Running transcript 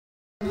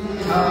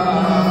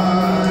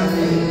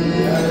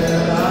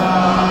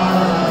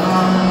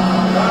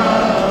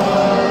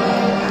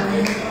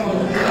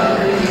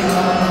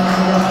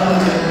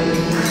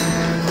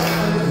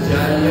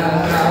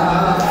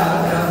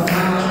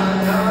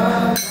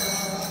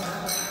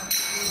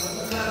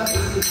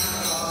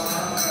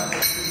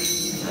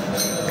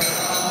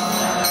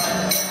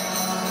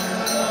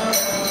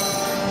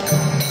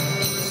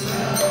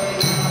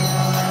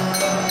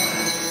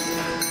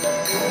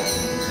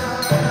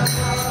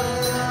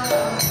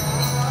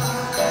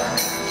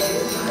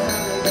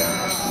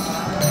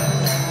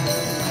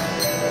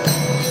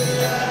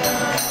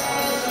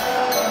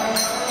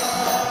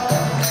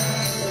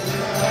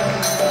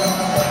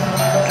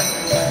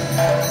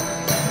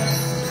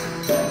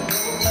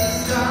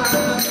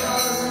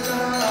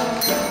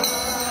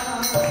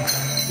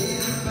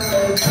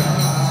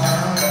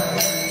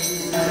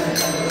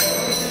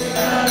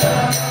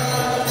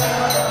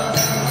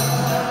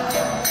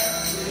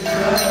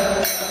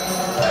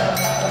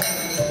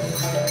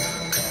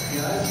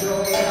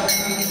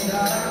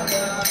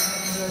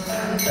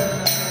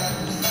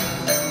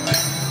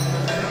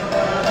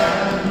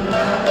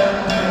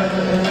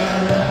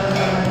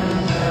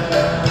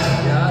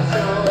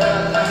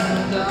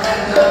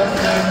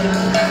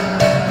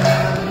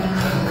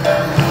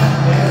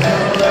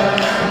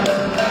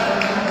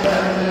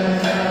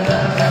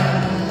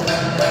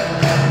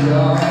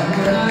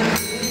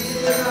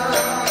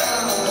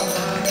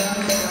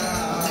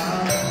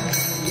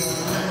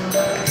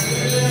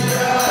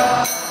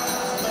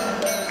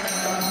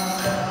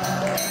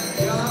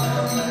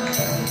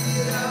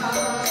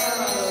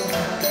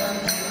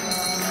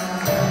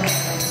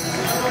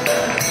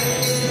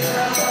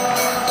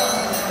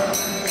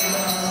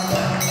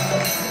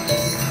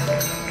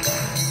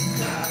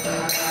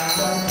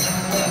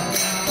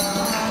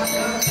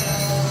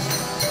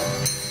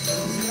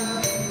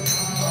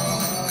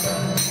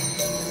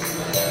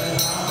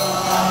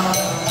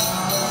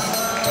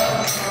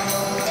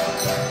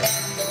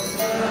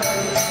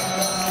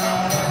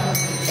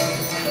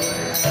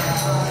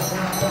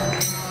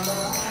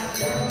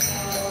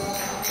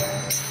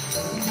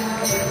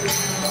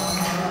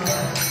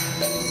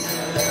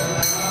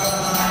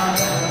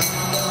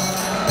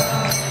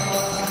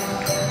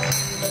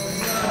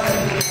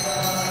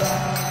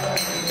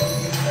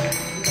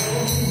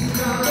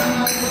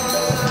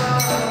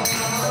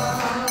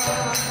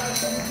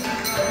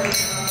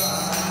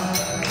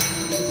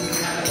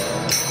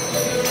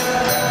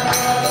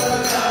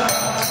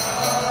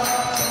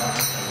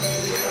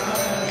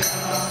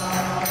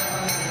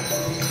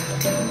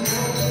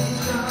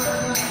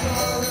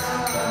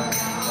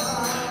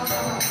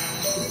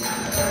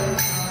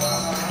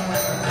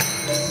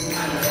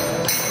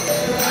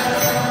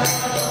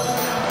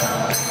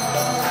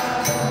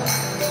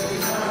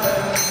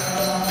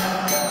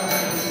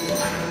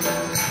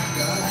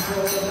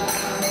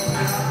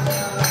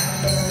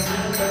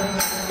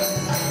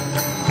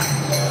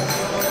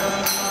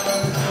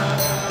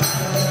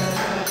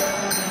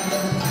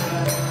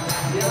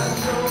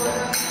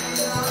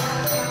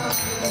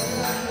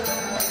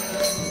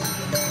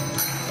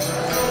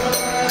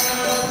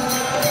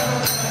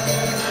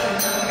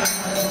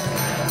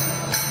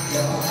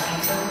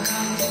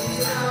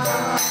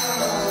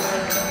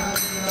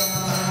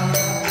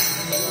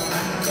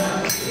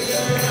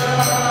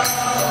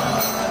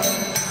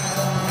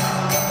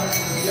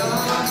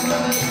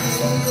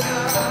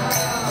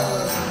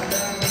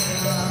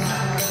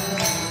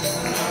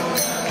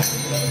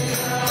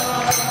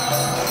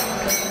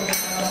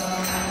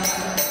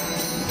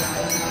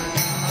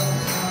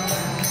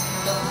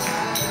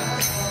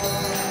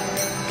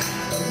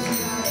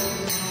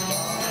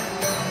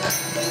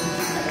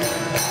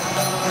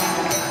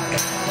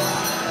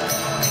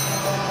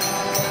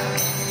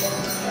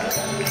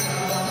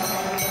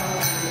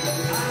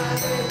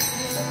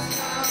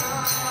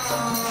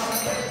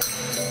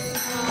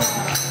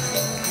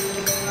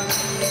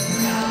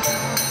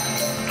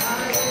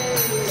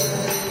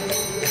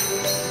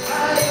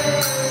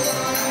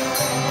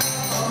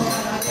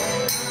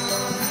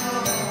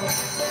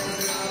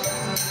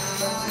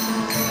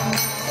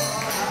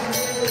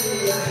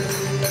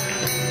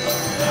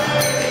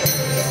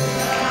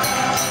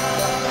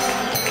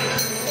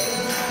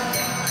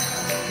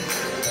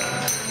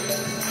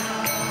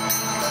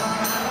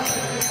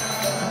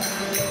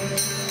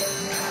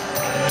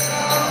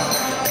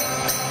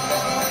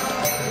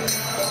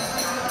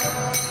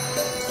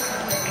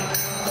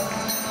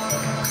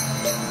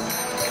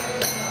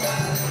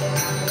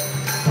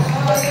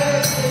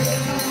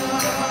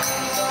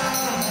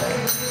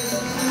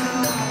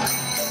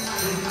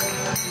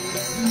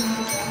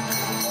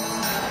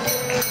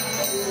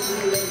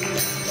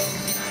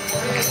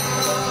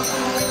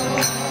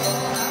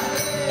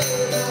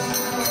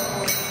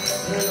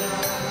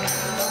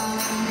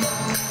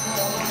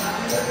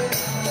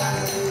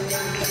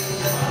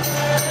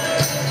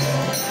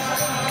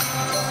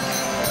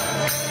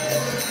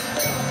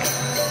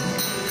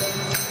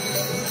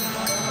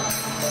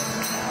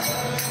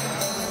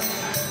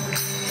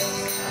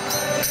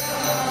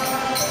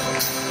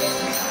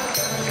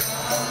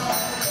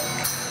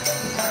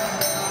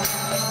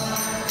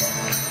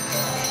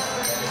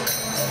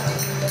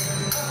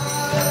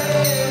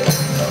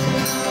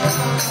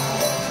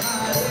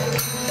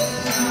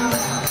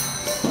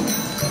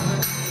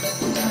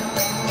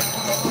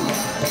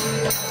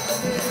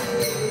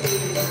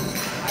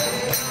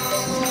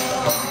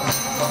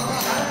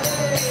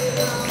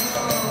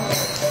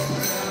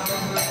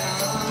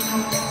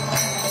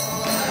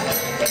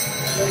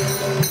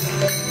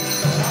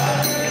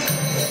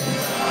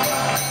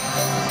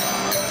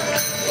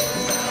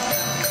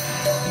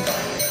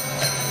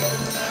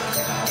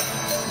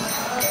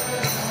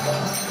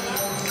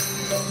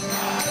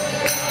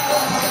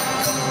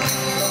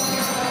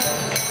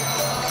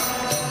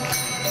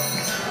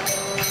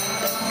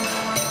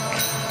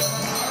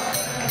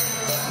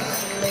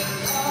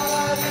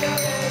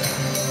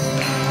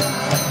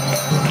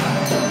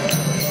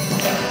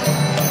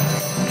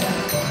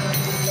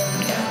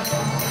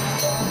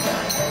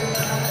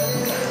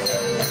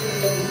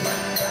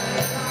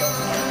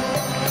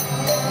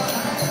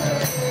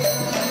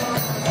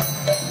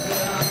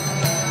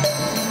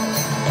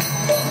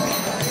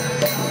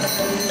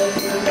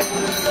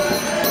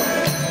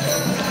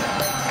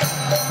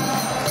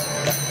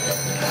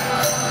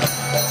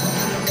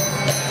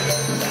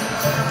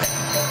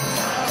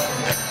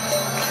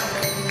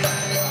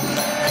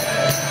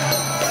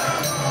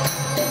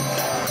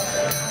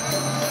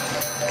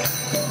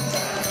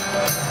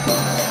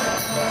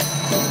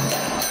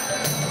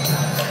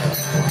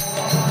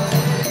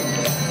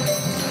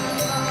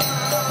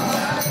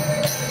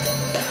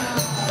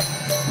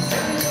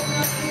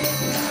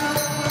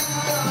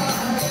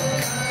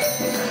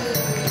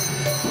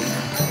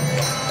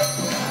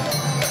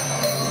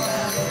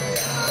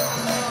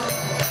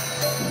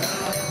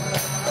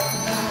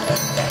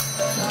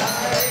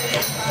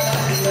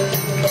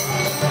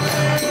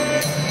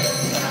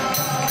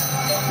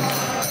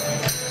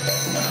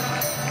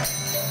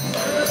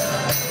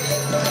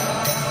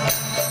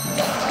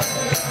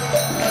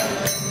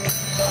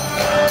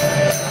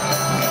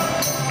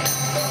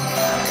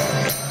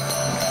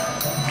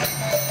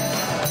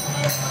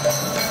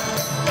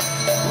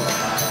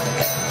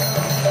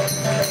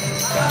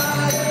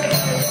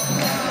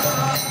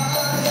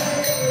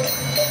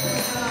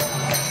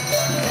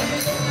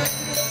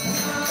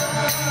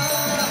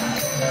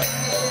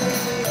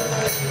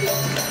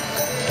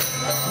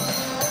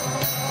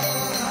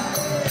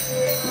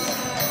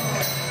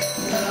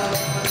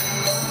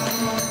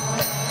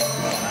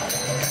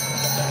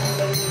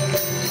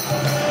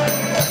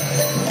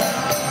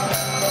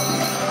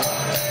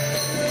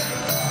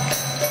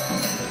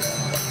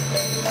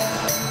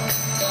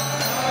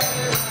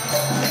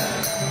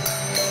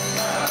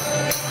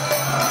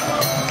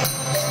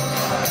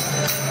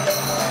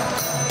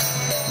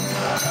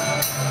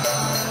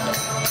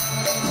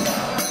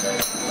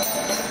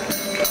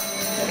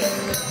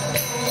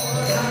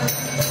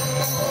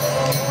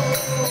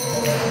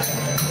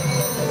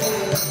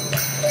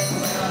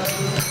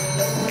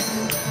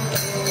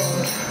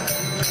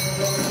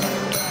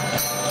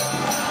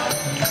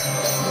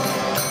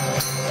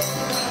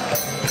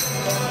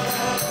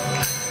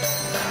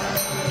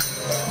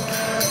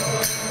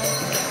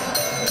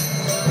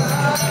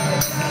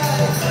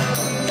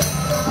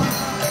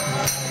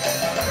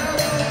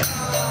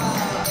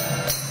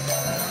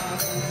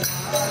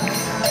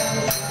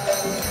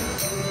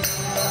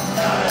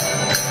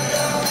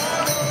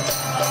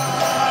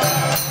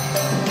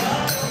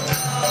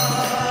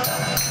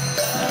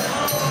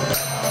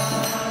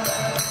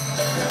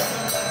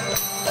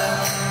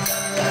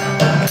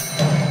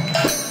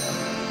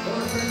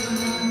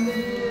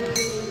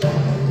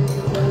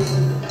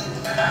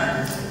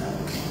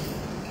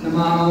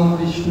Namo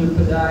Vishnu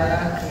Padaya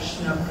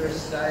Krishna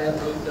Prasthaya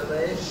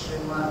Bhutale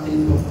Srimati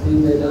Bhakti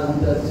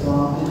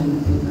Swami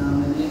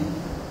Namane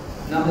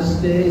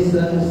Namaste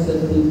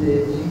Saraswati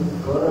Devi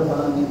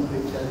Gauravani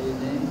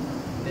Pricharine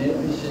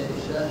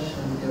Nirvishesha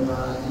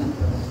Shunyavani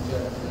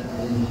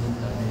Paschatane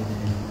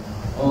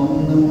Om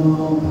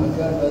Namo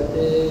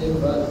Bhagavate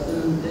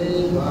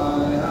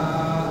Vasudevaya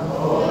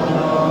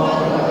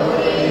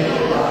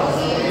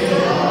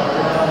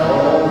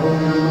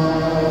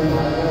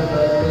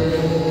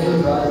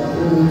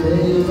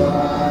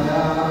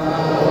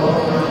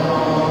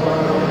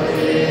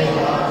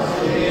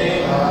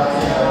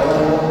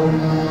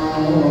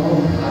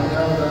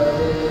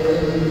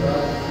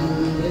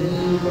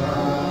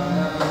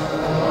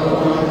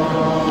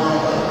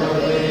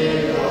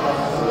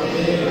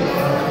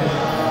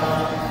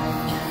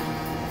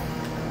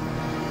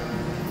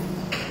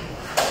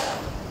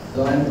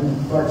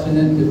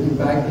Fortunate to be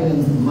back in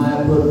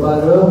Mayapur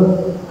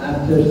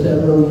after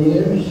several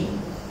years.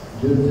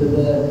 Due to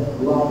the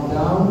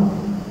lockdown,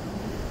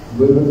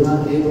 we were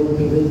not able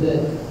to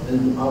visit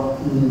as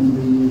often as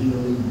we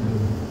usually do.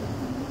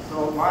 So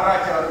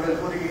Maharaj அவர்கள்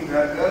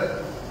கூறுகின்றார்கள்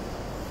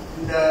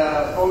இந்த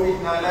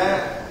கோவிட்னால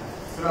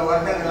சில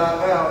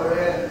வருடங்களாக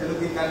அவர்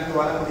தெலுங்கானாவுக்கு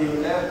வர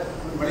முடியவில்லை,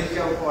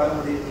 மலேசியாவுக்கு வர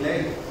முடியவில்லை.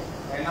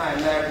 ஏன்னா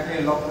எல்லா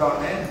இடத்துலையும்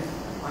லாக்டவுனு.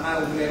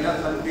 ஆனால் உங்களை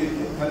எல்லாம்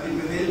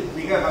சந்திப்பதில்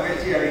மிக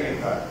மகிழ்ச்சி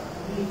அடைகின்றார்.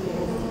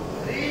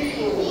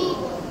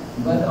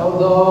 But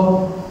although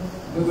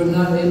we were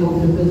not able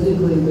to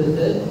physically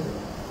visit,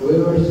 we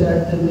were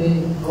certainly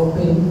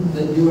hoping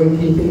that you were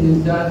keeping in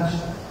touch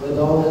with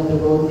all the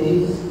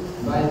devotees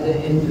by the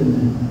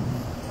internet.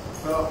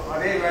 So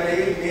அதே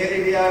வேளையில்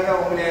நேரடியாக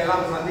உங்களை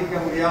எல்லாம் சந்திக்க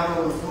முடியாத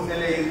ஒரு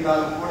சூழ்நிலை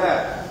இருந்தாலும் கூட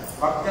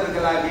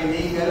பக்தர்களாகிய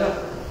நீங்கள்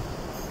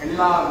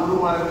எல்லா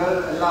குருமார்கள்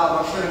எல்லா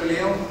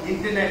பக்தர்களையும்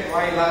இன்டர்நெட்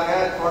வாயிலாக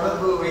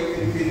தொடர்பு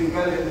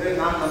வைத்திருக்கிறீர்கள் என்று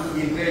நான்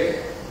நம்புகின்றேன்.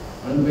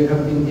 And we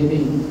have been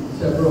giving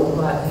several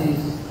classes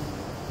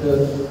to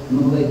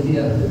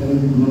Malaysian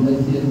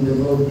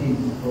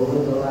devotees over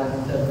the last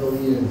several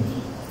years.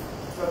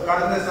 So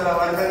கடந்த சில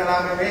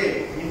வருடங்களாகவே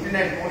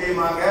இன்டர்நெட்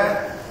மூலமாக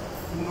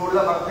இங்குள்ள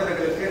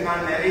பக்தர்களுக்கு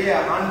நான் நிறைய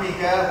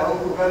ஆன்மீக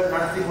வகுப்புகள்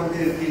நடத்தி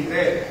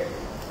கொண்டிருக்கின்றேன்.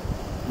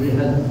 We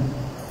had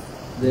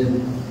the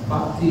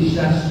Bhakti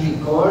Shastri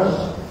course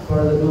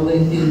for the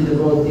Malaysian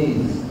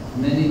devotees.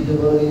 Many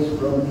devotees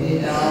from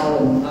KL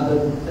and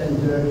other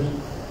centers,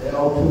 they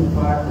all took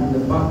part in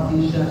the Bhakti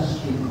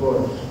Shastri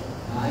course.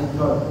 I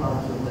taught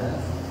parts of that.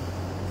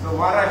 So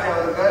Maharaj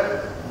அவர்கள்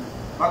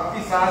பக்தி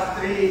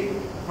சாஸ்திரி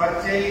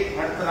பரீட்சை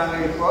நடத்துறாங்க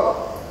இப்போ.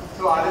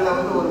 So அதுல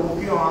ஒரு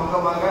முக்கிய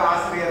அங்கமாக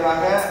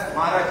ஆசிரியராக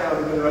மகாராஜ்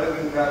அவர்கள்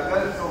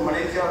விளங்குகிறார்கள். So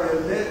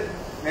மலேசியாவிலிருந்து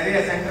நிறைய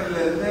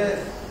சென்டர்ல இருந்து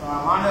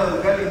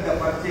மாணவர்கள் இந்த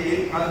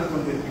பரீட்சையில் கலந்து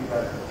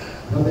கொண்டிருக்கிறார்கள்.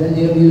 How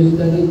many of you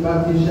studied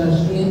Bhakti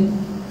Shastri?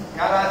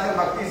 யாராச்சும்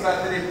பக்தி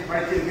சாஸ்திரி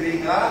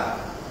படிச்சிருக்கிறீங்களா?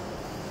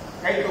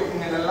 கை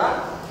தூக்குங்கங்களா?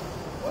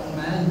 One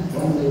man,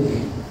 one lady.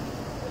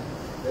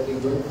 Very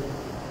good.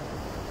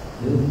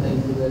 Thank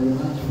you very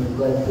much. We're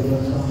glad to know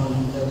someone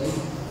studied.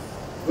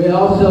 We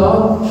also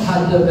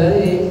had a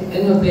very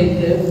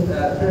innovative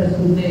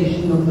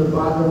presentation of the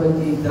Bhagavad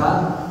Gita,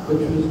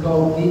 which was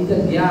called Gita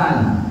Gyan,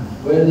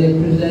 where they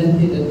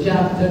presented a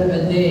chapter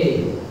a day.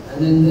 And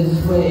in this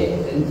way,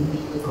 in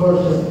the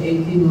course of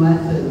 18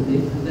 lessons, they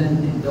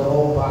presented the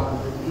whole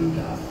Bhagavad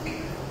Gita.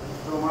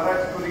 So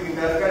Maharaj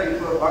கூறுகின்றார்கள்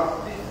இப்போ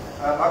பக்தி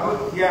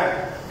பகவத் கியான்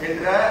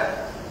என்ற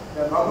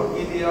பகவத்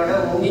கீதையோட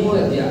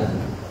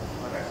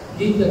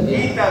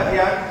கீதா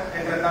கியான்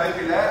என்ற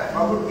தலைப்பில்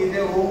பகவத்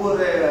கீதை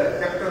ஒவ்வொரு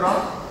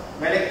சாப்டரும்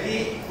விளக்கி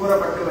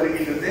கூறப்பட்டு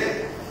வருகின்றது.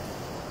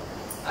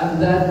 And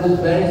that was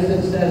very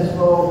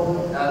successful.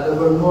 There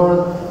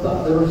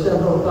were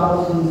several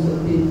thousands of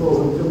people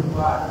who took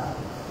part,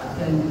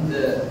 attended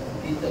the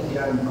Gita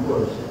Gyan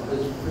course. It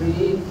was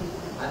free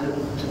and it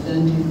was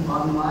presented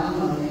online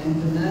on the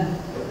internet.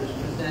 It was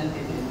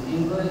presented in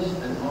English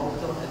and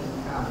also in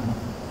Tamil.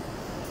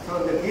 So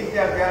the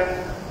Gita Gyan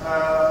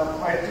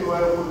பயிற்சி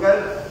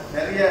வகுப்புகள்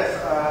நிறைய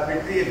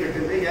வெற்றியை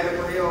பெற்றது.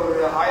 ஏறக்குறைய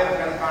ஒரு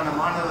ஆயிரக்கணக்கான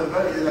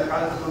மாணவர்கள் இதில்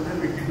கலந்து கொண்டு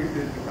வெற்றி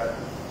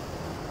பெற்றிருக்கிறார்கள்.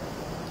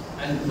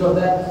 And so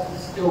that's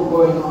still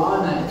going on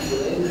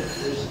actually.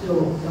 There's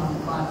still some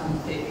classes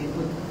taking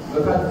place.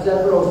 We've had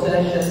several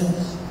sessions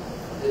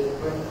that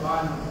went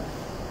on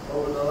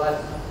over the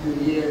last few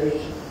years,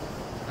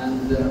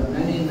 and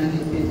many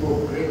people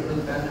greatly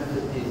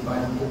benefited by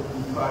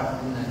taking part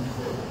in that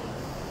course.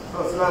 So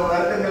சில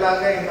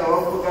வருடங்களாக இந்த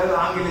வகுப்புகள்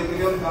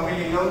ஆங்கிலத்திலும்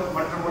தமிழிலும்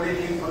மற்ற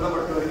மொழிகளிலும்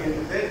சொல்லப்பட்டு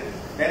வருகின்றது.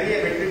 நிறைய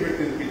வெற்றி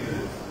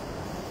பெற்றிருக்கின்றது.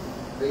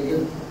 They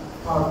give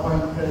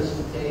PowerPoint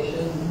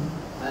presentation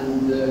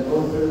and go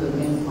through the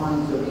main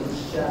points of each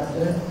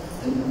chapter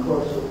in the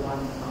course of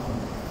 1 hour.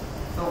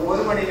 So So,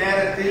 ஒரு மணி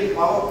நேரத்தில்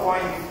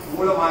PowerPoint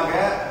மூலமாக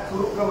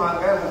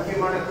சுருக்கமாக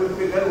முக்கியமான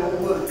குறிப்புகள்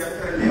ஒவ்வொரு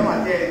சாப்டர்லயும்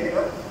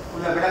அத்தியாயத்திலும்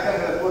உள்ள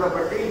விளக்கங்கள்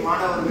கூறப்பட்டு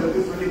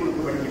மாணவர்களுக்கு சொல்லிக்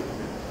கொடுக்கப்படுகிறது.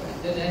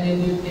 Did any of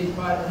you take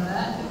part in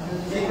that?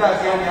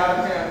 சீதாக்கியம்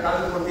யாரும்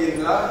கலந்து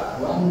கொண்டீர்களா?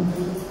 1,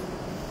 2,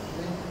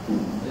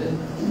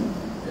 3.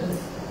 Yes.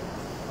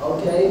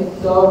 Okay,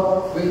 so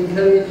we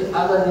encourage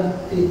other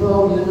people.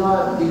 You know,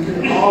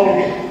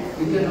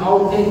 we can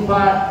all take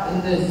part in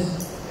this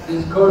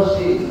course.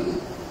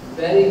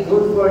 Very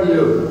good for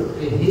you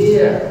to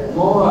hear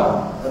more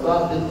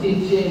about the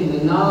teaching,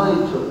 the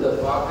knowledge of the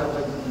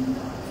Bhakti.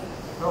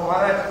 So,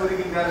 Maharaj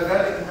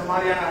கூறுகின்றார்கள் இந்த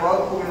மாதிரியான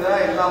வகுப்புகளை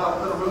எல்லா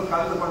பக்தர்களும்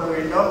கலந்து கொள்ள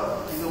வேண்டும்.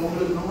 இது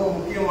உங்களுக்கு ரொம்ப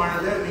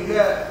முக்கியமானது. மிக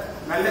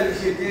நல்ல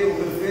விஷயத்தை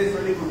உங்களுக்கு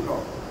சொல்லிக்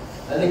கொடுக்கிறோம்.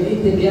 The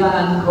Gita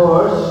Gyan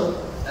course,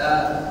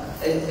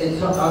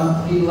 it's on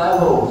 3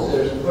 levels.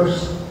 There's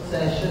first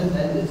session,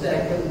 then the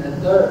second and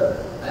third,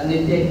 and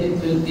they take it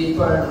to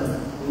deeper and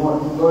more,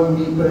 going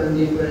deeper and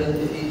deeper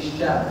into each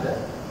chapter.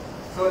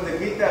 So, the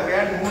Gita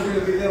Gyan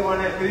 3 விதமான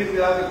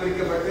பிரிவுகளாக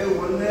பிரிக்கப்பட்டு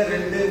 1,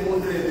 2,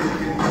 3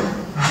 இருக்கிறது.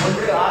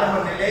 1 ஆரம்ப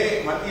நிலை,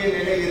 மத்திய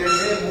நிலை,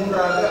 2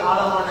 மூன்றாவது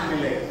ஆழமான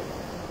நிலை.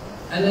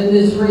 And in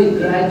this way,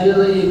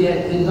 gradually you get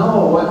to know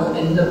what's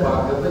in the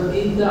Bhagavad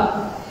Gita.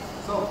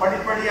 So,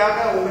 படிப்படியாக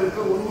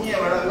உங்களுக்கு உண்மையை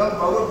வழங்கும்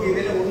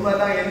பகவத்கீதையில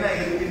உண்மைதான் என்ன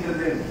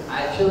இருக்கின்றது.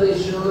 Actually,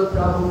 Srila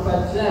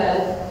Prabhupada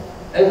said,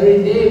 every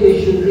day we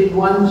should read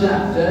 1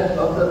 chapter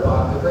of the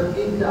Bhagavad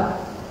Gita.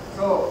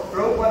 So,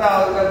 Prabhupada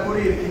அவர்கள்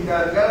கூறி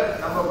இருக்கின்றார்கள்,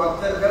 நம்ம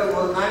பக்தர்கள்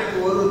ஒரு நாளைக்கு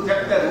ஒரு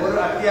சாப்டர், ஒரு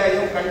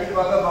அத்தியாயம்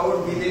கண்டிப்பாக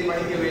பகவத்கீதை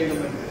படிக்க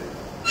வேண்டும் என்று.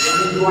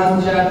 Read 1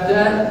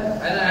 chapter,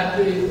 and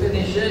after you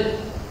finish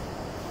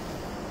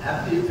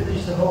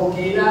the whole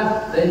Gita,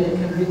 then you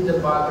can read the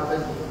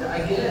Bhagavad Gita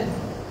again.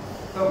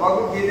 So,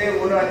 Bhagavad Gita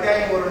ஒரு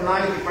அத்தியாயம் ஒரு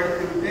நாளைக்கு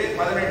படித்துவிட்டு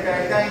 18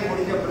 அத்தியாயம்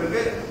முடிஞ்ச பிறகு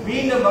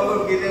மீண்டும்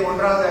பகவத்கீதை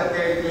 1வது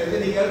அத்தியாயத்திலிருந்து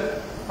நீங்கள்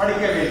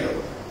படிக்க வேண்டும்.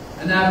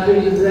 And after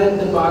you've read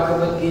the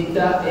Bhagavad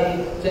Gita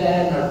 8,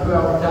 10 or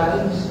 12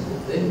 times,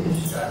 then you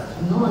start to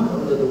know it a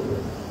little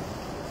bit.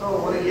 So,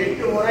 ஒரு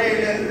 8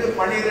 முறையிலிருந்து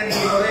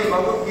 12 முறை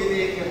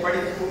பகவத்கீதையை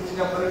படித்து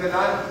முடிச்சிட்ட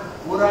பிறகுதான்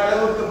ஒரு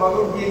அளவுக்கு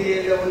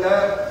பகவத்கீதையில உள்ள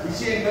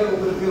விஷயங்கள்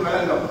உங்களுக்கு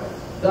விளங்கும்.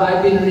 So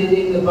I've been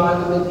reading the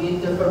Bhagavad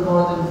Gita for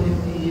more than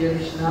 50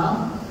 years now.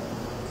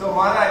 So,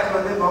 Maharaj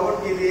வந்து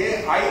பகவத்கீதையை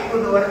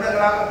 50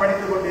 வருடங்களாக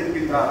படித்துக்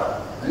கொண்டிருக்கின்றார்.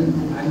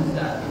 I'm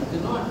starting to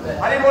know it better.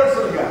 Haribol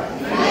சொல்லுங்க.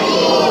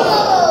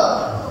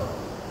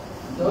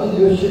 So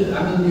you should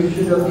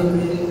have been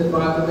reading the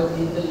Bhagavad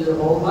Gita your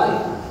whole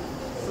life.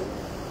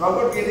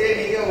 பகவத்கீதையை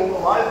நீங்க உங்க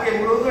வாழ்க்கை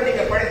முழுவதும்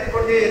நீங்க படித்துக்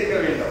கொண்டே இருக்க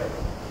வேண்டும்.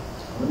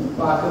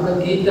 Bhagavad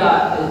Gita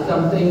is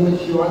something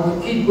which you want to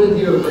keep with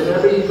you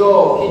wherever you go.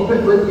 Keep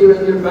it with you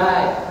in your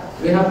bag.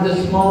 We have the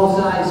small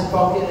size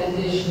pocket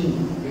edition.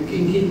 You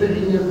can keep it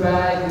in your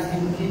bag, you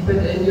can keep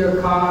it in your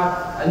car,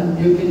 and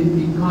you can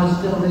be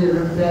constantly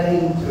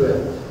referring to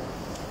it.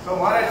 So,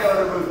 Maharaj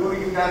அவர்கள்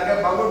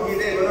கூறுகின்றார்கள்,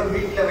 பகவத்கீதை வெறும்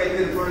வீட்டில்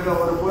வைத்திருக்கிற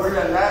ஒரு பொருள்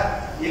அல்ல,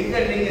 எங்க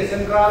நீங்க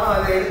சென்றாலும்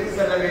அதை எடுத்து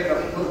செல்ல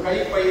வேண்டும். ஒரு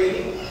கைப்பையில்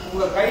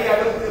உங்க கை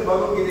அளவுக்கு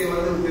பகவத்கீதை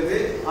வந்துவிட்டது,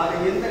 அதை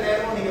எந்த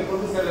நேரமும் நீங்க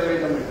கொண்டு செல்ல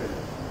வேண்டும் என்று.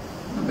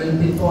 When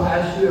people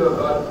ask you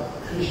about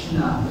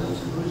Krishna, who's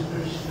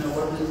Krishna,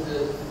 what is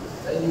this,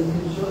 then you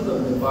can show them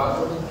the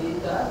Bhagavad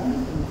Gita and you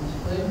can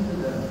explain to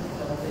them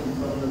something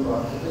from the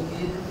Bhagavad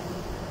Gita.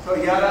 So,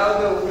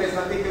 யாராவது உங்களை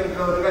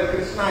சந்திக்கின்றவர்கள்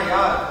கிருஷ்ணா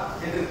யார்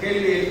என்று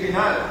கேள்வி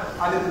எழுப்பினால்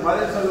அதுக்கு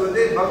பதில்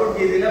சொல்வது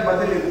பகவத்கீதையில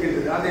பதில்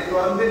இருக்கின்றது. அதை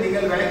தொடர்ந்து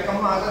நீங்கள்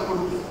விளக்கமாக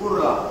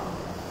கூறலாம்.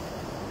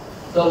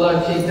 So Lord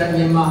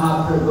Chaitanya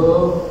Mahaprabhu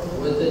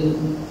was in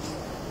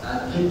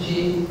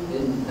Trichy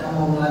in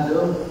Tamil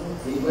Nadu.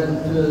 He went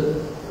to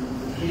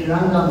Sri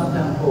Rangam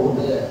temple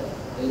there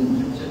in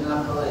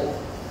Trichinapalli,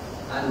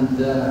 and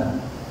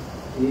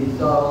he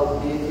saw the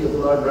deity of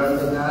Lord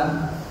Ranganath.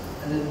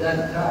 And at that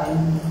time,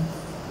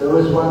 there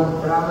was one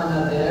Brahmana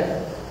there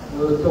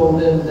who told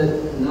him that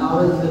now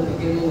is the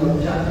beginning of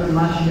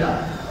Chaturmasya,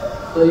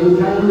 so you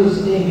kindly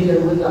stay here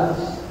with us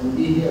and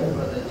be here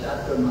for the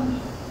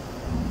Chaturmasya.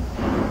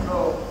 So,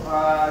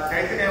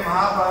 Chaitanya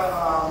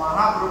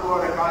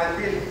Mahaprabhuவோட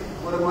காலத்தில்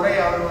ஒரு முறை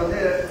அவர்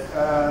வந்து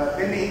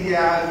தென்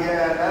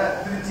இந்தியாவில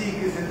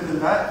திருச்சிக்கு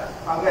சென்றிருந்தார்.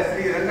 அங்க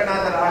ஸ்ரீ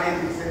ரங்கநாதர்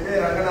ஆலயத்துக்கு சென்று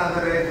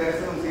ரங்கநாதரை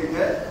தரிசனம்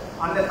செய்து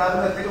அந்த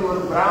தருணத்தில் ஒரு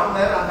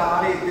பிராமணர் அந்த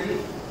ஆலயத்தில்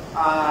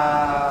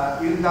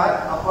இருந்தார்.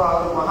 அப்போ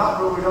அவர்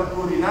மகாபிரபுவிடம்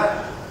கூறினார்,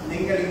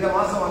 நீங்கள் இந்த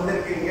மாசம்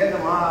வந்திருக்கீங்க, இந்த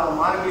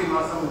மார்கழி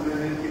மாசம்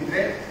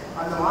இருக்கின்றேன்,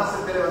 அந்த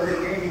மாசத்துல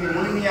வந்திருக்கீங்க, நீங்க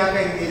முழுமையாக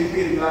இங்க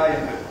இருப்பீர்களா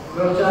என்று.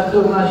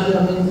 Chaturmasya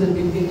means the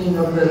beginning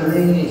of the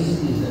rainy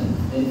season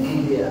in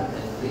India.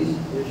 At least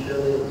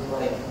usually it's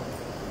like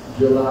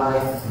July,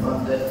 not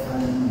that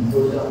time,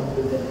 goes up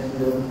to the end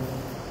of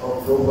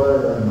October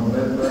or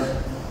November.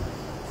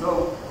 So,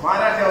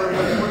 Maharaj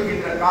அவர்கள்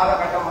கூறுகின்ற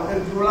காலகட்டம் வந்து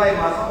ஜூலை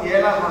மாசம்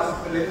 7ஆம்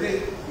மாசத்திலிருந்து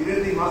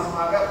இறுதி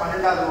மாசமாக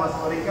 12வது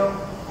மாசம் வரைக்கும்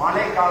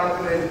மழை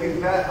காலத்தில்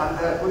இருக்கின்ற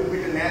அந்த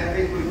குறிப்பிட்ட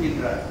நேரத்தை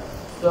குறிக்கின்றார்.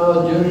 So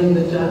during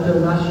the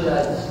Chaturmasya,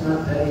 it's not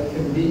very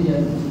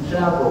convenient to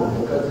travel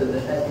because of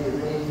the heavy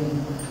rain.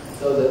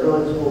 So the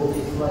roads will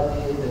be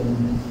flooded and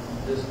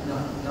it's just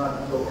not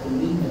so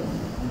convenient.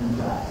 in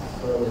fact.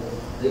 So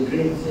the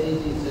great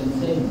sages and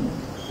saints,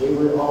 they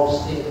would all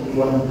stay in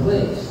one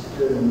place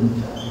during the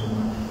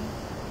Chaturmash.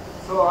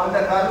 So அந்த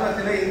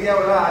காரணத்திலே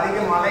இந்தியாவுல அதிக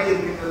மழை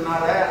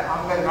இருக்கிறதுனால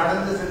அங்க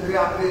நடந்து சென்று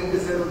அங்கு இங்கு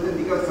செல்வது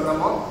மிக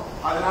சிரமம்.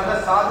 அதனால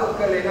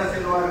சாதுக்கள் என்ன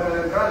செய்வார்கள்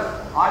என்றால்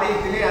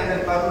ஆலயத்திலே அந்த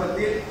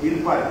காரணத்தில்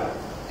இருப்பார்கள்.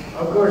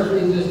 Of course, we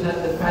just had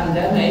the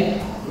pandemic.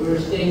 We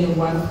were staying in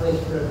one place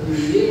for a few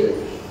years.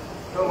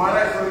 So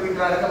Maharaj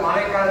சொல்கிறார்கள்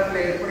மழை காலத்துல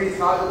எப்படி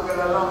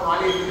சாதுக்கள் எல்லாம்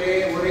ஆலயத்திலே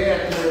ஒரே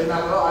இடத்துல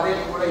இருந்தாங்களோ அதே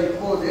போல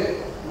இப்போது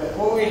இந்த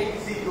கோவிட்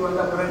சீக்கு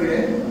வந்த பிறகு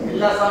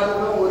எல்லா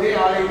சாதுக்களும் ஒரே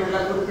ஆலயத்துல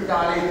குறிப்பிட்ட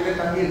ஆலயத்திலே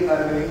தங்கி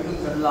இருக்கார்கள் என்று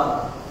சொல்லலாம்.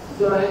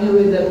 So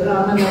anyway, the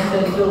Brahmana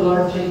said to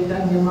Lord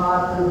Chaitanya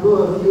Mahaprabhu,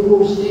 if you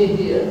will stay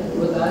here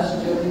with us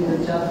during the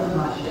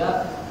Chaturmasya,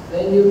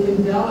 then you can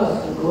tell us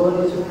the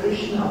glories of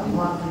Krishna. We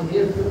want to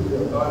hear from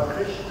you about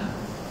Krishna.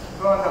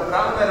 So அந்த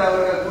பிராமணர்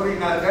அவர்கள்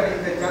கூறினார்கள்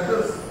இந்த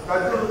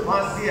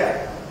சதுர்மாசிய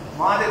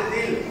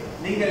மாதத்தில்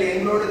நீங்கள்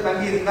எங்களோடு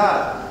தங்கி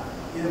இருந்தால்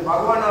இது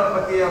பகவானை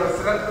பற்றிய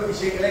சிறப்பு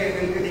விஷயங்களை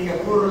எங்களுக்கு நீங்க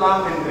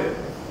கூறலாம் என்று.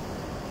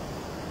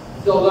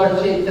 So Lord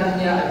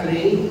Chaitanya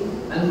agreed,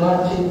 and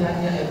Lord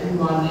Chaitanya every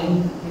morning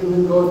he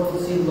would go to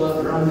see Lord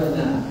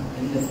Ranganath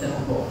in the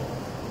temple.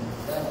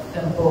 That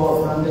temple of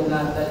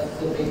Ranganath, that's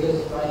the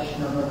biggest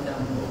Vaishnava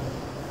temple.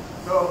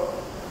 So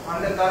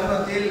அந்த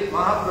தருணத்தில்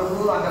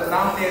மகாபிரபு அந்த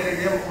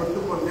பிராமணியரிடம்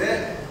ஒத்துக்கொண்டு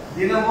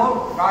தினமும்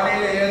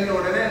காலையில எழுந்த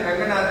உடனே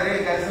ரங்கநாதரை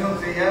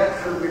தரிசனம் செய்ய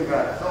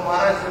சொல்கின்றார். So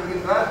மகாராஜ்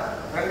சொல்கின்றார்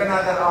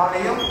ரங்கநாதர்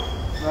ஆலயம்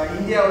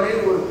இந்தியாவிலே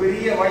ஒரு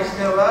பெரிய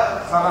வைஷ்ணவ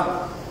ஸ்தலம்.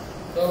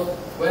 So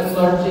when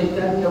Lord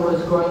Chaitanya was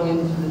going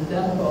into the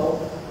temple,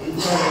 he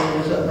saw there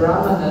was a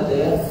Brahmana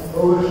there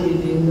who was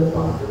reading the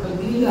Bhakti,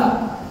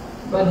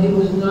 but he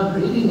was not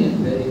reading it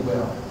very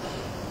well.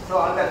 So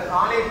அந்த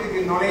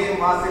ஆலயத்துக்கு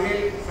நுழையும்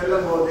வாசலில்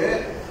செல்லும்போது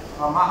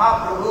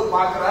மகாபிரபு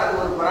பார்க்கிறார்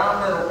ஒரு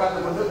பிராமணர்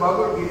உட்கார்ந்து கொண்டு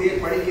பகவத்கீதையை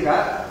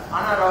படிக்கிறார்.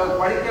 ஆனால் அவர்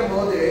படிக்கும்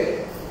போது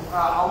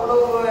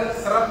அவ்வளவு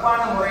சிறப்பான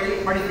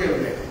முறையில்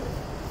படிக்கவில்லை.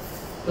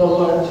 So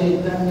Lord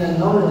Chaitanya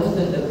noticed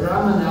that the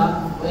Brahmana,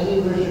 when he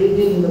was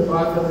reading the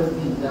Bhagavad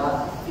Gita,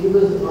 he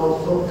was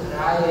also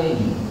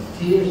crying.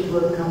 Tears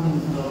were coming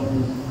from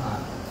his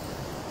eyes.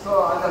 So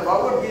அந்த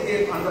பகவத்கீதையை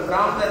அந்த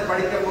பிராமணர்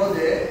படிக்கும்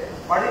போது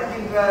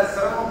படிக்கின்ற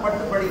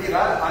சிரமப்பட்டு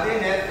படிக்கிறார். அதே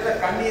நேரத்தில்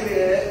கண்ணீர்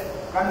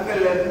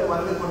கண்கள்ல இருந்து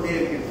வந்து கொண்டே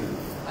இருக்கிறது.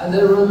 And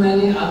there were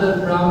many other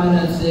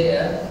Brahmanas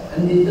there,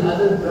 and these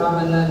other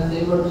Brahmanas,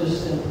 they were just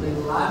simply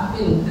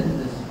laughing at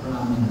this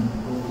Brahmana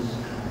who was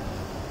crying.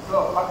 So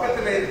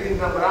பக்கத்துல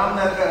இருக்கின்ற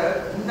பிராமணர்கள்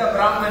இந்த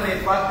பிராமணனை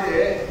பார்த்து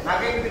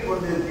நகைத்து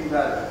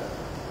கொண்டிருக்கிறார்கள்.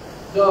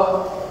 So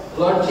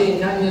Lord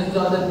Chaitanya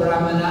saw the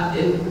Brahmana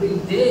every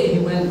day. He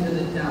went to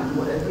the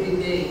temple. Every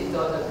day he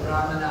saw the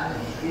Brahmana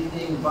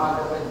reading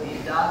Bhagavad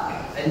Gita,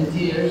 and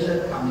tears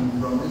are coming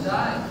from his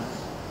eyes.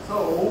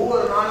 So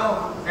ஒவ்வொரு நாளும்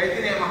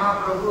சைத்தன்ய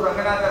மகாபிரபு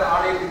ரங்கநாதர்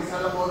ஆலயத்துக்கு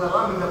செல்லும்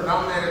போதெல்லாம் இந்த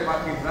பிராமணரை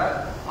பார்க்கின்றார்.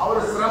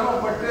 அவர்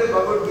சிரமப்பட்டு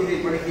பகவத்கீதை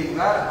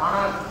படிக்கின்றார்.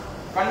 ஆனால்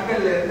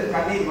கண்கள்ல இருந்து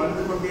கண்ணீர்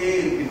வந்து கொண்டே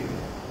இருக்கிறது.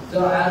 So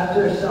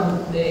after some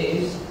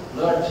days,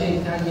 Lord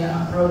Chaitanya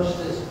approached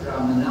this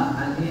Brahmana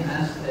and he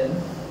asked him,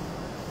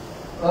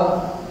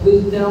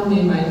 please tell me,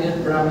 my dear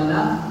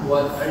Brahmana,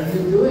 what are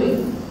you doing?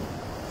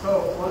 So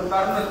ஒரு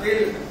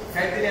தருணத்தில்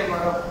சைத்தன்ய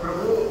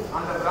மகாபிரபு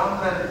அந்த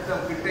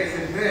பிராமணரிடம் கிட்டே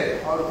சென்று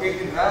அவர்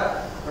கேட்கின்றார்,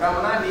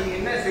 பிராமணா நீ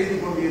என்ன செய்து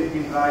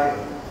கொண்டிருக்கின்றாய்?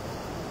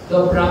 So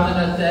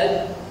Brahmana said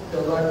to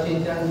Lord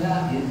Chaitanya,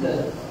 he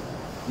said,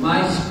 my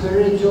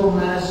spiritual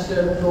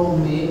master told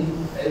me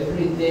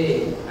every day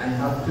I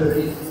have to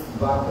read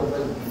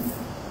Bhagavad Gita.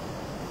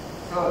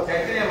 So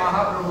Chaitanya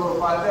Mahaprabhu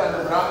பார்த்து அந்த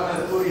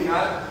பிராமணர்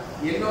கூறினார்,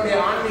 என்னுடைய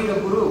ஆன்மீக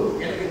குரு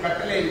எனக்கு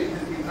கட்டளை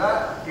விட்டிருக்கின்றார்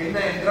என்ன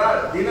என்றால்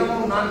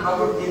தினமும் நான்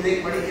பகவத்கீதை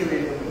படிக்க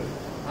வேண்டும்.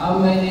 How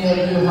many of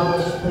you have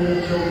a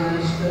spiritual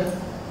master?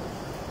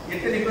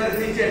 எத்தனை பேர்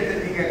தீட்சை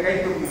எடுத்துட்டீங்க? கை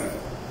தூக்குங்க.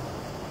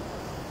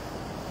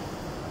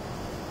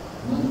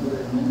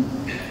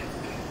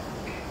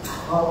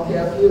 Okay,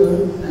 a few,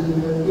 and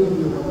a few of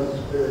you have a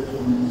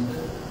spiritual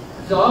master.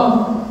 So,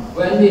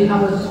 when we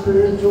have a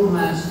spiritual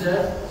master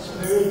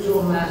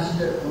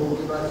will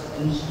give us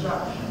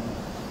instruction.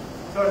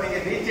 So நீங்க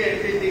தீட்சை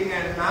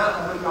எடுத்துட்டீங்கன்னா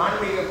உங்களுக்கு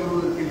ஆன்மீக குரு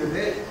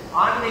இருக்கிறது.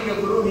 ஆன்மீக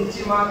குரு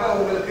நிச்சயமாக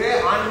உங்களுக்கு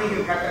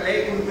ஆன்மீக கட்டளை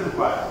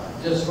கொடுத்திருப்பார்.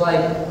 Just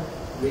like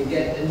we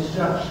get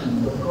instructions,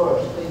 of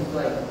course, things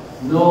like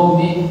no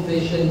meat,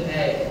 fish and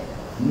egg,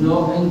 no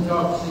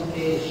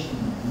intoxication,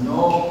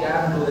 no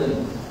gambling,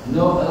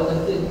 no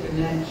illicit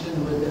connection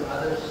with the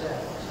other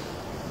sex.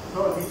 So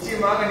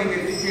நிச்சயமாக நீங்க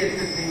தீட்சை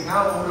எடுத்துட்டீங்கன்னா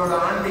உங்களோட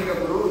ஆன்மீக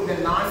குரு இந்த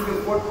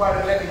 4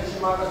 கோட்பாடுகளை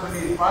நிச்சயமாக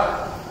சொல்லியிருப்பார்.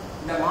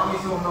 இந்த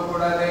மாமிசம்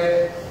உண்ணக்கூடாது,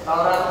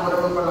 தவறான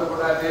உறவு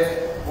கொள்ளக்கூடாது,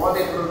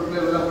 போதைப்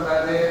பொருட்களில்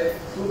விழக்கூடாது,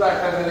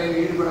 சூதாட்டங்களில்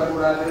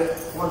ஈடுபடக்கூடாது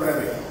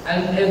போன்றவை.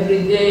 And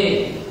every day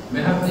we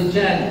have to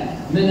chant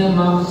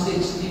minimum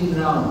 16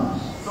 rounds.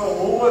 So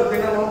ஒவ்வொரு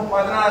தினமும்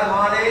 16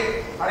 மாலை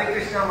ஹரே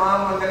கிருஷ்ணா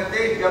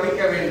மகாமந்திரத்தை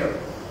ஜபிக்க வேண்டும்.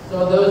 So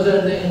those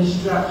are the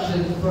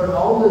instructions for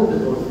all the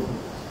devotees.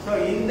 So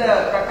இந்த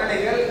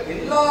கட்டளைகள்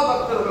எல்லா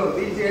பக்தர்களும்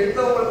தீட்சை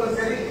எடுத்தவங்களுக்கும்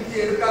சரி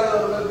தீட்சை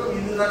எடுக்காதவர்களுக்கும்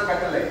இதுதான்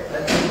கட்டளை.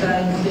 At the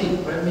time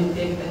when we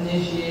take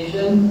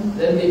initiation,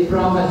 then we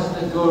promise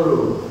the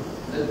Guru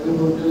that we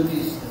will do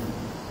these things.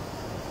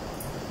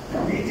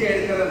 தீட்சை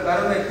எடுக்கிற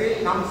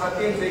தருணத்தில் நாம்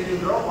சத்தியம்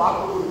செய்கின்றோம்,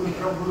 வாக்கு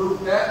கொடுக்கின்றோம்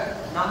குருவுக்கு,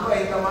 நம்ம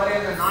இந்த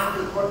மாதிரியான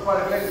 4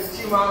 கோட்பாடுகளை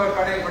நிச்சயமாக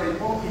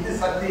கடைபிடிப்போம், இது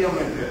சத்தியம்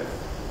என்று.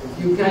 If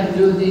you can't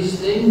do these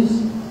things,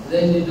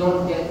 then you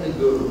don't get the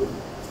Guru.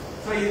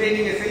 So இதை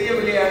நீங்க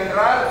செய்யவில்லை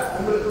என்றால்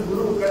உங்களுக்கு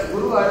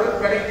குரு அருள்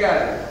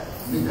கிடைக்காது.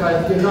 Because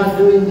if you're not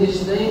doing these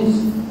things,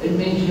 it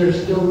means you're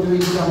still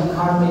doing some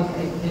karmic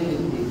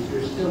activities.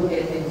 You're still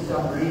getting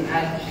some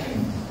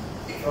reactions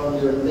from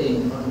your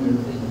things,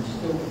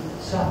 still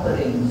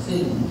suffering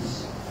sins.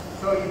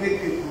 So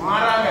இதுக்கு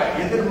மாறாக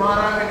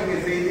எதிர்மாறாக நீங்க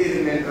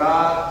செய்தீர்கள்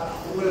என்றால்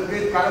உங்களுக்கு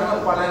கர்ம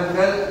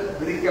பலன்கள்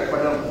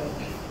விதிக்கப்படும்.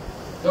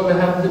 So we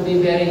have to be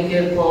very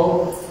careful.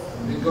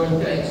 We're going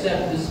to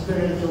accept the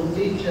spiritual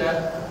teacher,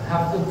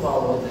 have to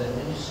follow the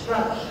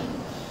instructions.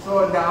 So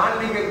இந்த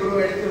ஆன்மீக குரு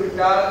எடுத்து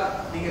விட்டால்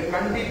நீங்க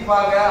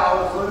கண்டிப்பாக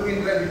அவர்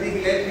சொல்கின்ற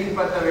விதிகளை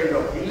பின்பற்ற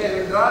வேண்டும், இல்லை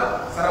என்றால்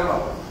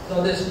சிரமம். So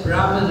this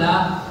Brahmana,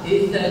 he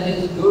said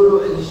his guru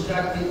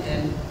instructed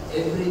him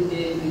every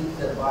day read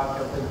the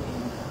Bhagavad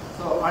Gita.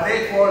 So அதே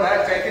போல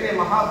சைத்தன்ய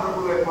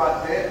மகாபிரபுவை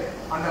பார்த்து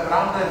அந்த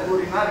பிராமணர்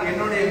கூறினார்,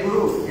 என்னுடைய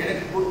குரு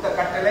எனக்கு கொடுத்த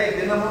கட்டளை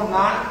தினமும்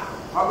நான்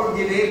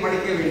பகவத்கீதையை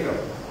படிக்க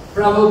வேண்டும்.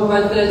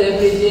 Prabhupada said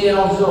every day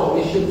also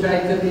we should try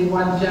to read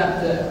one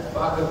chapter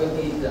Bhagavad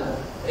Gita.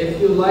 If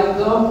you like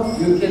them,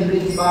 you can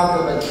read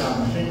Bhagavatam,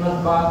 Srimad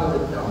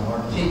Bhagavatam or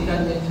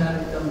Chaitanya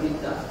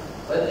Charitamrita.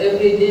 But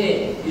every day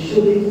you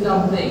should read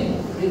something,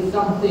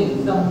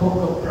 some book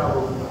of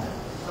Prabhupada.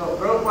 So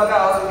Prabhupada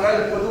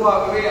அவர்கள்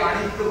பொதுவாகவே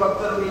அனைத்து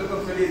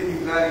பக்தர்களுக்கும்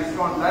சொல்லியிருக்கிறார்,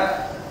 இஸ்கான்ல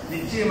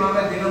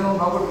நிச்சயமாக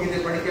தினமும்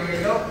பகவத்கீதை படிக்க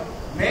வேண்டும்,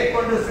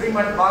 மேற்கொண்டு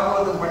ஸ்ரீமத்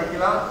பாகவதம்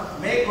படிக்கலாம்,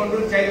 மேற்கொண்டு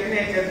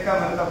சைத்தன்ய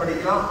சரிதாமிர்தம்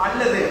படிக்கலாம்,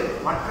 அல்லது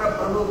மற்ற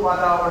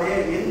பிரபுபாதாவுடைய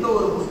எந்த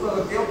ஒரு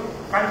புத்தகத்தையும்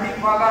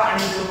கண்டிப்பாக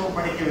அனைத்திலும்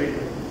படிக்க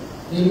வேண்டும்.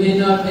 You may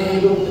not be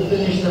able to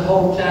finish the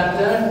whole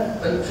chapter,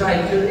 but try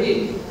to read.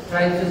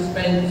 Try to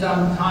spend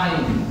some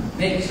time.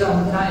 Make some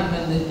time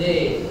in the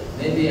day,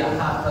 maybe a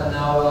half an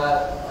hour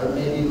or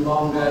maybe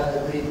longer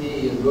every day.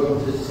 You're going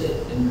to sit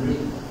and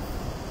read.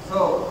 So,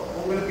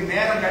 உங்களுக்கு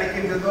நேரம்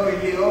கிடைக்கின்றதோ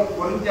இல்லையோ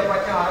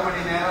குறைஞ்சபட்சம் 1/2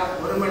 மணி நேரம்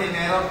 1 மணி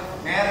நேரம்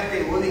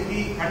நேரத்தை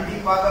ஒதுக்கி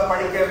கண்டிப்பாக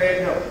படிக்க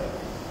வேண்டும்.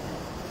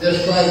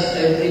 Just like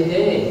every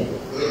day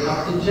we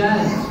have to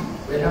chant,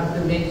 we have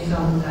to make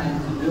some time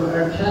to do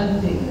our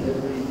chanting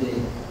every day.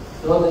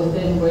 So the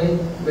same way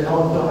we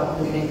also have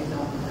to make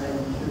some time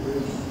to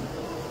read.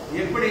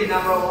 எப்படி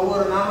நம்ம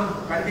ஒவ்வொரு நாளும்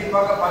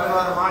கண்டிப்பாக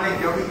 16 மாலை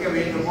ஜபிக்க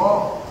வேண்டுமோ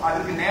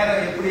அதுக்கு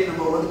நேரம் எப்படி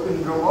நம்ம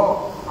ஒதுக்குன்றோமோ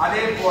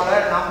அதே போல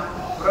நாம்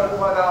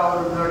பிரபுபாதா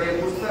அவர்களுடைய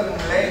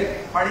புத்தகங்களை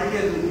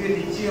படிக்கிறதுக்கு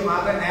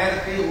நிச்சயமாக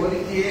நேரத்தை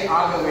ஒதுக்கியே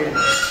ஆக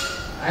வேண்டும்.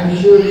 I'm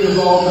sure you've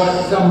all got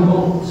some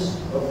books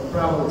of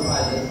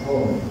Prabhupada at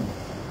home.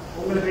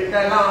 உங்ககிட்ட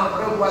எல்லாம்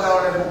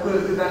பிரபுபாதாவோட புக்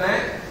இருக்கு தானே?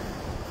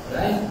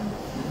 Right?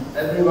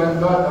 Everyone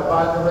got a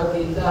Bhagavad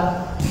Gita?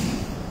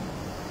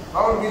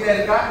 Bhagavad Gita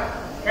இருக்கா?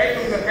 கை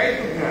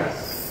தூக்குங்க.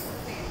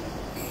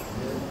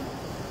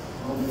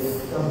 Okay,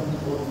 some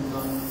people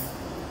don't.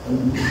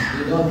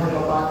 You don't have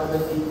a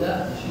Bhagavad Gita,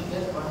 you should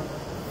get one.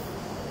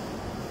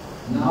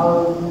 Now,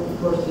 of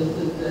course, this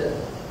is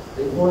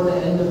before the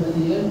end of the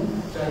year,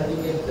 try to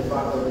get the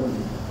Bhagavad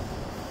Gita.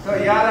 So,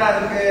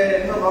 யாருக்கு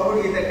இன்னும்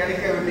பகவத் கீதை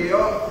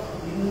கிடைக்கவில்லையோ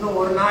இன்னும்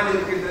ஒரு நாள்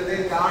இருக்கின்றது,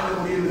 இந்த ஆண்டு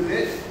முடிவுக்கு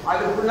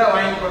அதுக்குள்ள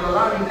வாங்கி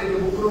கொள்ளலாம். இன்றைக்கு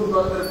புக் ரூம்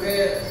திறந்திருக்கு,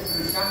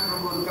 கிருஷ்ணன்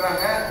பிரபு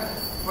இருக்கிறாங்க,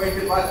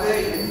 போயிட்டு பார்த்து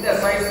எந்த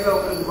சைஸ்ல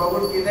உங்களுக்கு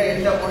பகவத் கீதை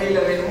எந்த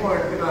மொழியில வேணுமோ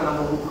எடுத்துக்கலாம்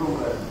நம்ம புக்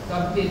ரூம்ல.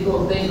 Some people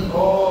think,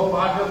 oh,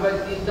 Bhagavad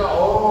Gita,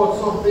 oh,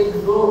 so big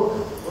book,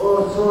 oh,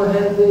 so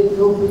heavy,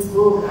 so big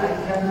book, I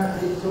cannot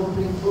read so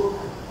big book,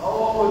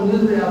 oh,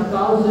 nearly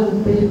 1,000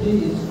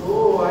 pages,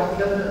 oh, I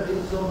cannot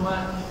read so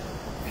much.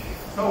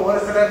 So, ஒரு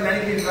சிலர்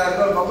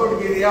நினைக்கிறார்கள் பகவத்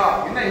கீதையா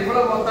என்ன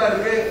இவ்வளவு மொத்தம்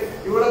இருக்கு,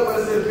 இவ்வளவு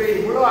பெருசு இருக்கு,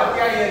 இவ்வளவு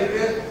அத்தியாயம்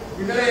இருக்கு,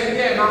 இதுல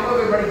எங்க நாம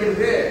போய்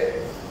படிக்கிறது?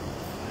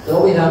 So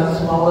we have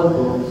smaller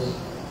books.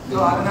 So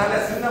அதனால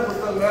சின்ன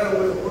புத்தகங்கள்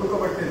உங்களுக்கு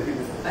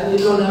கொடுக்கப்பட்டிருக்கிறது. And you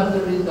don't have to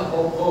read the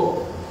whole book.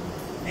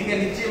 நீங்க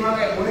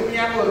நிச்சயமாக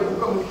முழுமையாக ஒரு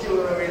புக்கை முடிச்சு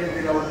வர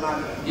வேண்டியதில்லை ஒரு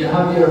நாள். You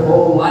have your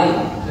whole life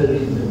to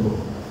read the book.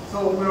 So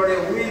உங்களுடைய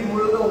உயிர்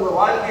முழுதும் உங்க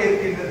வாழ்க்கை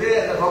இருக்கின்றது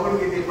அந்த பகவத்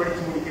கீதையை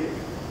படிச்சு முடிக்கிறது.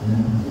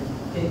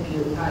 Take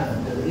your time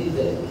to read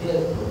it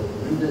carefully,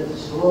 read it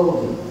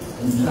slowly,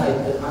 and try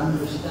to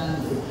understand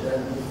it, try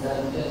to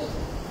digest.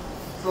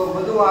 So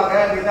மெதுவாக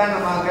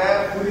நிதானமாக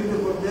புரிந்து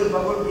கொண்டு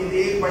பகவத்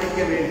கீதையை படிக்க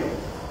வேண்டும்.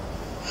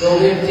 So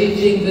we are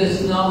teaching this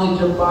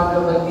knowledge of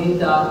Bhagavad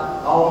Gita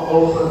all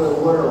over the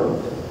world.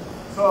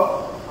 So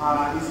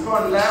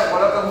இஸ்கான்ல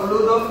உலகம்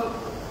முழுவதும்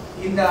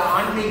இந்த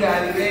ஆன்மீக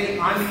அறிவை,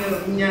 ஆன்மீக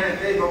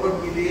விஞ்ஞானத்தை,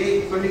 பகவத் கீதையை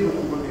சொல்லிக்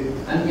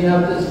கொடுத்துக்கொண்டிருக்கிறது. And we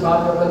have this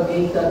Bhagavad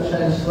Gita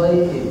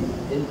translated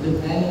into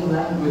many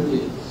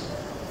languages.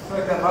 So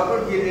இந்த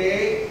பகவத்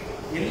கீதையை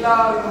எல்லா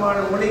விதமான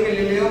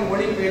மொழிகளிலும்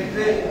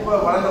மொழிபெயர்த்து இப்ப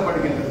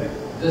வழங்கப்படுகின்றது.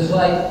 Just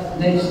like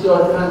next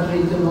door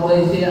country to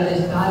Malaysia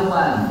is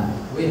Thailand.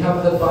 We have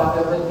the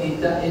Bhagavad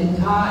Gita in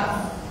Thai.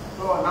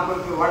 So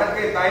நமக்கு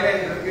வடக்கே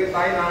தாய்லாந்து இருக்கு,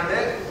 தாய்லாந்து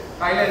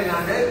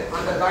நாடு.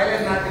 அந்த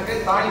தாய்லாந்து நாட்டுக்கு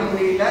தாய்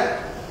மொழியில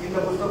இந்த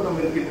புத்தகம்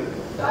இருக்கிறது.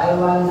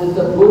 Thailand is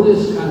a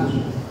Buddhist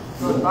country.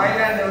 So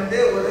Thailand வந்து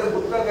ஒரு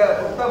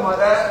புத்த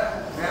மத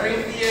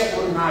நிறைந்திய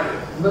ஒரு நாடு.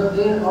 But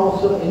they're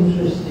also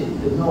interested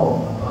to know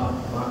about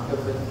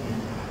Bhakti.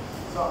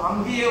 So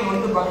அங்கேயும்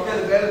வந்து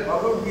பக்தர்கள்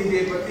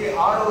பகவத்கீதையை பற்றி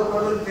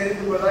ஆர்வத்தோடு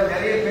தெரிந்து கொள்ள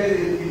நிறைய பேர்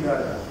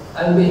இருக்கின்றார்கள்.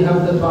 And we have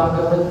the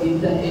Bhagavad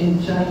Gita in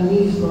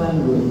Chinese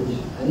language,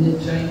 and the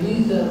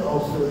Chinese are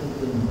also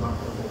in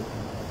Bhagavad Gita.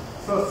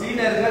 So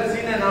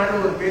சீன நாடு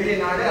ஒரு பெரிய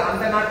நாடு.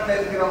 அந்த நாட்டில்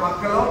இருக்கிற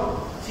மக்களும்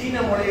சீன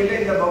மொழியில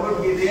இந்த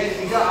பகவத்கீதையை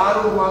மிக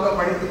ஆர்வமாக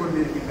படித்துக்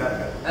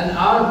கொண்டிருக்கிறார்கள். And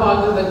our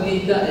Bhagavad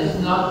Gita is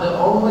not the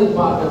only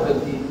Bhagavad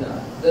Gita.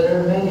 There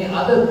are many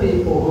other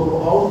people who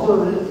have also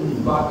written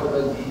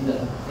Bhagavad Gita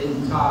in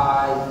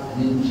Thai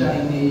and in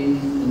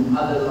Chinese and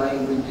other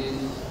languages.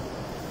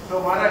 So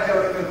Maharaj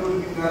அவர்கள்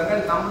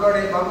கூறுகிறார்கள்,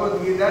 நம்மளுடைய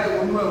பகவத்கீதை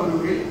உண்மை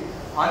உருவில்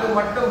அது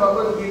மட்டும்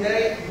பகவத்கீதை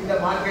இந்த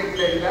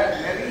மார்க்கெட்ல இல்ல,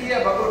 நிறைய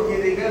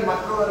பகவத்கீதைகள்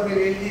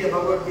மற்றவர்கள் எழுதிய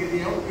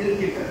பகவத்கீதையும்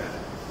இருக்கின்றன.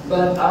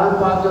 But our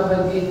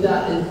Bhagavad Gita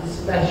is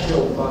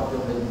special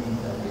Bhagavad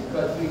Gita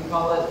because we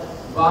call it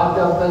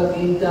Bhagavad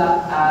Gita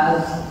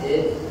as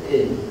it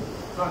is.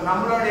 So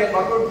நம்மளுடைய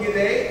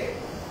பகவத்கீதை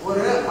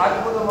ஒரு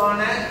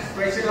அற்புதமான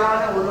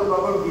ஸ்பெஷலான ஒரு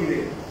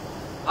Bhagavad Gita.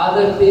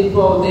 Other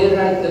people, they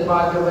write the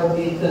Bhagavad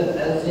Gita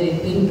as they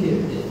think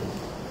it is.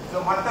 So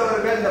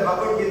மற்றவர்கள் இந்த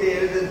பகவத்கீதையை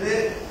எழுதுறது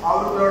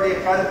அவர்களுடைய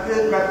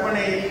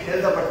கற்பனையில்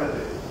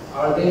எழுதப்பட்டது.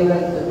 Or they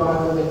write the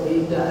Bhagavad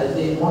Gita as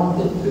they want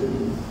it to be.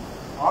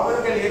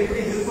 அவர்கள்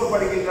எப்படி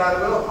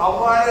விருப்பப்படுகிறார்களோ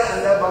அவ்வாறு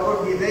அந்த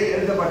பகவத்கீதை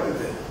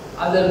எழுதப்பட்டது.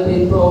 Other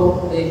people,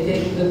 they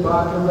take the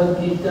Bhagavad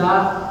Gita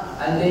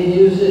and they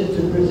use it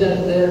to present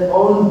their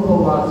own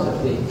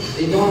philosophy.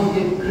 They don't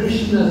give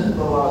Krishna's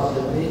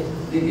philosophy,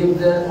 they give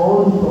their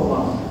own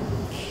philosophy.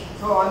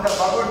 So அந்த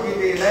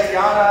பகவத்கீதையில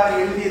யார்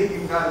எழுதி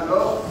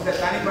இருக்கின்றார்களோ இந்த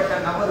தனிப்பட்ட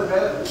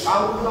நபர்கள்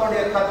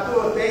அவர்களுடைய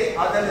தத்துவத்தை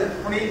அதில்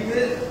புனைந்து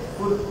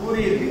கூறி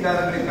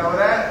இருக்கின்றார்களே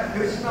தவிர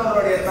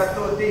கிருஷ்ணனுடைய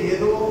தத்துவத்தை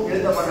எதுவும்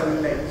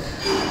எழுதப்படவில்லை.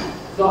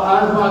 So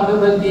our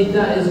Bhagavad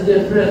Gita is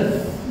different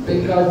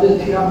because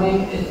it's coming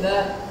in the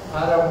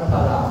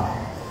parampara.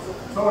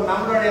 So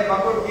நம்மளுடைய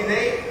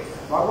பகவத்கீதை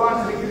பகவான்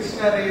ஸ்ரீ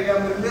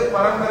கிருஷ்ணரிடமிருந்து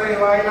பரம்பரை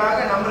வாயிலாக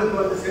நமக்கு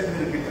வந்து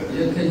சேர்ந்திருக்கிறது.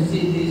 You can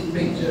see these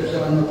pictures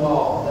on the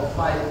wall, the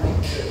 5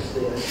 pictures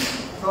there.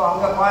 So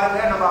அங்க பாருங்க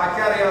நம்ம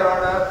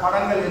ஆச்சாரியாரோட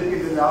படங்கள்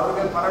இருக்குது.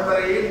 அவர்கள்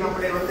பரம்பரையில்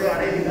நம்மளை வந்து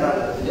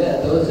அடைகிறார்கள். Yeah,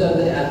 those are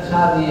the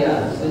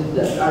acharyas.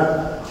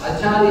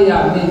 Acharya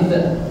means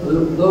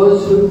those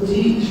who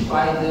teach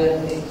by their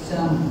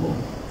example.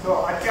 So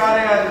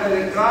ஆச்சாரியார்கள்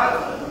என்றால்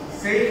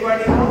செயல்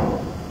வடிவம்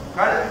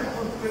கருத்து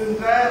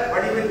கொடுக்கின்ற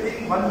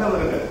வடிவத்தில்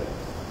வந்தவர்கள்.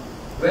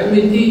 When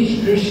we teach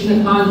Krishna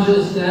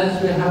consciousness,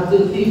 we have to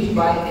teach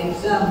by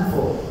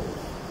example.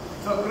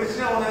 So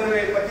Krishna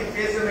உணர்வை பற்றி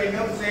பேச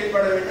வேண்டும்,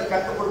 செயல்பட வேண்டும்,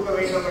 கற்றுக் கொடுக்க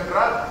வேண்டும்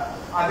என்றால்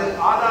அது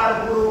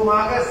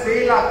ஆதாரபூர்வமாக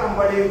செயலாக்கும்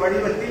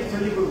வடிவத்தில்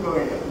சொல்லிக் கொடுக்க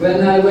வேண்டும். When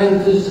I went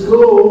to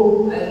school,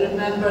 I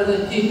remember the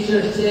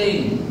teacher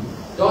saying,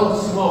 "Don't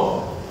smoke.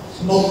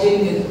 Smoking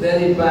is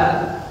very bad."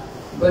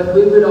 But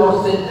we would all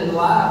sit and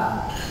laugh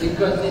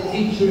because the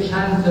teacher's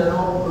hands are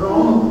all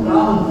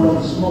brown from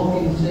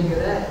smoking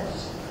cigarettes.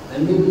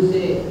 And we would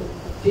say,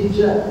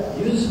 "Teacher,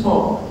 you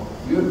smoke.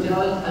 You're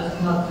telling us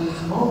not to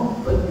smoke,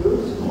 but you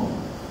smoke."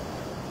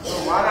 So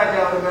Maharaj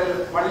அவர்கள்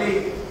பள்ளி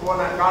போன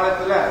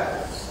காலத்துல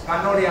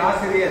தன்னுடைய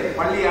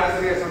பள்ளி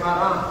ஆசிரியர்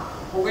சொன்னாராம்,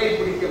 புகை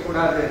பிடிக்க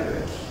கூடாது என்று.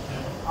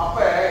 அப்ப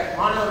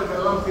மாணவர்கள்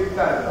எல்லாம்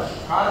சிரித்தார்கள்.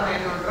 காரணம்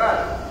என்னவென்றால்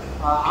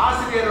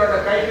ஆசிரியரோட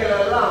கைகள்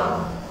எல்லாம்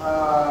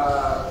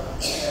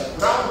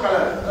பிரவுன்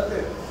கலர்,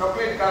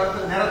 சாக்லேட்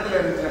கலர் நிறத்தில்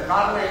இருக்கிற.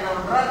 காரணம்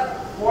என்னவென்றால்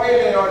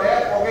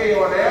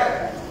புகையோட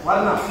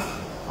வர்ணம்.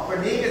 அப்ப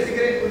நீங்க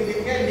சிகரெட்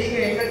குடிக்கிறீங்க, நீங்க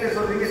எங்கிட்ட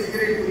சொல்றீங்க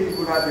சிகரெட் குடிக்க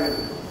கூடாது.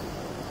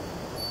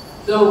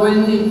 So when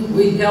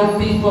we tell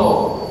people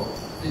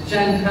to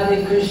chant Hare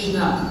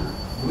Krishna,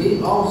 we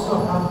also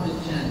have to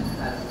chant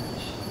Hare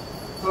Krishna.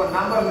 So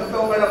நம்ம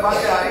மித்தவங்கள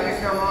பார்த்து ஹரே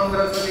கிருஷ்ணா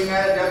மந்திரம் சொல்லுங்க,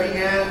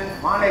 ஜபிங்க,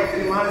 மாலை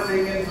திருமாலை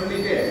செய்யுங்கன்னு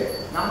சொல்லிட்டு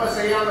நம்ம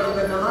செய்யாம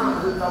இருந்தோம்னா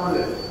அது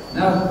தவறு.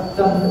 Now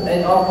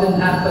it often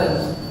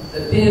happens,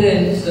 the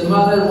parents, the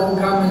mother will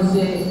come and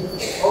say,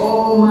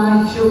 "Oh, my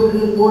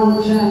children won't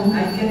chant,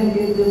 I can't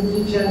get them to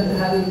chant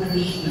Hare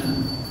Krishna."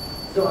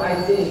 So I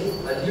say,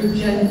 "Are you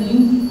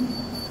chanting?"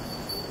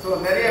 So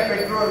நிறைய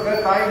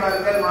பெற்றோர்கள்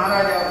தாய்மார்கள்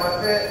மகாராஜாவை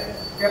பார்த்து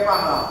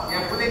கேட்பாங்க,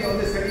 என் பிள்ளைங்க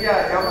வந்து சரியா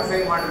ஜபம்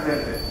செய்ய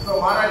மாட்டேங்குது. ஸோ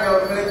மகாராஜா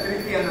அவர்களை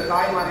திருப்பி அந்த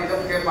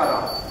தாய்மாரிடம்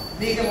கேட்பாராம்,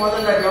 நீங்க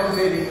முதல்ல ஜபம்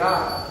செய்வீங்களா?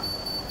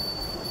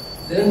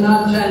 They're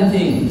not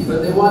chanting, but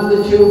they want the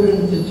children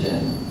to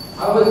chant.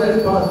 How is that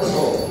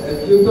possible? If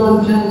you don't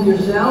chant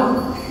yourself,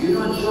 you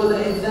don't show the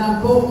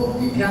example,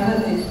 you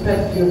cannot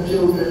expect your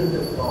children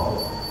to follow.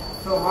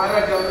 So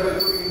Maharaja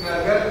அவர்கள்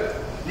கூறுகிறார்கள்,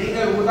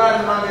 நீங்கள்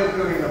உதாரணமாக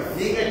இருக்க வேண்டும்.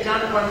 நீங்க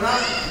sand பண்ணா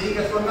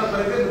நீங்க சொன்ன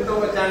பிறகு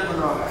மத்தவங்க சாண்ட்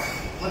பண்ணுவாங்க.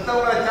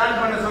 மத்தவங்க சாண்ட்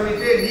பண்ண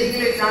சொல்லிட்டு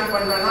நீங்களே சாண்ட்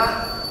பண்ணலனா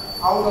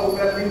அவங்க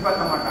உங்களை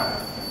பின்பற்ற மாட்டாங்க.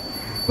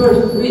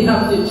 First we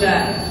have to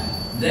chant,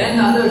 then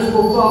others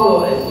will follow.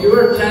 If you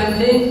are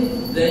chanting,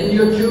 then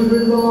your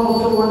children will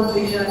also want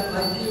to chant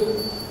like you.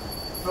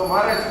 So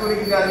Maharaj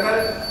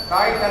கூறுகிறார்கள்,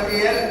 தாய்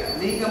தந்தையர்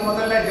நீங்க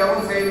முதல்ல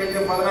ஜெபம் செய்ய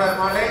வேண்டும் 16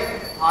 மாலை.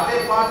 அதை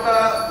பார்த்த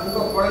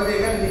உங்க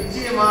குழந்தைகள்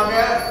நிச்சயமாக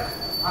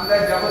அந்த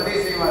ஜெபத்தை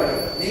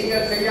செய்வார்கள்.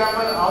 நீங்கள்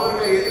செய்யாமல்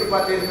அவர்களை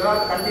எதிர்பார்த்தீர்களா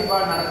கண்டிப்பா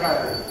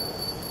நடக்காது.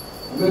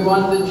 We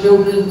want the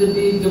children to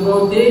be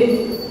devotee.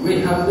 We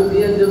have to be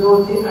a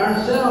devotee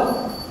ourselves.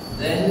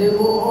 Then they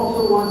will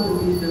also want to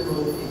be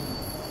devotee.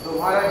 So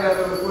Maharaj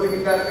அவர்கள்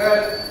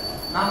கூறுகிறார்கள்,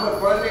 நாம்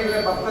குழந்தைகளை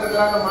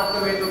பக்தர்களாக மாற்ற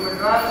வேண்டும்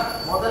என்றால்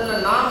முதல்ல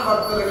நாம்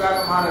பக்தர்களாக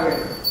மாற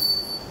வேண்டும்.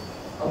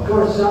 Of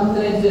course,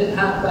 sometimes it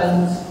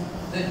happens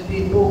that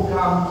people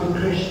come to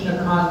Krishna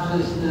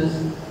consciousness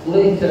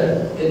later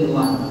in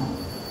life,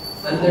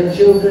 and their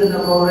children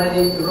have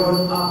already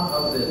grown up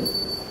of it.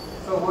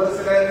 So ஒரு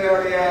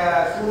சிலருடைய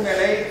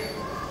சூழ்நிலை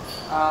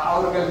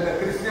அவர்கள் இந்த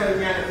கிருஷ்ண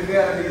விஞ்ஞானத்துக்கு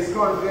அல்லது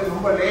இஸ்கானுக்கு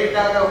ரொம்ப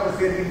லேட்டாக வந்து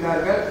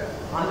சேர்க்கின்றார்கள்.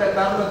 அந்த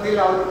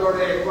தருணத்தில்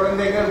அவர்களுடைய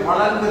குழந்தைகள்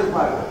வளர்ந்து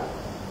இருப்பார்கள்.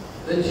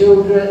 The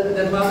children,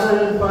 the mother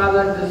and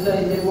father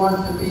decide they want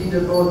to be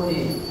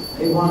devotee,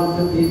 they want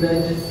to be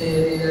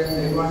vegetarian,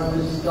 they want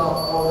to stop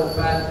all the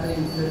bad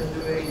things they're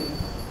doing.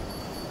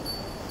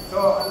 So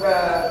அந்த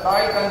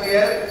தாய்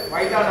தந்தையர்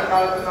வயதான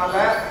காலத்தினால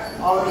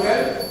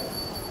அவர்கள்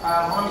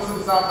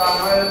மாமிசம்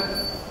சாப்பிடாமல்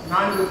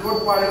 4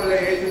 கோட்பாடுகளை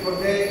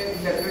ஏற்றுக்கொண்டு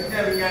இந்த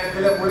கிருஷ்ண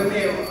விஞ்ஞானத்தில்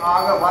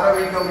முழுமையாக வர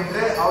வேண்டும்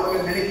என்று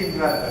அவர்கள்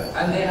நினைக்கின்றார்கள்.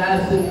 And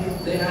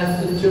they ask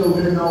the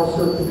children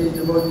also to be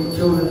devotee.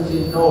 Children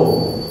say, no,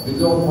 I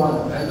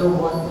don't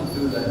want to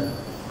do that.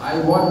 I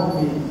want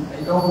meat.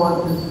 I don't want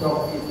to stop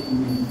eating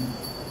meat.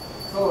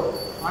 So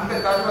அந்த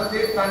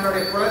தர்மத்தில்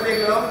தன்னுடைய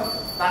குழந்தைகளும்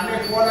தன்னை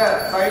போல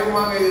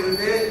சைவமாக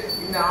இருந்து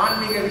இந்த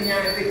ஆன்மீக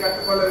விஞ்ஞானத்தை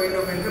கற்றுக்கொள்ள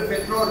வேண்டும் என்று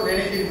பெற்றோர்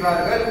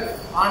நினைக்கின்றார்கள்.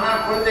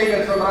 ஆனால்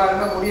குழந்தைகள்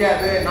சொல்றாங்க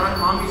முடியாது, நான்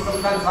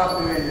மாமிசம் தான்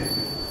சாப்பிடுவேன்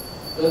என்று.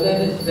 So then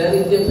it's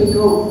very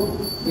difficult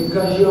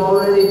because you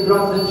already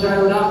brought the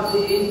child up to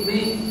eat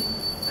meat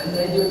and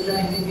then you're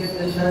trying to get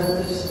the child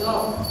to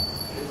stop.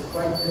 It's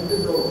quite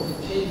difficult to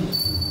change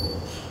people.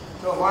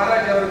 So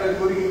Maharaj அவர்கள்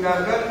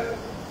கூறுகிறார்கள்,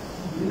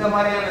 இந்த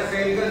மாதிரியான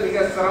செயல்கள்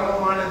மிக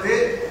சிரமமானது.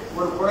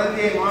 ஒரு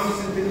குழந்தையை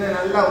மாமிசம் தின்னு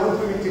நல்லா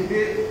ஊக்குவிச்சுட்டு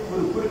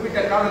ஒரு குறிப்பிட்ட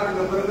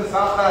காலத்துக்கு பிறகு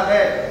சாப்பிடாத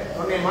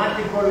உன்னை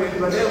மாற்றிக்கொள்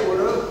என்பது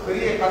ஒரு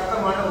பெரிய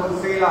கஷ்டமான ஒரு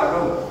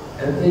செயலாகும்.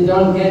 If they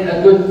don't get a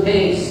good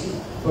taste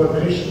for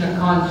Krishna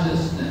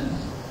consciousness,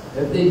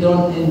 if they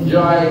don't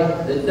enjoy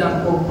the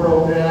temple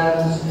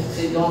programs, if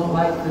they don't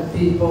like the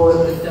people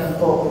at the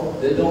temple,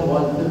 they don't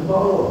want to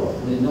follow,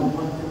 they don't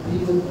want to be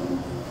with them.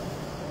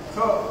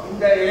 So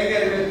இந்த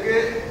இளைஞர்களுக்கு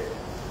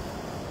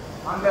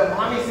அந்த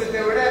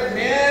மாமிசத்தை விட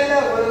மேல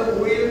ஒரு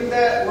உயர்ந்த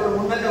ஒரு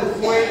உன்னத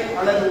சுவை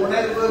அல்லது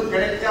உணர்வு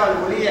கிடைத்தால்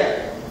ஒழிய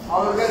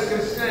அவர்கள்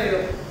கிருஷ்ண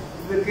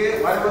இதுக்கு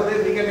வருவது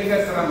மிக மிக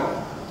சிரமம்.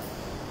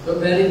 So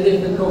very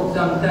difficult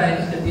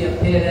sometimes to be a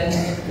parent,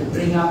 to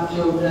bring up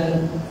children.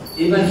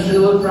 Even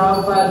Srila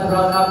Prabhupada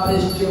brought up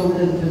his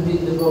children to be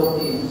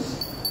devotees.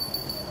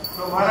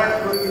 So Maharaj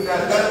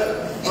கூறுகிறார்கள்,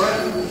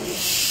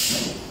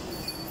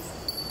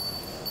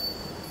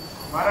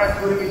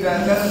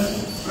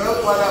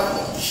 பிரபுபாதா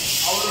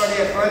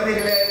அவருடைய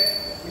குழந்தைகளை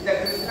இந்த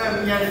கிருஷ்ண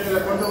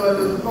விஞ்ஞானத்தில் கொண்டு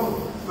வருவதற்கும்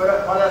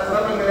பல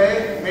சிரமங்களை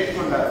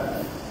மேற்கொண்டார்.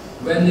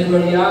 When they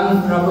were young,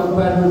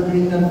 Prabhupada would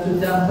bring them to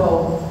temple,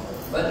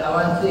 but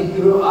once they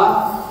grew up,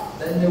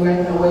 then they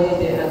went away.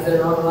 They had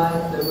their own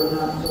life. They were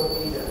not so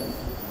eager.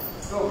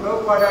 So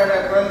பிரபுபாதாவோட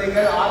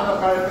குழந்தைகள் ஆரம்ப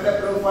காலத்தில்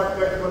பிரபுபாத்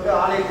கேட்டுக்கொண்டு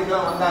ஆலயத்துக்கு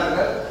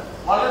வந்தார்கள்.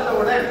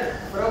 வளர்ந்தவுடன்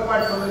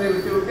பிரபுபாத் சொன்னதை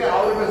விட்டுவிட்டு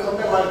அவர்கள்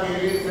சொந்த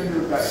வாழ்க்கைகளில் சென்று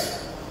விட்டார்கள்.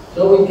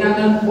 So we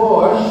cannot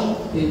force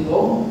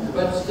people,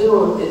 but still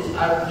it's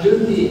our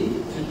duty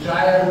to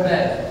try our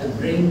best to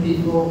bring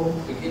people,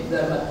 to give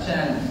them a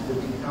chance to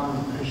become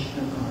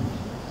Krishna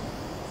conscious.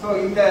 So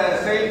இந்த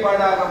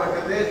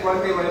செயல்பாடாகப்பட்டது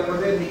குழந்தை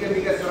வளர்ப்பது மிக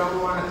மிக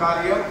சிரமமான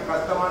காரியம்,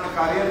 கஷ்டமான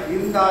காரியம்.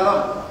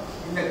 இருந்தாலும்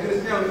இந்த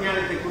கிருஷ்ண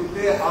விஞ்ஞானத்தை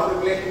குறித்து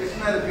அவர்களை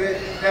கிருஷ்ணருக்கு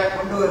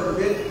கொண்டு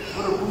வருவது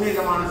ஒரு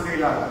புண்ணியமான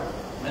செயலாகும்.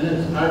 And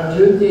it's our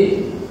duty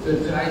to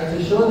try to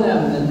show them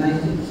the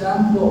nice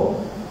example.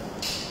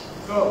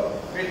 So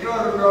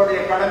பெற்றோர்களுடைய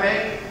கடமை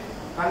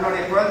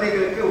தன்னுடைய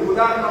குழந்தைகளுக்கு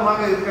உதாரணமாக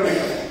இருக்க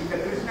வேண்டும். இந்த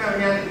கிருஷ்ண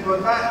விஞ்ஞானத்துக்கு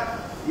வந்தா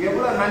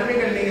எவ்வளவு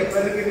நன்மைகள் நீங்க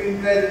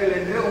பெறுகிறீர்கள்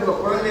என்று உங்க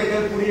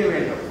குழந்தைகள் புரிய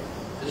வேண்டும்.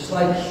 Just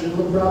like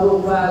Srila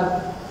Prabhupada,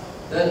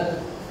 that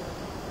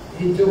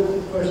he took,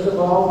 first of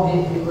all,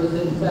 he was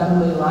in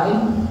family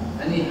life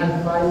and he had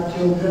 5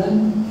 children,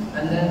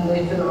 and then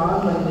later on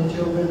when the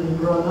children had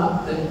grown up,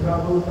 then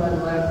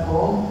Prabhupada left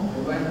home,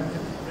 he went to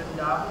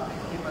Vrindavan,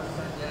 became a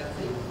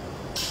sannyasi.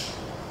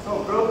 So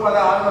Prabhupada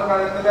ஆரம்ப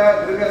காலத்துல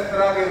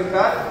கிரகஸ்தராக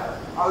இருந்தார்.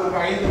 அவருக்கு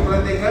 5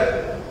 குழந்தைகள்.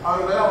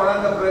 அவர்கள்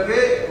வளர்ந்த பிறகு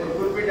ஒரு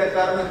குறிப்பிட்ட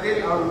தருணத்தில்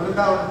அவர்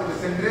விருந்தாவனத்துக்கு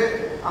சென்று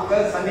அங்க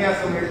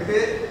சன்னியாசம் எடுத்து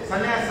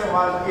சன்னியாச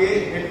வாழ்க்கையை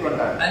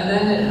மேற்கொண்டார். And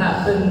then it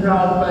happened,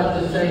 Prabhupada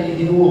decided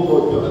he would go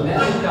to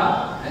America,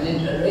 and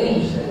it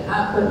arranged, it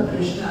happened,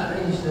 Krishna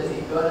arranged that he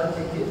got a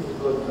ticket to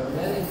go to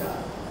America.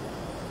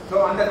 So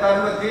அந்த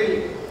தருணத்தில்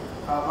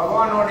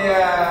பகவானுடைய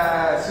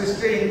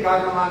சிருஷ்டியின்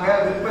காரணமாக,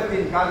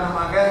 விருப்பத்தின்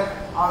காரணமாக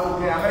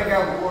அவருக்கு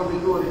அமெரிக்காவுக்கு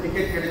போறதுக்கு ஒரு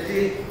டிக்கெட் கிடைச்சி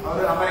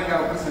அவர்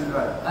அமெரிக்காவுக்கு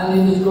சென்றார். And he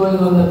was going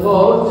on the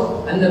boat,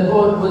 and the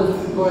boat was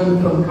going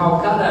from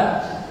Calcutta.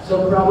 So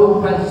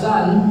Prabhupada's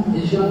son,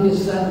 his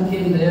youngest son,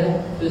 came there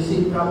to see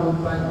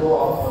Prabhupada go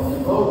off on the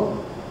boat.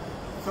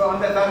 So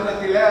அந்த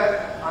தருணத்தில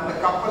அந்த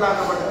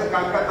கப்பலாகப்பட்டது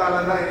கல்கத்தால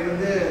தான்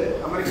இருந்து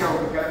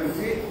அமெரிக்காவுக்கு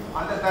கிளம்பிச்சு.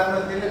 அந்த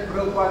தருணத்தில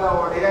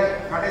பிரபுபாதாவுடைய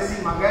கடைசி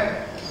மகன்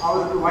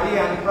அவருக்கு வழி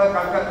அனுப்ப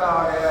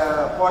கல்கத்தாவுடைய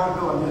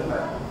போர்ட்டுக்கு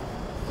வந்திருந்தார்.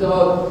 So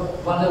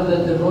one of the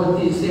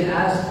devotees, they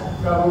asked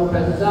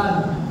Prabhupada's son,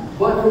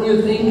 what were you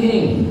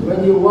thinking when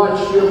you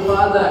watched your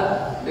father?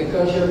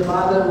 Because your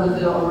father was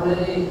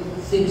already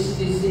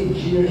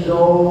 66 years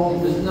old, he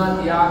was not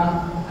young,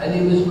 and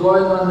he was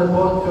going on the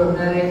boat to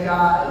America,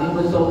 and he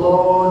was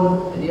alone,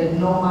 and he had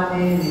no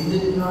money, and he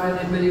didn't know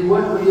anybody.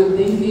 What were you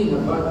thinking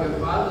about your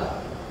father?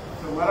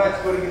 So Maharaj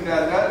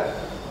கூறுகின்றார்கள்,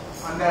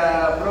 அந்த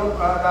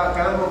பிரபுபாதா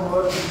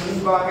கிளம்பும்போது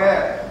முன்பாக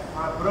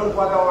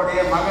பிரபுபாதாவுடைய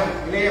மகன்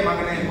இளைய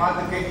மகனை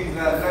பார்த்து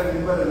கேட்கின்றார்கள்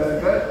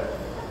நிபுணர்கள்,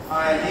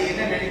 நீ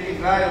என்ன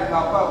நினைக்கின்றாய், உங்க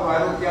அப்பாவுக்கு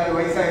 66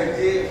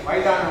 வயசாயிடுச்சு,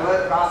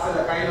 வயதானவர்,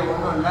 காசுல கையில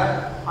ஒன்றும் இல்லை,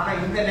 ஆனா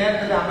இந்த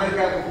நேரத்தில்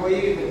அமெரிக்காவுக்கு போய்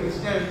இந்த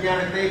கிருஷ்ண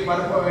விஞ்ஞானத்தை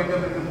பரப்ப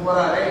வேண்டும் என்று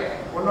போறாரே,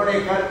 உன்னுடைய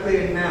கருத்து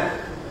என்ன?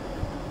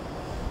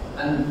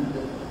 And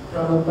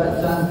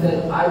Prabhupada said,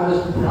 I was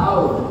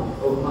proud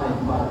of my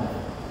father,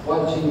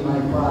 watching my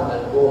father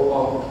go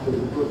off to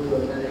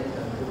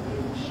America to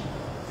preach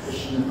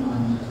Krishna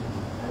consciousness.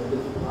 I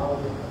was proud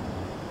of him.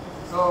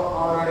 So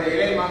அவருடைய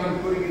இளைய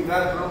மகன்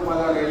கூறுகின்றார்,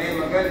 பிரபுபாதாவுடைய இளைய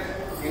மகன்,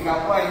 எங்க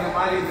அப்பா இந்த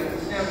மாதிரி இந்த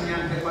கிருஷ்ண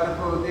விஞ்ஞானத்தை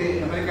பரப்புவது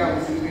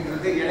அமெரிக்காவுக்கு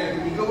செல்கின்றது எனக்கு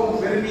மிகவும்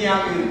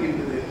பெருமையாக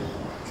இருக்கின்றது.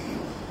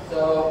 So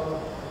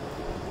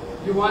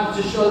you want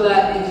to show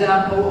that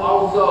example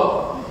also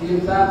to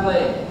your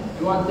family.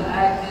 You want to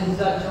act in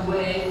such a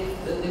way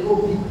that they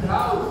will be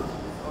proud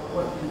of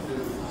what you do.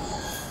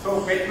 So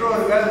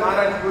பெற்றோர்கள்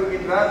மகாராஜ்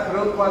கூறுகின்றார்,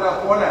 பிரபுபாதா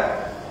போல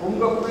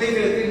உங்க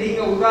பிள்ளைகளுக்கு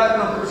நீங்க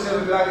உதாரண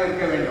புருஷர்களாக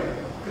இருக்க வேண்டும்.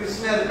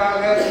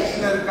 கிருஷ்ணருக்காக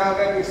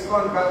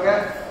இஸ்கானுக்காக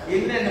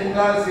என்ன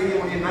உங்களால் செய்ய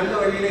முடியும், நல்ல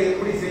வழியில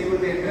எப்படி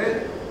செய்வது என்று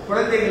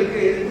குழந்தைகளுக்கு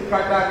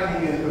எடுத்துக்காட்டாக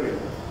நீங்க இருக்க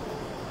வேண்டும்.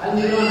 And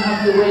you don't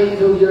have to wait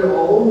till you're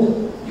old.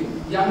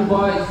 Young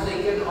boys, they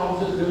can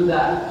also do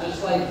that. Just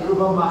like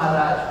Dhruva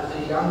Maharaj was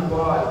a young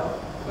boy,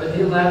 but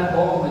he left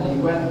home and he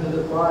went to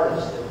the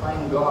forest to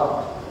find God.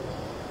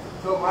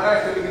 So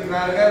Maharaj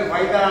சொல்லுகின்றார்கள்,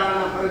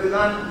 வயதான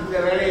பிறகுதான் இந்த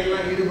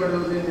வேலையெல்லாம்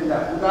ஈடுபடுவது இல்லை.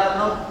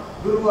 உதாரணம்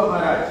துருவ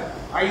மகாராஜ்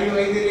 5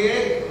 வயதிலேயே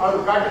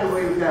அவர் காட்டுக்கு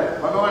போய்விட்டார்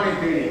பகவானை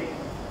தேடி.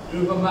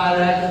 Dhruva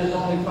Maharaj was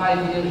only 5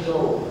 years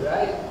old,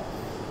 right?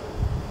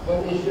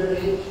 What is your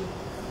age?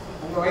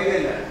 உங்க வயது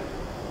என்ன?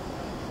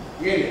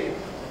 7,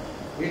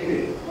 8,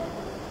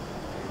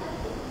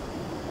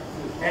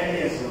 10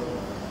 years old.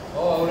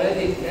 Oh,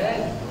 already 10?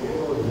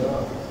 Oh,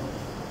 yeah.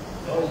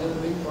 Oh, you're a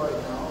big boy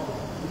now.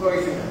 உங்க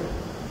வயசு என்ன?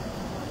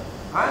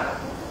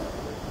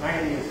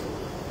 9 years old.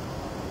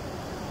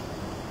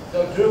 So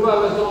Dhruva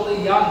was only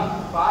young,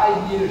 5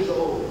 years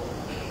old.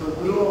 So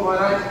Dhruva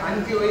Maharaj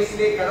 5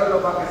 வயசிலே கடவுளை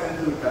பார்க்க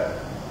சென்று விட்டார்.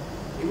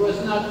 He was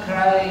not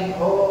crying,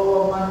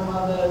 oh my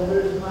mother,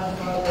 where's my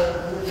father,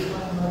 where's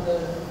my mother?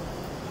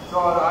 So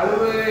அவர்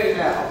அழுவே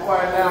இல்லை, அப்பா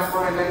இல்லை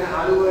அம்மா இல்லைன்னு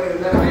அழுவே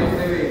இல்லை,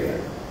 பயப்படவே இல்லை.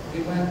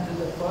 He went to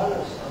the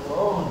forest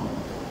alone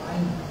to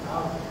find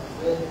out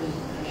where is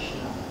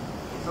Krishna.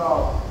 So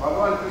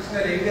பகவான்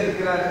கிருஷ்ணர் எங்க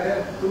இருக்கிறாரு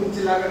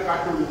துணிச்சலாக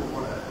காட்டுக்கு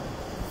போனார்.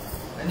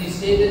 And he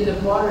stayed in the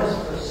forest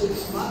for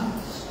 6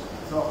 months.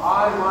 So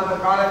 6 மாத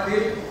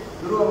காலத்தில்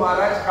Dhruva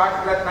Maharaj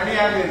காட்டுல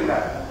தனியாக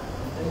இருந்தார்.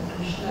 Then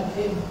Krishna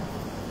came.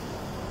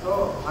 So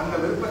அந்த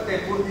விருப்பத்தை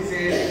பூர்த்தி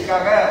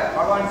செய்வதற்காக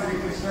பகவான் ஸ்ரீ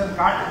கிருஷ்ணர்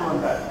காட்டுக்கு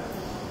வந்தார்.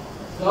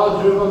 So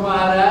Dhruva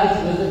Maharaj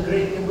was a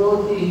great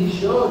devotee. He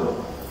showed,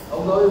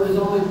 although he was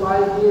only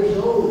 5 years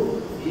old,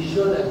 he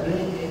showed a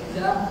great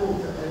example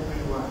to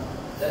everyone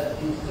that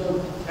he's so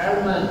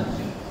determined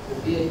to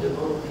be a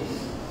devotee.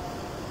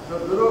 So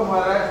Dhruva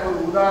Maharaj ஒரு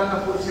உதாரண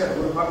புருஷர்,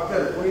 ஒரு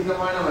பக்தர்,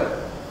 புனிதமானவர்.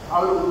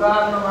 அவர்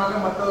உதாரணமாக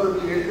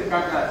மற்றவர்களுக்கு எடுத்து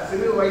காட்டார்.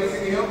 சிறு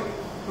வயசிலேயும்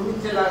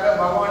துணிச்சலாக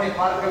பகவானை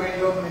பார்க்க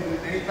வேண்டும் என்று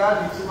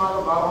நினைத்தால் நிச்சயமாக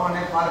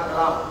பகவானை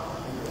பார்க்கலாம்.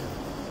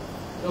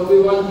 So we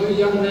want you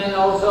young men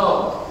also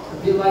to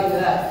be like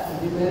that, to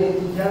be very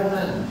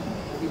determined,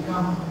 to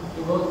become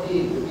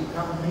devotee, to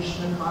become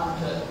Krishna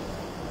conscious.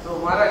 So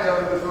Maharaj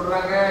அவர்கள்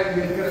சொல்றாங்க, இங்க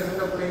இருக்கிற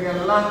சின்ன பிள்ளைங்க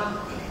எல்லாம்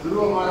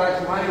Dhruva Maharaj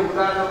மாதிரி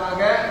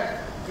உதாரணமாக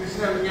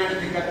கிருஷ்ண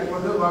விஞ்ஞானத்தை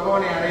கற்றுக்கொண்டு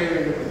பகவானை அடைய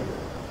வேண்டும்.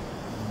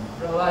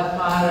 Prahlad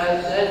Maharaj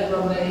said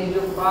from the age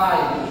of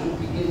 5 you should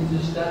begin to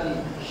study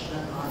Krishna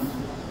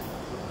consciousness.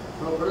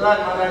 So Prahlad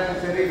Maharaj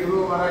சரி,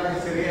 Dhruva Maharaj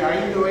சரி,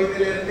 5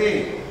 வயதிலிருந்து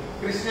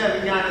கிருஷ்ண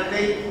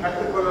விஞ்ஞானத்தை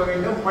கற்றுக்கொள்ள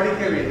வேண்டும்,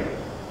 படிக்க வேண்டும்.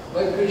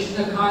 But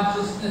Krishna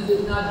consciousness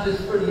is not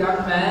just for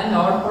young man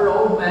or for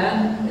old man,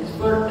 it's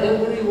for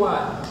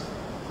everyone.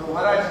 So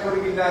Maharaj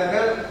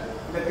கூறுகிறார்கள்,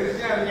 இந்த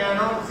கிருஷ்ண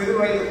விஞ்ஞானம் சிறு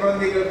வயது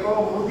குழந்தைகளுக்கோ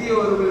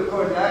முதியவர்களுக்கோ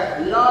இல்ல,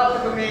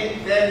 எல்லாத்துக்குமே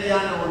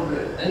தேவையான ஒன்று.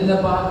 In the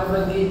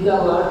Bhagavad Gita,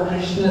 Lord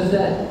Krishna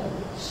said,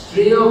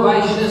 Striyo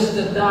Vaishyas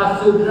Tata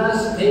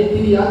Sudras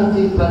Teti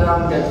Yanti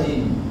Parangati.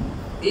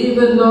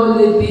 Even though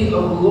they be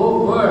of low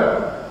birth,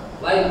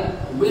 like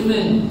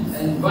women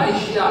and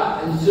Vaishya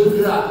and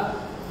Sudra,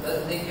 that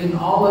they can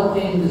all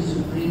attain the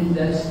supreme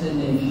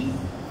destination.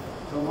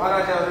 So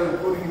Maharaj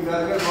அவர்கள்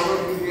கூறுகின்றார்கள்,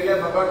 பகவத்கீதையிலே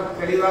பகவான்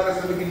தெளிவாக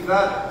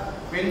சொல்லுகின்றார்,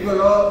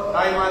 பெண்களோ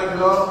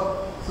தாய்மார்களோ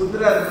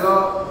சுத்ரர்களோ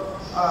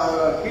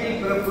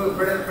கீழ்பிறப்பு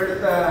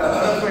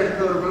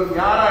எடுத்தவர்களும்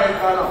யாரா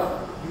இருந்தாலும்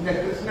இந்த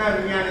கிருஷ்ண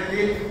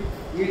விஞ்ஞானத்தில்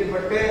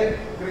ஈடுபட்டு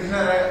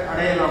கிருஷ்ணரை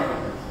அடையலாம்.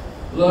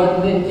 Lord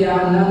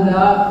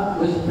Nityananda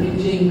was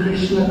preaching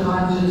Krishna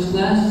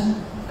consciousness,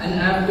 and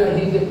after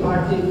he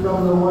departed from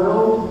the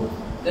world,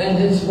 then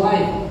his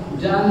wife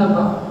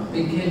Janava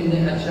became the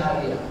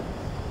acharya.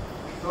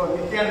 So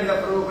Nityananda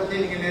Prabhu பத்தி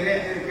நீங்க நிறைய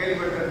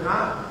கேள்விப்பட்டிருந்தா,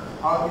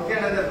 அவர்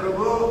நித்யானந்த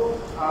பிரபு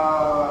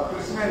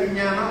கிருஷ்ண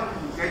விஞ்ஞானம்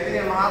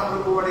சைத்தன்ய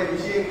மகாபிரபுவோட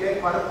விஷயங்களை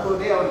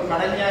பரப்புவதை அவர்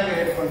கடமையாக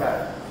ஏற்கொண்டார்.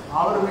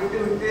 அவர்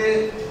விட்டு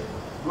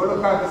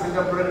கோலோகாக்கு சென்ற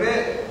பிறகு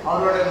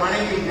அவரோட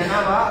மனைவி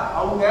ஜனவா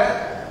அவங்க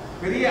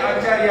பெரிய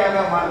ஆச்சாரியாக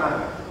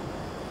மாறினாங்க.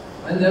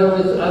 And there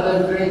was other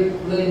great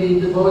lady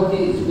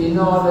devotees. We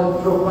know that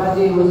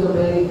Draupadi was a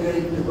very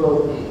great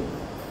devotee.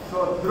 So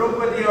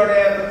திரௌபதியோட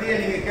பத்தி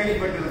நீங்க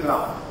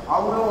கேள்விப்பட்டிருக்கலாம்.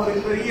 அவரும் ஒரு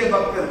பெரிய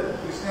பக்தர்,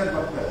 கிருஷ்ணர்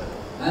பக்தர்.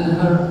 And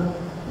her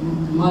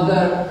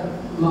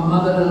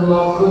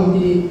mother-in-law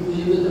Kunti,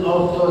 she was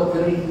also a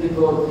great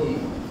devotee.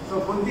 So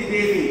Kunti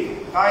Devi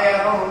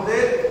தாயாரும் வந்து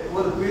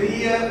ஒரு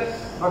பெரிய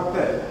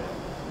பக்தர்.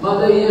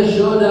 Mother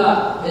Yashoda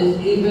is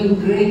even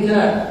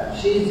greater.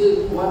 She is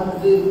one of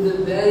the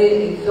very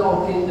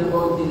exalted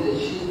devotees.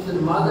 She is the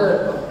mother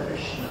of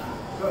Krishna.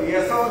 So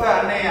Yashoda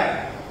அன்னையார்,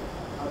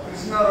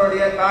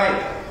 கிருஷ்ணருடைய தாய்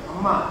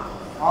அம்மா,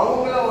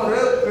 அவங்கள ஒரு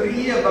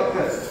பெரிய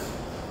பக்தர்.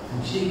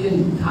 And she can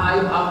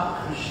tie up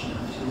Krishna.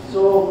 She is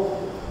so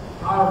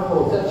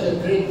powerful, such a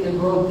great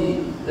devotee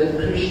that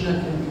Krishna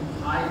can be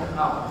tied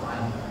up by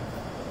her.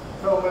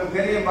 So உங்களுக்கு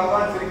தெரியும்,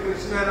 பகவான் ஸ்ரீ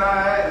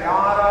கிருஷ்ணரால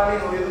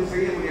யாராலையும் எதுவும்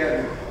செய்ய முடியாது.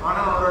 ஆனா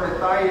அவரோட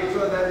தாய்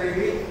யசோதா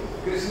தேவி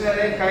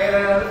கிருஷ்ணரை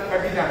கயிறால்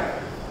கட்டிட்டாங்க.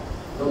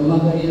 So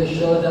Mother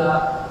Yashoda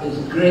is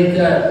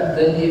greater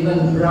than even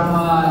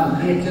Brahma and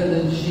greater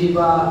than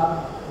Shiva.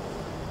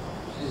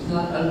 She is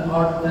not an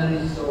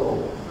ordinary soul.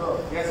 So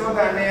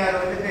Yashoda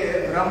அன்னையார் வந்துட்டு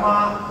பிரம்மா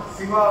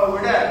சிவாவை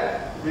விட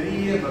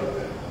பெரிய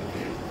பக்தர்.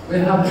 We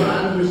have to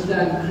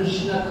understand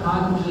Krishna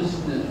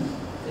consciousness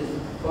is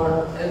for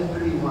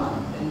everyone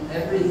in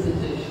every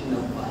situation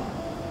of life.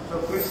 So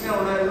Krishna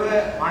உணர்வு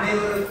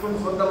அனைவருக்கும்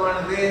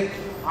சொந்தமானது,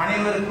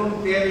 அனைவருக்கும்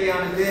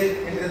தேவையானது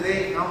என்றதை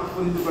நாம்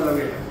புரிந்து கொள்ள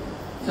வேண்டும்.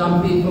 Some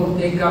people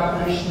take up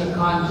Krishna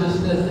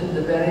consciousness at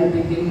the very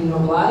beginning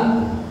of life,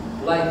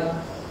 like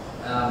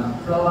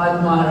Prahlad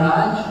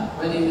Maharaj,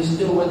 when he was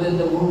still within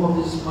the womb of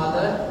his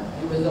mother,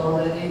 he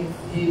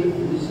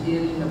was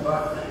hearing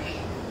about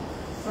Krishna.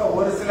 So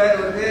ஒரு சிலர்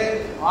வந்து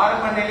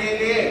ஆரம்ப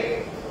நிலையிலே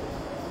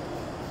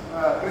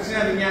கிருஷ்ண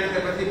விஞ்ஞானத்தை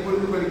பற்றி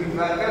புரிந்து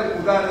கொள்கின்றார்கள்.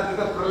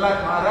 உதாரணத்துக்கு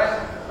பிரஹ்லாத் மகாராஜ்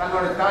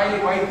தன்னோட தாய்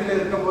வயிற்றில்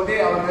இருக்கும் போதே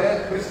அவர்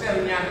கிருஷ்ண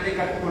விஞ்ஞானத்தை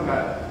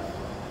கற்றுக்கொண்டார்.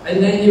 And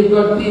then you've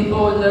got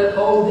people in their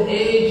old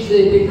age,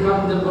 they become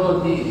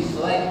devotees,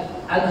 like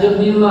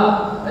Ajamila.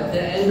 At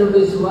the end of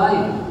his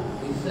life,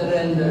 he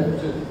surrendered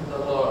to the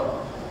Lord.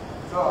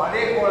 So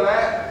அதே போல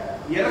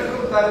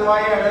இறக்கும்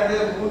தருவாய் அல்லது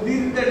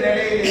முதிர்ந்த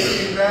நிலையில்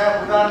இருக்கின்ற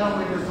உதாரணம்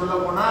என்று சொல்ல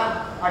போனால்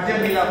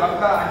அஜமிலா,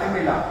 பக்தா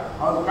அஜமிலா,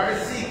 அவர்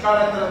கடைசி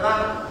காலத்துல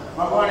தான்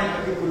பகவானை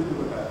பற்றி புரிந்து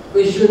கொண்டார்.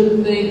 We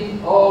shouldn't think,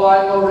 oh,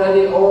 I'm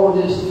already old,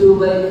 it's too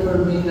late for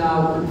me now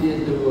to be a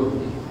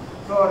devotee.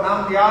 So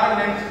நாம் யாரும்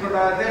நினைச்சு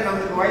கூடாது,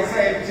 நமக்கு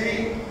வயசாயிடுச்சு,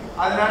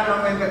 அதனால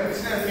நம்ம இந்த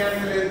கிருஷ்ண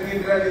விஞ்ஞானத்தில்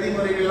இருக்கின்ற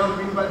விதிமுறைகள் எல்லாம்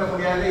பின்பற்ற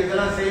முடியாது,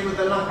 இதெல்லாம்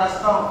செய்வதெல்லாம்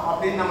கஷ்டம்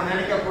அப்படின்னு நம்ம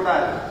நினைக்க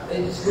கூடாது.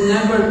 It's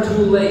never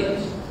too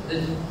late,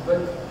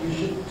 but you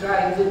should try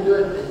to do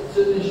it as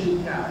soon as you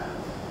can.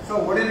 So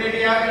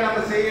உடனடியாக நம்ம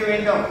செய்ய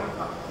வேண்டும்,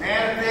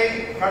 நேரத்தை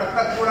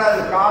கடத்தக்கூடாது,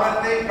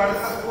 காலத்தை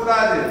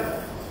கடத்தக்கூடாது.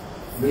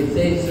 We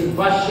say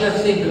subhashya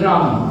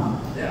sigram.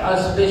 The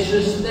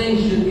auspicious things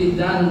should be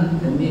done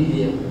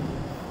immediately.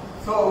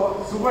 So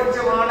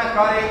சுபட்சமான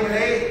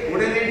காரியங்களை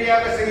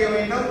உடனடியாக செய்ய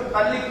வேண்டும்,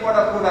 தள்ளி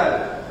போடக்கூடாது.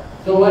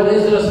 So what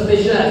is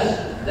auspicious?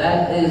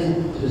 That is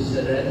to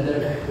surrender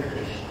to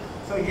Krishna.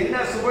 So என்ன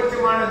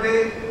சுபட்சமானது?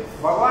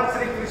 பகவான்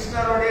ஸ்ரீ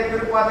கிருஷ்ணருடைய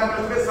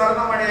திருப்பாதங்களுக்கு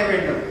சரணம் அடைய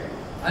வேண்டும்.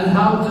 And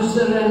how to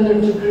surrender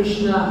to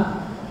Krishna?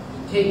 To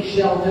take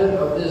shelter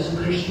of this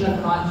Krishna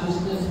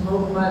consciousness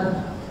movement.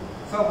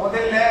 So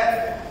முதல்ல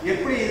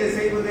எப்படி இதை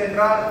செய்வது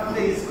என்றால் இந்த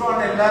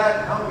இஸ்கான் எல்லாம்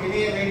நாம்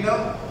இணைய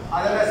வேண்டும்,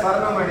 அதில்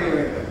சரணம் அடைய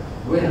வேண்டும்.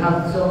 We have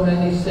so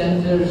many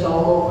centers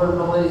all over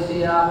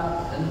Malaysia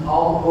and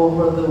all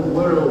over the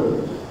world.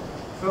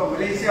 So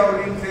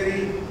மலேசியாவிலும் சரி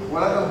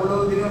உலகம்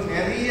முழுவதிலும்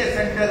நிறைய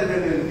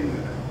சென்டர்கள்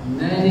இருக்கின்றன.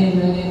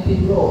 Many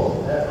people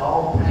are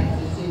all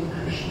practicing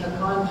Krishna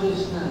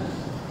consciousness.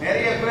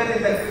 நிறைய பேர்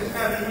இந்த கிருஷ்ண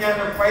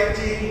விஞ்ஞான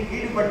பயிற்சியில்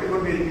ஈடுபட்டு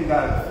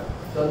கொண்டிருக்கிறார்கள்.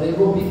 So they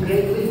will be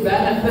greatly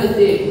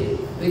benefited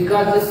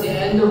because at the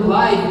end of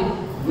life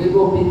we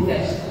will be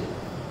tested.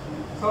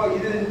 So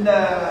இந்த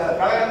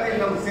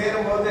கலகத்தில் நாம்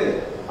சேரும்போது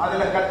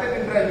அதுல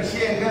கற்றுக்கின்ற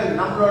விஷயங்கள்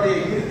நம்மளுடைய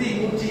இறுதி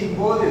மூச்சின்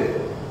போது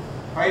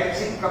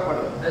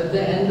பயிற்சிக்கப்படும். At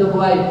the end of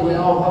life we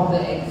all have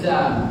the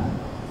exam.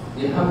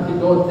 You have to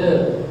go to,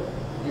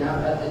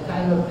 at the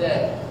time of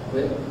death,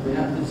 we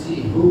have to see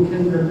who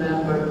can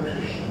remember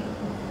Krishna.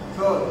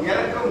 So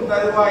இறக்கும்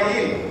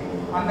தருவாயில்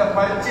அந்த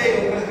பரீட்சை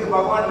உங்களுக்கு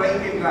பகவான்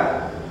வைக்கின்றார்.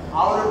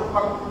 அவர்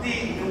பக்தி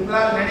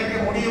உங்களால் நினைக்க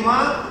முடியுமா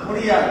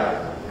முடியாதா?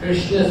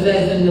 Krishna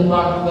says in the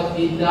Bhagavad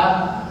Gita,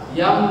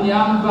 Yam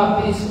yam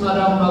vapi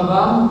smaram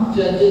bhavam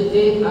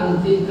jajate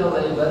anti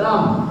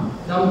kalaivaram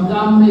tam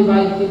tam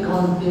nivaiti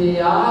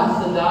konteya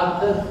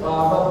sadatha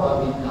bhava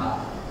bhavita.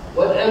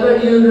 Whatever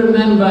you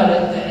remember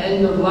at the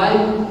end of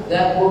life,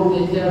 that will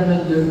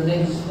determine your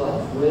next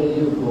life, where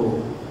you go.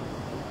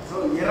 So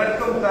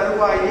இறக்கும்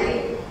தருவாயில்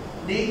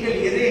நீங்கள்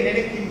எதை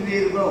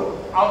நினைக்கின்றீர்களோ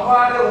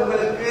அவ்வாறு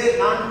உங்களுக்கு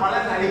நான்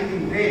பலன்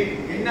அளிக்கின்றேன்.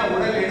 என்ன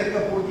உடல் எடுக்க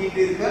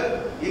போகின்றீர்கள்,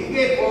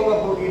 எங்கே போக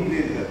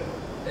போகின்றீர்கள்?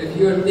 If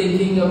you're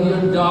thinking of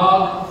your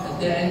dog at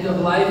the end of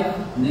life,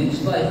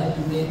 next life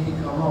you may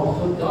become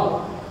also dog.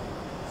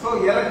 So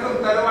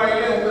இறக்கும்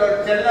தருவாயிலே உங்களோட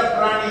செல்ல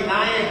பிராணி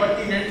நாயை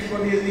பற்றி நினைச்சு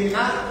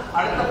கொண்டிருந்தீங்கன்னா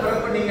அடுத்த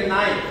பிறப்பு நீங்க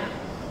நாய்.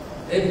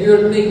 If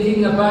you're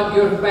thinking about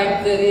your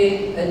factory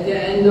at the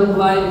end of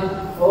life,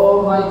 oh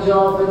my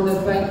job in the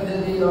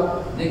factory, or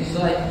next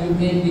life you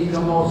may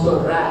become also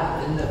rat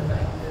in the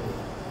factory.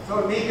 So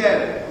நீங்க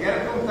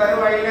இறக்கும்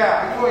தருவாயில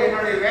ஐயோ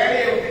என்னோட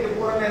வேலையை விட்டுட்டு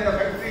போறேன் இந்த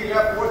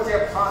ஃபேக்டரியில போச்சே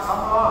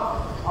சம்பளம்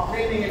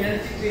அப்படி நீங்க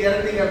நினைச்சிட்டு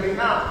இறந்தீங்க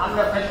அப்படின்னா அந்த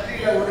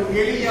ஃபேக்டரியில ஒரு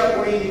எலியா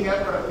போய் நீங்க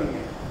பிறப்பீங்க.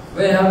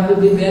 We have to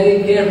be very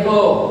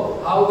careful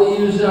how we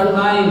use our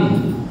mind.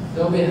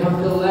 So we have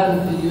to learn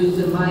to use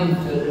the mind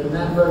to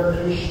remember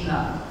Krishna.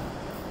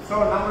 So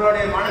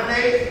நம்மளுடைய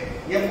மனதை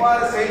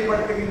எவ்வாறு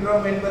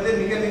செயல்படுத்துகின்றோம் என்பது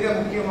மிக மிக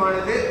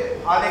முக்கியமானது.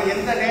 அதை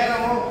எந்த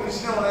நேரமும்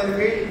கிருஷ்ண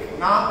உணர்வில்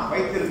நாம்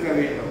வைத்திருக்க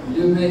வேண்டும்.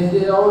 You may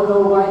say, oh no,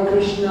 why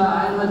Krishna?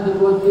 I'm a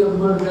devotee of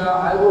Murga.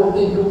 I will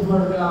think of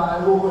Murga. I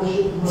will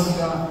worship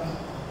Murga.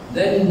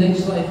 Then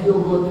next life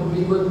you'll go to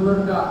be with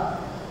Murga.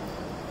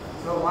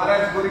 So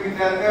Maharaj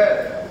கூறுகின்றார்கள்,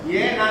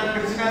 ஏன் நான்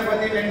கிருஷ்ணர்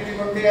பற்றி நினைச்சு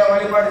கொண்டு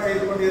வழிபாடு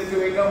செய்து கொண்டு இருக்க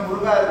வேண்டும்?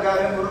 முருகா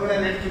இருக்காரு, முருகனை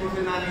நினைச்சு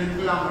கொண்டு நான்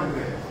இருக்கலாம்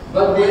என்று.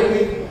 But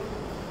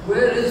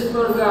where is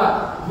Murga?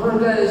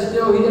 Murga is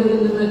still here in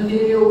the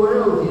material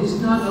world. He's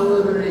not a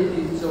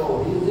liberated soul.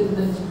 He's in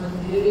this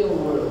material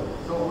world.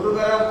 So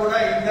முருகரா கூட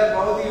இந்த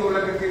பௌதிக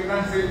உலகத்தில்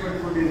தான் செயல்பட்டு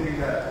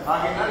கொண்டிருக்கிறார்.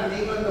 ஆகையால்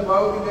நீங்கள் இந்த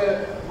பௌதிக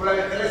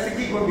உலகத்தில்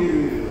சிக்கிக்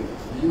கொண்டிருக்கிறீர்கள்.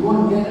 You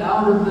won't get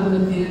out of the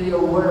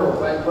material world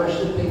by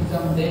worshipping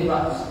some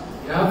devas.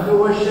 You have to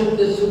worship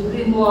the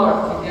Supreme Lord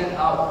to get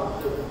out of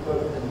the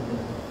world.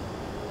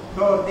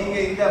 So நீங்க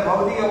இந்த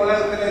பௌதிக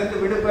உலகத்திலிருந்து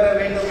விடுபெற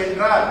வேண்டும்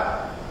என்றால்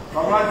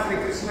பகவான் ஸ்ரீ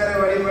கிருஷ்ணரை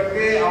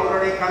வழிபட்டு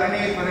அவருடைய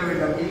கருணையை பெற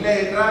வேண்டும். இல்லை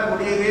என்றால்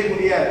முடியவே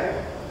முடியாது.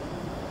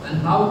 And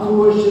how to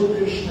worship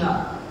Krishna?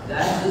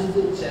 That is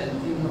the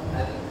chanting of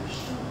Hare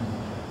Krishna.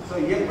 So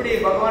எப்படி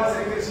பகவான்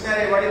ஸ்ரீ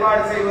கிருஷ்ணரை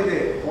வழிபாடு செய்வது?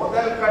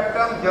 முதல்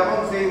கட்டம்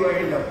ஜபம் செய்ய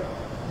வேண்டும்.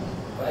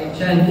 By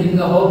chanting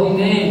the holy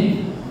name,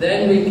 then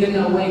we can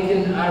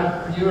awaken our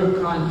pure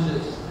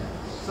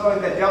consciousness. So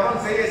இந்த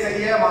ஜபம் செய்ய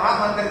செய்ய மகா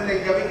மந்திரத்தை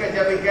ஜபிக்க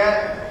ஜபிக்க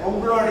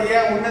உங்களுடைய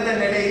உன்னத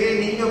நிலையை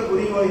நீங்க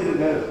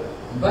புரிவீர்கள்.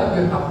 But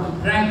you have to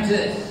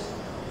practice.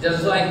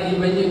 Just like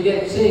when you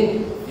get sick,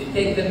 you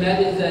take the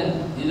medicine,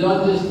 you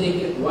don't just take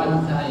it one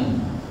time.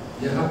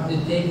 You have to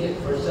take it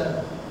for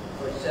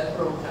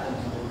several times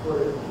before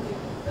it will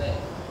take effect.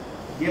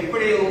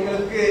 எப்படி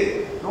உங்களுக்கு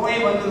நோய்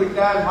வந்து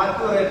விட்டால்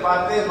மருத்துவரை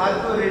பார்த்து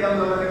மருத்துவரிடம்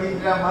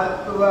வருகின்ற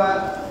மருத்துவ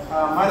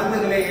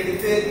மருந்துகளை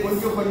எடுத்து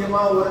கொஞ்சம்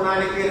கொஞ்சமா ஒரு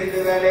நாளைக்கு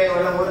 2 வேளை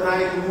ஒரு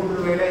நாளைக்கு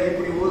 3 வேளை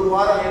இப்படி ஒரு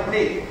வாரம்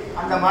எப்படி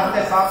அந்த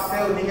மருந்தை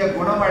சாப்பிட்டு நீங்க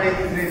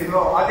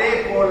குணமடைகின்றீர்களோ அதே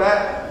போல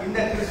இந்த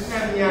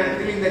கிருஷ்ண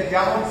ஞானத்தில் இந்த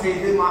ஜபம்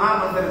செய்து மகா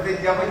மந்திரத்தை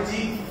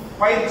ஜபிச்சு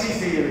பயிற்சி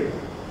செய்ய வேண்டும்.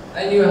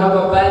 And you have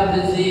a bad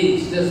disease,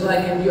 just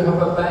like if you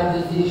have a bad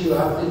disease, you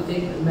have to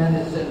take the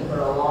medicine for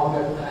a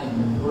longer time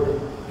before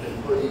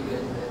you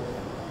get better.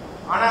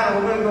 ஆனால்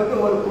உங்களுக்கு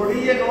ஒரு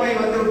கொடிய நோய்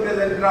வந்து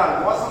விட்டது என்றால்,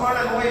 மோசமான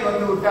நோய்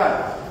வந்து விட்டால்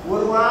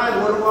ஒரு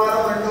வாரம்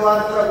 2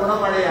 வாரத்துல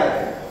குணமடையாது,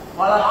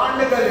 பல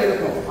ஆண்டுகள்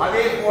இருக்கும்.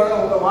 அதே போல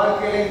உங்க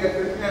வாழ்க்கையில இந்த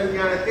கிருஷ்ண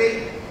ஞானத்தை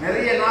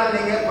நிறைய நாள்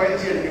நீங்க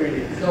பயிற்சி எடுக்க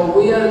வேண்டியது. So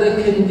we are the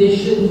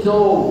conditioned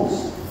souls.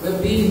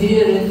 We've been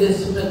here in this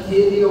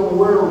material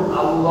world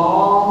a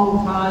long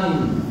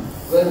time.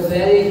 We're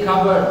very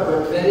covered,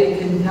 we're very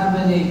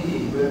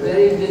contaminated, we're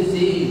very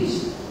diseased.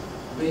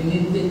 We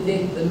need to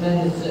take the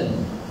medicine,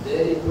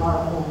 very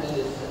powerful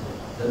medicine,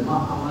 the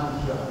Maha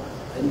Mantra,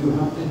 and you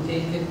have to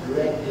take it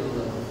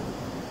regularly.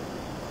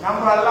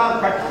 நம்ம எல்லாம்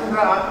கற்றுன்ற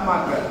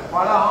ஆத்மாக்கள்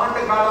பல ஆண்டு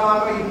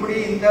காலமாக இப்படி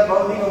இந்த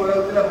பௌதிக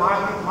உலகத்துல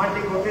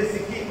மாட்டிக்கொண்டு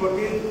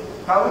சிக்கிக்கொண்டு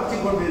தவிச்சு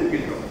கொண்டு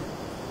இருக்கின்றோம்.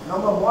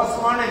 நம்ம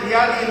மோசமான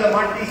வியாதியில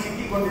மாட்டி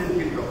சிக்கி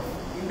கொண்டிருக்கின்றோம்.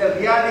 இந்த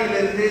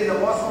வியாதியிலிருந்து இந்த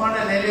மோசமான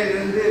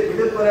நிலையிலிருந்து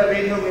விடுபெற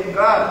வேண்டும்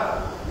என்றால்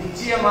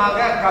நிச்சயமாக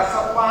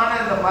கசப்பான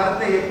இந்த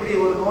மருந்தை எப்படி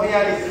ஒரு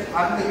நோயாளி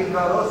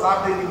அருந்துகின்றாரோ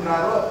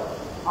சாப்பிடுகின்றாரோ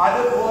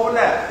அது போல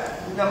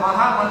இந்த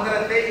மகா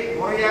மந்திரத்தை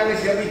முறையாக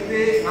ஜபித்து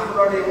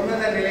நம்மளுடைய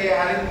உன்னத நிலையை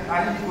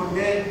அறிந்து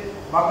கொண்டு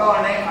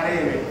பகவானை அடைய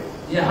வேண்டும்.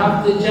 You have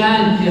to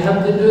chant, you have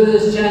to do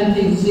this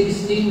chanting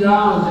 16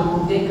 rounds. It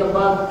will take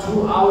about 2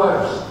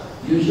 hours,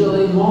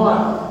 usually more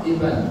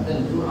even than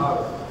 2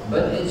 hours.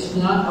 But it's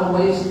not a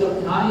waste of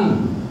time.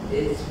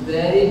 It's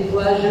very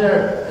pleasure.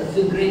 It's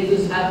It's the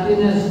greatest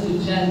happiness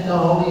to chant the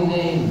holy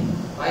name.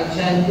 By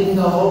chanting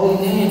the holy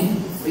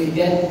name, we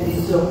get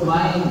peace of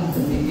mind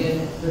and we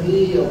get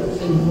free of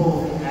sinful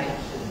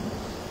reactions.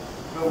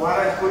 So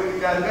Maharaj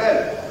கூறுகிறார்கள்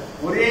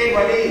ஒரே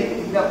வழி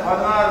இந்த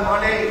 16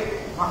 மாலை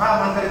மகா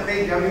மந்திரத்தை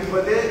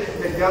ஜபிப்பது.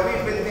 இந்த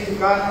ஜபிப்பதின்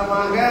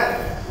காரணமாக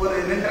ஒரு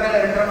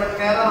 2.5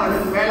 மணி நேரம்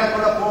அதுக்கு மேல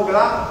கூட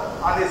போகலாம்.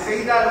 அதை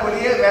செய்தால்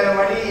ஒழிய வேற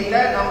வழி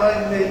இல்ல நம்ம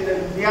இந்த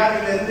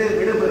தியானத்திலிருந்து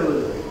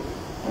விடுபடுவது.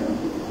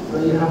 So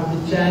you have to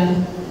chant,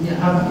 you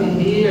have to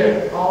hear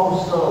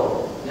also.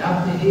 You have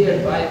to hear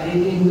by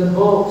reading the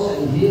books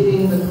and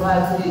hearing the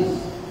classes.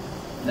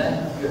 Then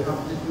you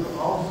have to do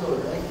also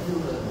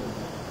regularly.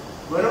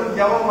 வெறும்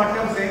ஜபம்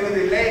மட்டும்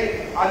செய்வதில்லை,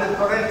 அது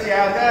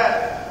தொடர்ச்சியாக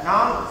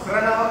நாம்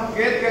சிரவணம்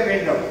கேட்க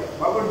வேண்டும்.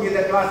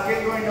 பகவத்கீதை கிளாஸ்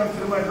கேட்க வேண்டும்,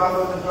 ஸ்ரீமத்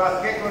பாகவதம்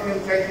கிளாஸ் கேட்க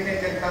வேண்டும், சைத்தன்ய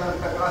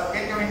சரிதாமிர்த கிளாஸ்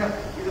கேட்க வேண்டும்.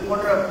 இது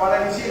போன்ற பல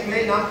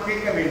விஷயங்களை நாம்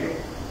கேட்க வேண்டும்.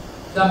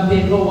 Some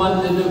people want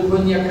to do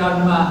punya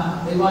karma.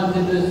 They want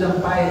to do some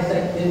pious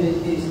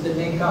activities to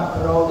make up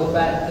for all the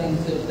bad things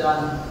they've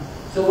done.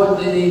 So what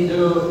do?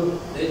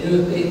 They do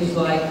things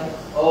like,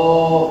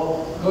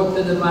 go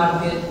to the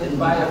market and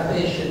buy a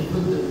fish and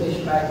put the fish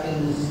back in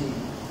the sea.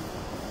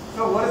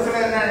 So ஒரு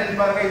சிலர் என்ன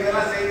நினைப்பாங்க,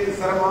 இதெல்லாம் செய்வது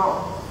சிரமம்,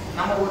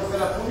 நம்ம ஒரு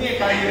சில புண்ணிய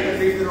காரியங்களை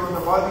செய்திருவோம்.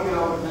 இந்த பாதிக்கிற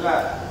ஒரு சில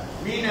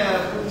மீனை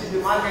பிடிச்சிட்டு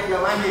மார்க்கெட்ல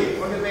வாங்கி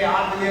கொண்டு போய்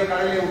ஆற்றுலயோ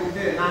கடலையோ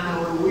விட்டு நான்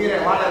ஒரு உயிரை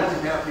வாழ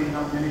வச்சுட்டேன் அப்படின்னு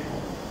நம்ம நினைப்போம்.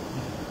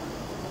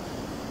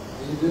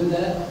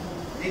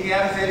 நீங்க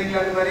யாரும் செய்றீங்களா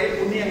அது மாதிரி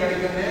புண்ணியம்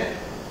கிடைக்கும்னு?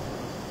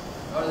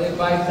 Or they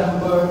buy some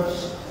birds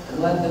and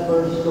let the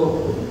birds go.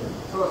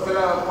 So சில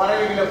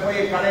பறவைகளை போய்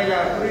கடையில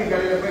குருவி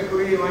கடையில போய்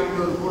குருவி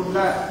வாங்கி ஒரு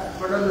கூண்டுல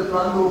கொண்டு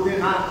திறந்து விட்டு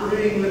நான்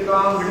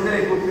குருவிகளுக்கெல்லாம்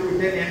விடுதலை கொடுத்து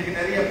விட்டேன், எனக்கு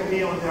நிறைய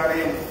புண்ணியம் வந்து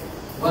அடையும்.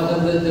 One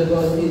of the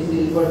devotees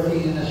is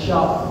working in a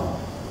shop,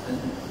 and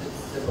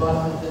the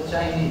boss is a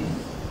Chinese.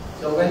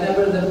 So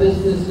whenever the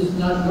business is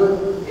not good,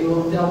 he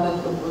will tell them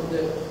to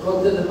go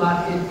to the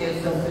market, get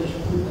some fish,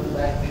 put them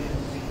back in the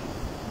sea.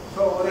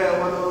 So ஒரு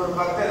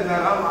பக்தர்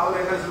இருந்தாராம்.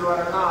 அவர் என்ன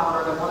சொல்லுவாருன்னா,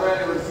 அவரோட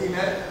முதலாளி ஒரு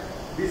senior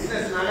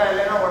business நல்லா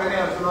இல்லைன்னா உடனே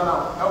அவர்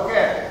சொல்லுவாராம், ஓகே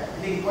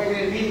இன்னைக்கு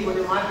போயிட்டு மீன்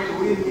கொஞ்சம் மார்க்கெட்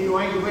உயிர் மீன்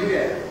வாங்கிட்டு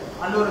போயிட்டு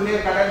அன்னூர்லயே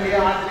கடல்லையே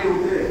ஆற்றுலயே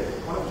விட்டு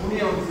உனக்கு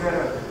புண்ணியம் வந்து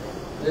சேராது.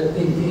 They're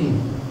thinking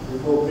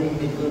it will bring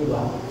me good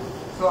luck.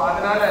 So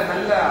அதனால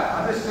நல்ல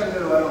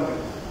அதிர்ஷ்டங்கள் வரும்.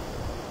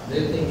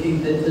 They're thinking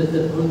this is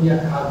the punya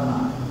karma.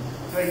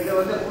 So இது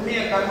வந்து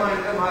புண்ணிய கர்மா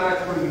என்று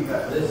மகாராஜ்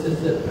கூறுகிறார். This is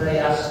the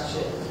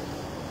prayaschit.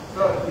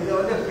 So இது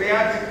வந்து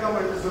பிரயாச்சித்தம்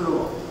என்று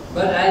சொல்லுவோம்.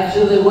 But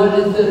actually, what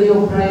is the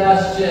real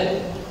prayaschit?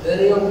 The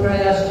real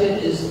prayaschit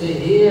is to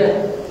hear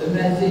the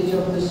message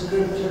of the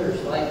scriptures,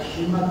 like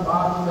Srimad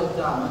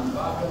Bhagavatam and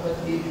Bhagavad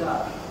Gita.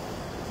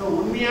 So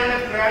உண்மையான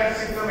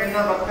பிரயாச்சித்தம் என்ன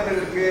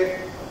பக்தர்களுக்கு?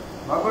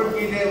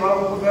 பகவத்கீதை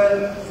வகுப்புகள்,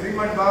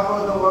 ஸ்ரீமத்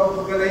பாகவதம்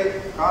வகுப்புகளை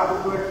காது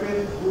கேட்டு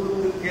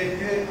கூர்ந்து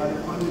கேட்டு அது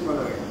புரிந்து கொள்ள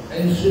வேண்டும்.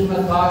 In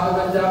Srimad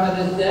Bhagavatam it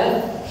is said,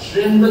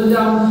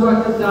 Srimvatam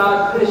Swakata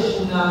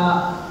Krishna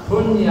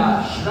Punya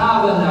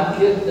Shravana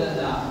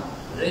Kirtana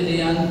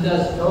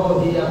Hridyantas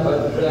Tohiya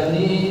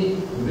Bhadrani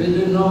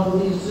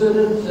Vidunoti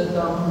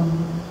Suripsatam.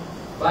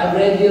 By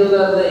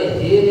regularly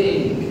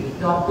hearing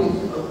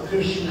topics of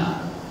Krishna,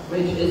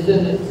 which is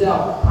in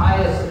itself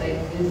pious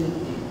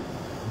activity,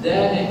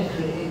 then it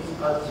creates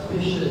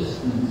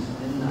auspiciousness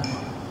in the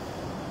heart.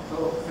 So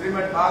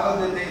Srimad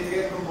பாகவதத்தை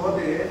கேட்கும்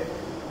போது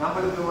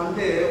நம்மளுக்கு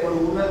வந்து ஒரு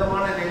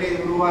உன்னதமான நிலையை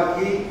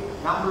உருவாக்கி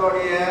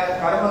நம்மளுடைய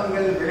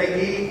கர்மங்கள்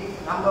விலகி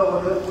நம்ம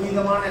ஒரு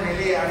புனிதமான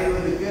நிலையை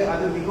அடைவதற்கு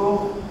அது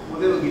மிகவும்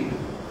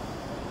உதவுகின்றது.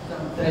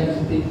 Sometimes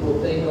people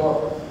think,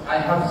 I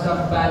have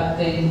some bad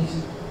things,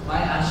 my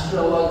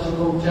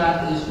astrological chart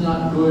is not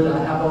good,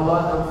 I have a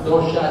lot of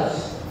doshas,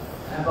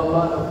 I have a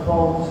lot of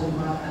faults in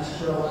my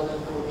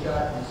astrological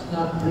chart, it's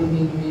not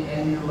bringing me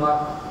any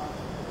luck.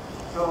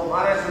 So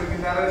Maharaj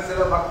சொல்கிறார்கள்,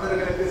 சில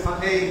பக்தர்களுக்கு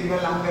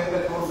சந்தேகங்கள் அங்கங்க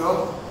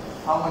தோன்றும்.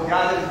 அவங்க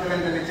ஜாதகத்தில்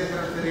இந்த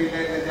நட்சத்திரம் சரியில்லை,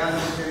 இந்த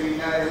ஜாதகம்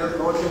சரியில்லை, ஏதோ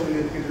தோஷங்கள்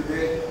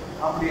இருக்கின்றது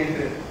அப்படி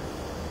என்று.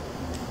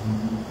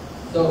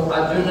 So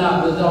Arjuna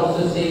was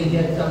also saying he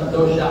had some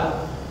dosha.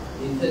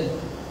 He said,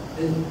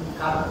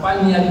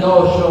 Karpanya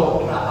dosho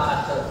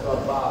prahasa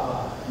svabhava.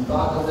 In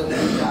Bhagavad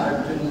Gita,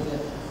 Arjuna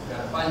said,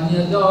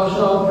 Karpanya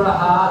dosho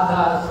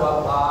prahasa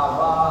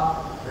svabhava.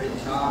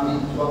 Prichami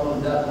tvam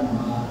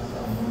dharma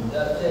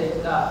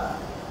samudacheta.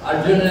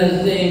 Arjuna is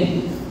saying,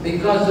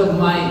 because of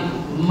my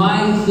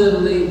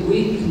miserly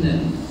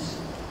weakness,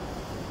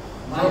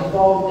 my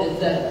fault is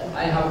that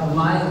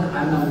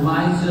I'm a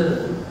miser.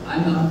 I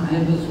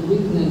have this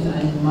weakness, I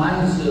am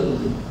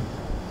miserly.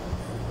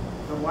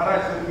 So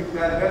Maharaj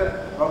சொல்கிறார்கள்,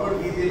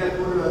 பகவத்கீதையில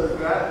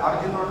கூறுகிறார்,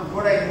 அர்ஜுனன்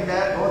கூட இந்த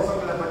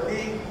தோஷங்களை பற்றி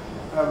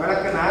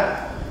விளக்கினார்.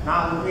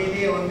 நான்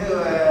உண்மையிலேயே வந்து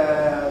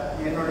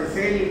என்னோட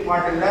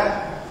செயல்பாட்டில்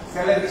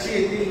சில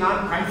விஷயத்தில்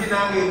நான்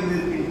கஞ்சினாக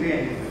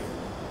இருந்திருக்கின்றேன்.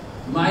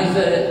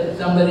 Miser,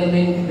 somebody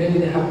maybe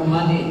they have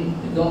money,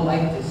 they don't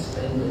like to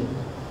spend it.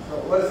 So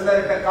ஒரு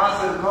சிலர்கிட்ட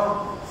காசு இருக்கும்,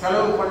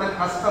 செலவு பண்ண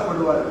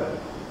கஷ்டப்படுவார்கள்.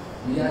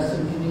 We ask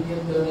them, can you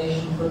give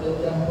donation for the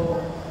temple?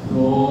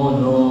 No,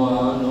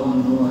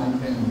 I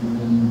can't do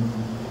anything.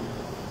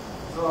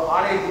 So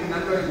ஆலயத்துக்கு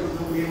நன்கொடை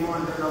கொடுக்க முடியுமோ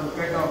என்று நாம்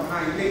கேட்டோம்னா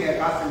இல்லைங்க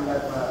காசு இல்லை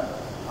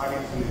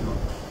அப்படின்னு சொல்லிடுவோம்.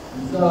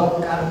 So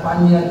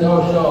Karpanya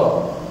dosha,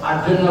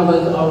 Arjuna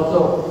was also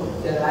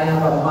said, I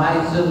have a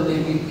miserly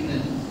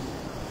weakness,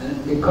 and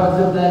because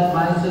of that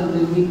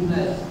miserly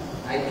weakness,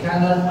 I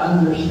cannot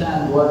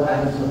understand what I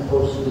am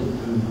supposed to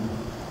do.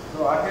 So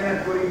Arjuna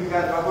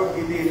கூறுகிறார்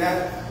பகவத்கீதையில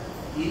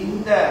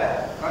இந்த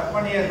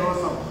கற்பனைய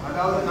தோஷம்,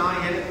 அதாவது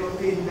நான் எனக்கு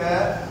வந்து இந்த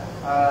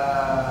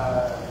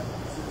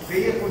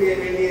செய்யக்கூடிய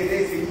வேண்டியதை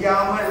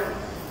செய்யாமல்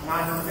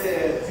நான் வந்து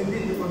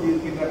சிந்தித்துக்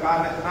கொண்டிருக்கின்ற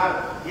காரணத்தினால்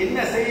என்ன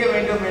செய்ய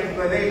வேண்டும்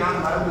என்பதை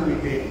நான்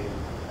மறந்துவிட்டேன்.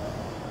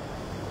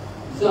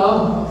 So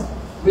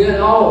we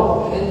are all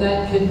in that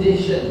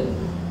condition.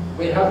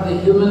 We have the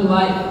human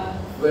life.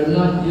 We're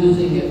not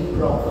using it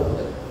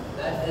properly.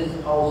 That is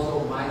also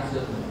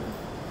miserly.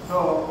 So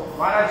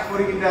Maharaj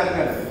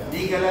கூறுகிறார்கள்,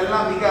 நீங்கள்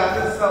எல்லாம் மிக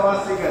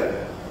அதிர்ஷ்டவாசிகள்,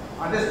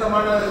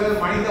 அதிர்ஷ்டமானவர்கள்.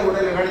 மனித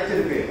உடலை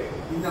கிடைச்சிருக்கு.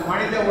 இந்த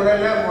மனித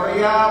உடலை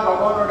முறையா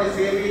பகவானுடைய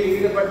சேவையில்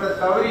ஈடுபட்ட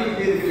தவறி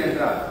விட்டீர்கள்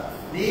என்றால்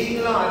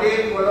நீங்களும் அதே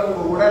போல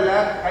உங்க உடலை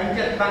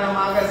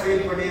கஞ்சத்தனமாக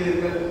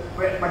செயல்படுகிறீர்கள்,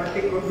 பற்றி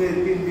கொண்டு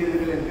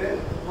இருக்கின்றீர்கள் என்று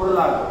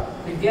பொருளாகும்.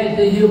 To get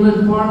the human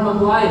form of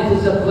life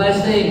is a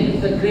blessing.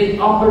 It's a great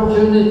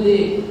opportunity.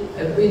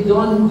 If we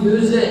don't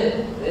use it,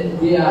 then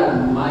we are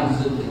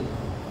miserly.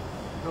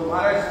 So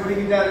Maharaj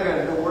கூறுகிறார்கள்,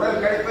 இந்த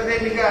உடல் கிடைப்பதே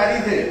மிக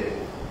அரிது.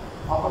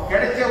 அப்ப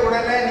கிடைச்ச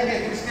உடலை நீங்க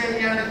கிருஷ்ண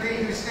ஞானத்தில்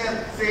கிருஷ்ண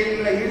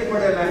செயலில்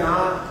ஈடுபடலைன்னா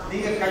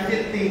நீங்க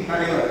கஞ்சத்தின்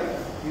தலைவர்,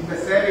 இந்த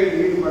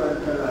சேவையில்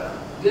ஈடுபடல.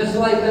 Just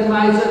like the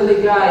miserly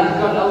guy, he's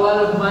got a lot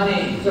of money,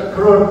 he's a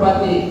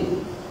crorepati,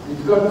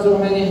 he's got so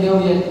many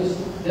millions,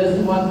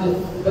 doesn't want to,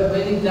 but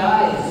when he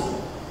dies,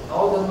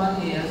 all the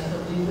money he has to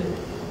leave it.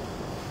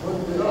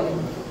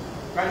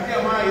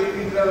 கஞ்சமா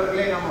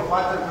இருக்கின்றவர்களை நம்ம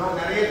பார்த்திருக்கோம்,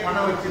 நிறைய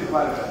பணம்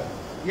வச்சிருப்பார்கள்.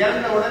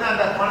 இறந்த உடனே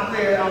அந்த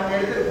பணத்தை அவங்க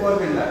எடுத்துட்டு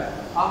போறதில்லை,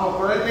 அவங்க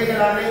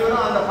குழந்தைகள்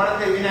அனைவரும் அந்த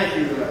பணத்தை வீணாக்கி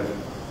விடுவார்கள்.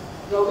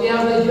 So we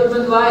have a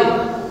human life,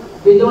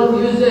 we don't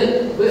use it,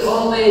 we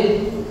only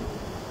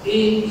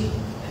eat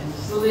and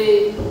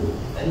sleep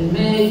and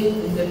make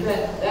and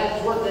defend. That's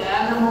what the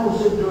animals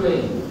are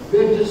doing.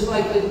 We're just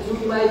like the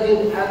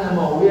two-legged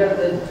animal. We are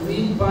the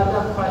Dvipada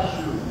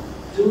Pashu,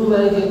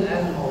 two-legged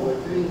animal.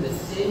 We're doing the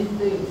same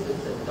things as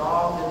the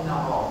dog and the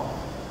hog.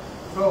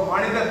 So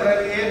மனித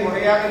பிறவியை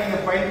முறையாக நீங்க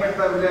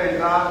பயன்படுத்தவில்லை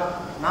என்றால்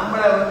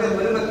நம்மளை வந்து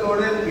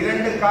மிருகத்தோடு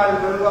இரண்டு கால்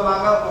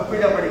மிருகமாக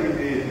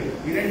ஒப்பிடப்படுகின்றீர்கள்.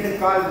 இரண்டு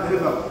கால்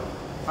மிருகம்,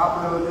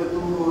 சாப்பிடுவது,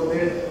 தூங்குவது,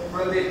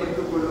 குழந்தையை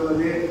பெற்றுக்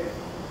கொள்வது,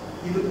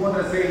 இது போன்ற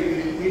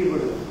செயல்களில்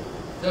ஈடுபடுவது.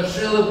 So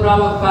Srila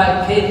Prabhupada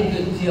came to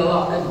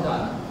Teluk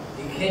Intan.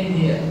 He came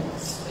here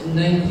in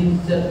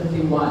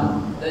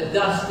 1971. The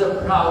dust of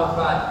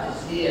Prabhupada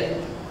is here.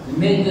 He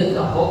made this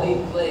a holy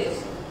place.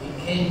 He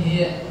came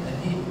here and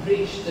he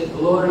preached the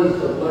glories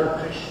of Lord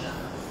Krishna.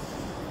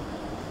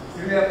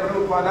 Srila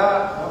Prabhupada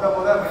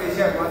முத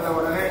மலேசியாவுக்கு வந்த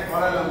உடனே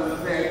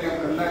கோலாலம்பூர்ல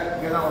ஹெலிகாப்டர்ல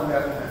இங்கதான்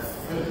வந்தாருங்க,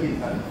 தெலுக்கு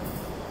இன்தான்.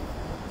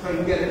 So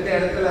இங்க ரெண்டு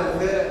இடத்துல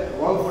வந்து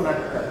வகுப்பு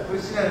நடத்தார்,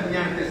 கிருஷ்ண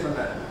விஞ்ஞானத்தை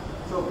சொன்னார்.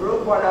 ஸோ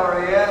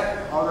பிரபுபாடாவுடைய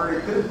அவருடைய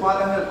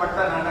திருப்பாதங்கள் பட்ட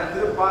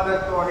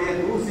திருப்பாதத்தோடைய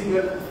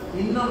தூசிகள்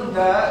இன்னும்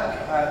இந்த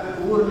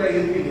ஊர்ல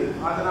இருக்கின்றது.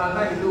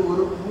 அதனால்தான் இது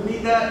ஒரு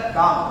புனித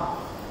தாம்.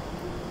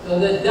 So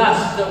the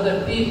dust of the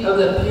feet of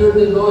the pure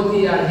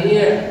devotee are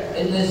here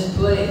in this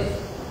place.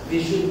 We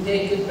should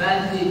take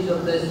advantage of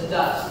this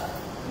dust.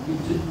 We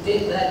should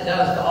take that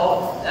dust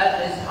out. That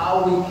is how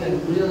we can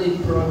really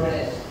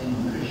progress in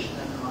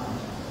Krishna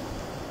consciousness.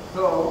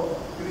 So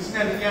Krishna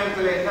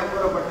விஞ்ஞானத்தில் என்ன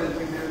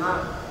கூறப்பட்டிருக்கின்றதுன்னா,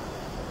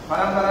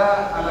 பரம்பரை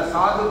அல்ல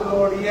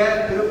சாதுக்களுடைய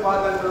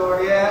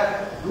திருப்பாதங்களுடைய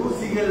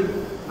தூசிகள்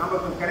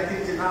நமக்கு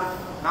கிடைச்சிச்சுன்னா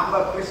நம்ம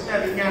கிருஷ்ண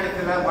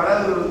விஞ்ஞானத்துல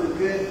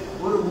வளர்வதற்கு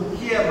ஒரு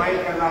முக்கிய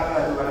மைல்கல்லாக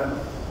அது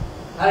வரணும்.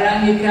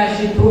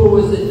 Hiranyakashipu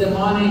was the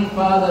demonic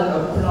father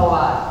of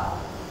Prahlad.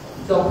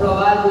 So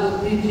Prahlad was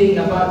preaching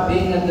about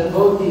being a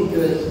devotee to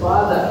his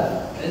father.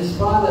 His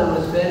father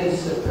was very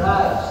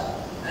surprised,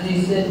 and he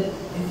said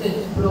to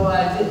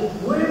Prahlad,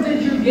 where did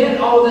you get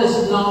all this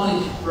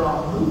knowledge from?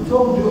 Who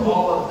told you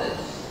all of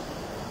this?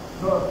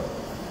 So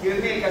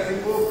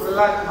Hiranyakashipu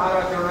Prahlad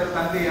Maharajoda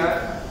தந்தையார்.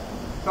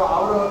 So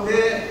அவர் வந்து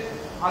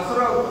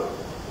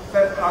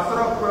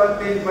அசுர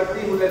குலத்தை பற்றி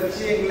உள்ள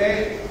விஷயங்களை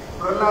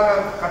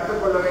பிரஹ்லாத்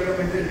கற்றுக்கொள்ள வேண்டும்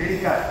என்று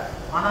நினைத்தார்.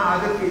 ஆனா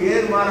அதுக்கு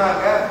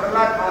ஏர்மாறாக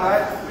பிரஹ்லாத்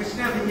மகாராஜ் கிருஷ்ண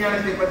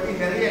விஞ்ஞானத்தை பற்றி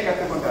நிறைய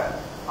கற்றுக்கொண்டார்.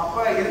 அப்ப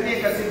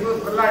ஹிரண்யகசிபு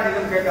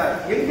பிரஹ்லாதிடம் கேட்டார்,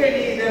 எங்க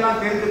நீ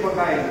இதெல்லாம் தெரிந்து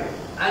கொண்டாய்?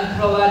 And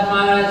Prahlad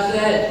Maharaj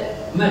said,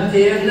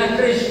 Materna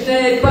Krishna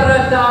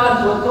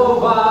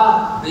Paratatvatova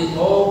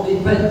Vito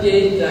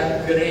Vipajeta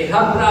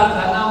Greha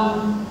Prathanam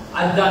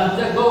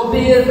Adanta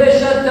Gopir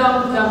Vishatam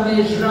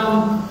Tamishram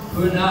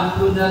Puna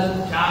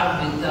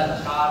Charvita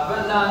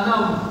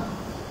Charvananam.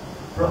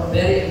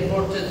 Very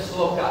important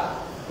sloka.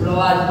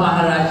 Prahlad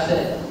Maharaj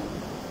said,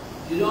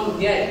 you don't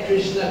get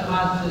Krishna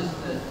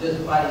consciousness just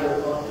by your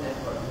own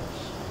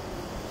efforts.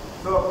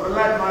 So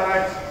Prahlad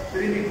Maharaj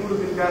திரும்பி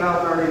கூறுகின்றார்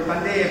அவருடைய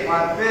தந்தையை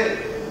பார்த்து,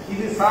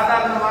 இது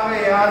சாதாரணமாக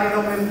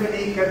யாரிடம் இருந்து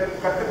நீ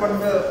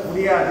கற்றுக்கொள்ள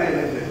முடியாது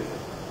என்று.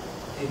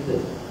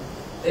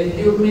 If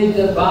you made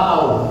the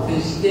vow to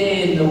stay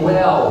in the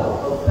well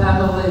of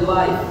family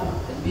life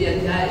and be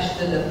attached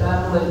to the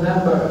family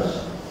members.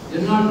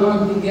 You're not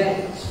going to get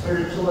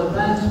spiritual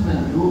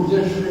advancement. You will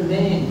just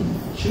remain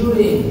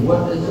chewing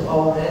what has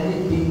already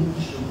been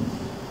chewed.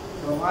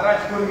 So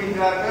Maharaj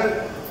கூறுகின்றார்கள்,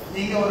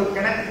 நீங்க ஒரு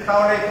கிணத்து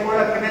தவளை போல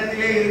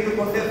கிணத்திலே இருந்து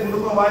கொண்டு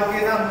குடும்ப வாழ்க்கை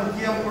தான்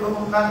முக்கியம்,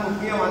 குடும்பம் தான்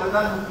முக்கியம்,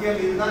 அதுதான் முக்கியம்,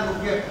 இதுதான்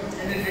முக்கியம்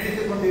என்று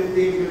நினைத்துக் கொண்டு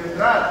இருந்தீர்கள்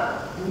என்றால்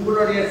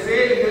உங்களுடைய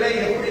செயல்களை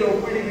எப்படி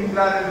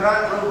ஒப்பிடுகின்றார்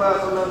என்றால்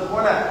சொன்னது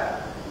போல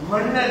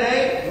மண்ணனை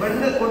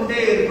மண்ணு கொண்டே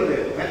இருப்பது.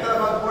 வெத்தலை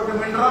பாக்கு போட்டு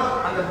மென்றோம்,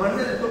 அந்த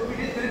மண்ணை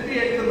துப்பிட்டு திருப்பி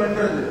எடுத்து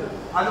மென்றது,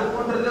 அது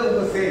போன்றது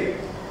உங்க செயல்.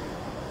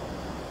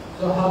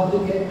 So how to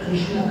get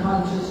Krishna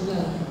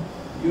consciousness?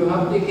 You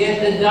have to get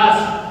the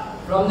dust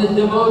from the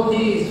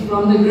devotees,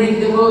 from the great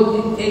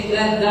devotees. Take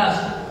that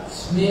dust,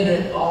 smear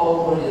it all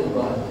over your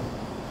body.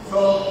 So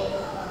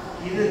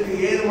இதுக்கு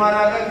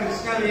ஏதுமாறாக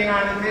கிருஷ்ண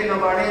விஞ்ஞானத்தை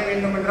நாம் அடைய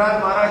வேண்டும்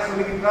என்றால் மகாராஜ்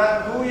சொல்லுகின்றார்,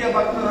 தூய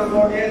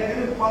பக்தர்களுடைய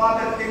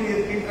திருப்பாதத்தில்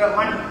இருக்கின்ற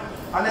மண்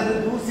அல்லது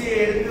தூசியை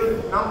எடுத்து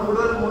நம்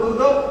உடல்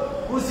முழுவதும்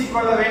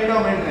பூசிக்கொள்ள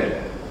வேண்டும் என்று.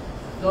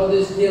 So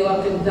this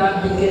Teluk Intan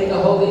became the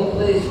holy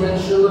place when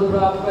Srila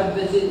Prabhupada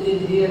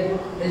visited here.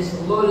 His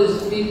lotus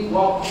feet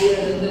walked here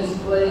in this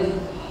place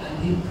and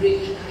he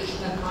preached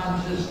Krishna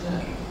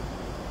consciousness.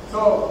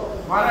 So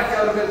Maharaj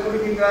அவர்கள்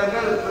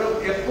கூறுகின்றார்கள்,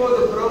 எப்போது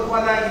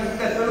பிரபுபாதா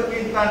இந்த தெலுக்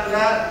இன்தான்ல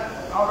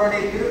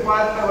அவருடைய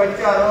திருப்பாதத்தை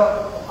வச்சாரோ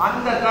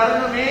அந்த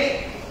தருணமே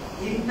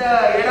இந்த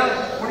இடம்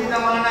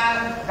புனிதமான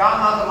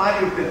தாமாக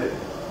மாறிவிட்டது.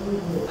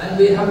 And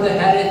we have the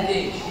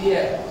heritage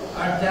here.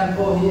 Our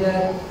temple here,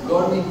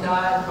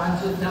 Gornitai,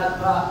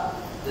 Panchatattva,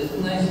 this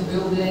nice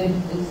building,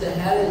 it's the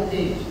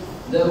heritage,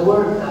 the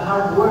work, the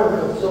hard work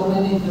of so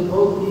many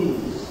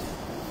devotees.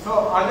 So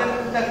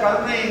அந்த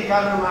கருணையின்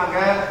காரணமாக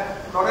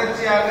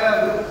தொடர்ச்சியாக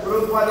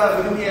பிரபுபாதா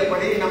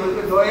விரும்பியபடி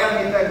நமக்கு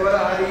தோயான் இந்த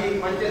கோரஹரி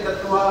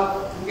பஞ்சதத்துவா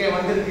இங்கே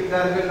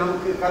வந்திருக்கிறார்கள்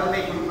நமக்கு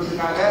கருணை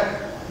கொடுப்பதற்காக.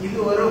 இது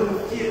ஒரு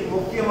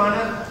முக்கியமான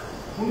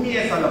புண்ணிய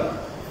ஸ்தலம்.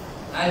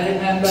 I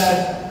remember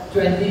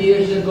 20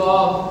 years ago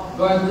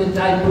going to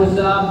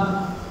Thaipusam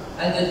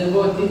and the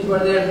devotees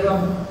were there from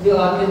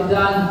Teluk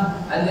Intan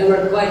and they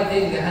were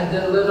collecting, they had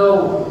their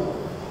little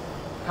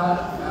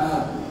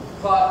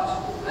pot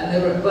and they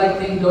were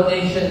collecting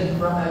donations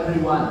from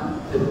everyone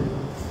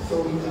so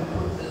we can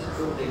put this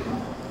building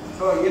on.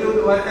 So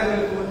 20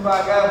 வருடங்களுக்கு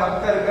முன்பாக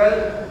பக்தர்கள்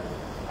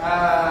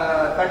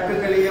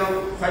தட்டுகளையும்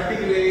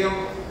சட்டிகளையும்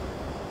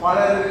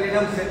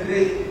பலரிடம் சென்று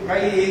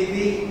கை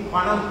ஏந்தி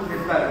பணம்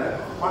எடுத்தார்கள்,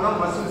 பணம்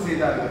வசூல்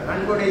செய்தார்கள்,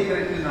 நன்கொடை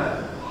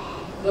திரட்டினார்கள்.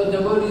 The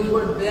devotees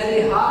worked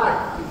very hard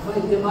to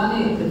collect the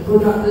money to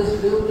put up this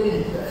building,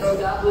 to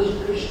establish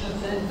Krishna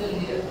center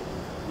here.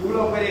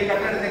 இவ்வளவு பெரிய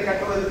கட்டடத்தை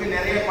கட்டுவதற்கு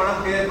நிறைய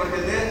பணம்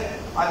தேவைப்பட்டது.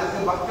 அதுக்கு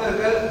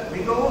பக்தர்கள்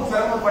மிகவும்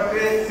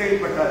சிரமப்பட்டு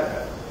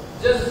செயல்பட்டார்கள்.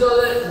 Just so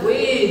that we,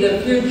 the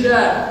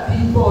future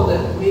people,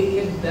 that we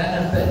can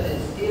benefit,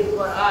 it's here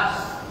for us.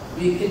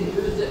 We can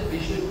use it. We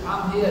should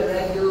come here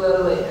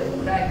regularly and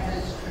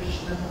practice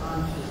Krishna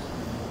consciousness.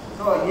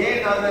 So,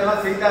 ஏன்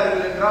அதெல்லாம்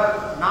செய்தார்கள் என்றால்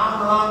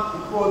நாமெல்லாம்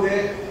இப்போது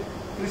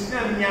கிருஷ்ண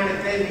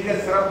விஞ்ஞானத்தை மிக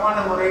சிறப்பான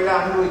முறையில்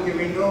அனுபவிக்க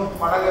வேண்டும்,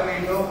 பழக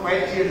வேண்டும்,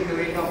 பயிற்சி எடுக்க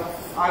வேண்டும்.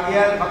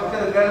 ஆகையால்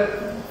பக்தர்கள்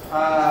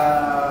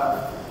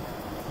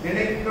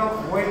நினைக்கும்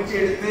முயற்சி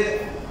எடுத்து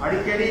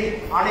அடிக்கடி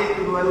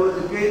ஆலயத்துக்கு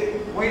வருவதற்கு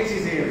முயற்சி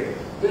செய்ய வேண்டும்.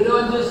 We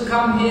don't just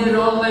come here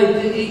only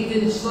to eat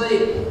and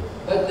sleep,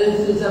 but this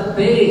is a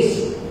base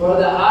for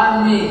the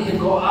army to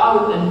go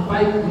out and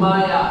fight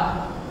Maya.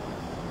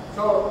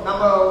 So,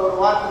 நம்ம ஒரு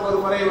வாரத்துக்கு ஒரு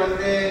முறை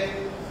வந்து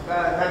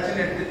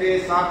தர்ஷன் எடுத்துட்டு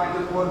சாப்பிட்டு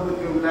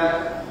போறதுக்கு உள்ள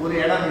ஒரு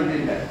இடம்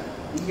இல்லை.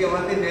 இங்க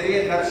வந்து நிறைய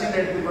தர்ஷன்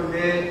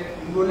எடுத்துக்கொண்டு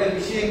இங்குள்ள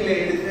விஷயங்களை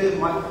எடுத்து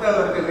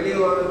மற்றவர்கள்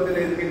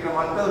வெளியுலகத்தில் இருக்கின்ற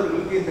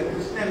மற்றவர்களுக்கு இந்த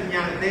கிருஷ்ண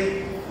விஞ்ஞானத்தை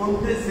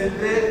கொண்டு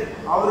சென்று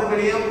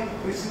அவர்களையும்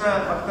கிருஷ்ண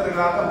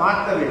பக்தர்களாக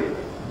மாற்ற வேண்டும்.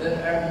 There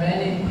are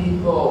many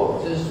people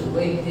just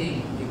waiting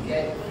to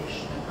get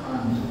Krishna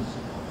consciousness.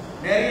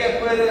 நிறைய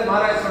பேர்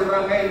மகாராஜ்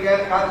சொல்றாங்க, இங்க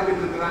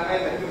காத்துக்கிட்டு இருக்காங்க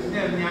இந்த கிருஷ்ண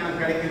விஞ்ஞானம்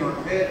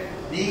கிடைக்கணும்னு.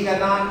 நீங்க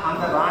தான்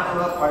அந்த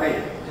ராணுவ படை.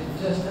 You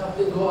just have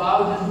to go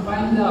out and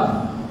find them.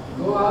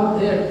 Go out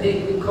there,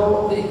 take the coat,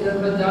 take the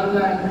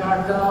madanga and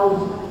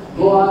kartals.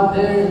 Go out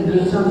there and do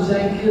some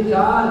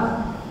sankirtan.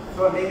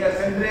 So நீங்க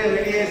சென்று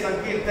வெளியே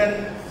சங்கீர்த்தன்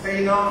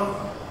செய்யணும்,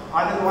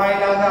 அதன்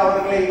வாயிலாக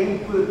அவர்களை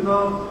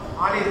இழுக்கணும்,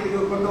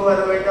 ஆலயத்துக்கு கொண்டு வர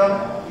வேண்டும்,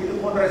 இது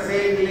போன்ற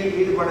செயல்களில்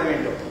ஈடுபட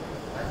வேண்டும்.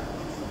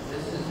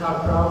 This is how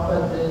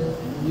Prabhupada did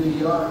in New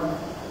York.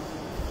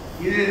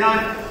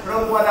 இதுதான்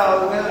பிரபுபாதா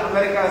அவர்கள்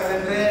அமெரிக்கா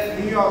சென்று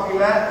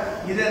நியூயார்க்கில்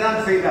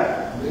இதைதான் செய்தார்.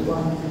 We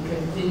want to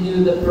continue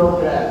the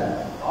program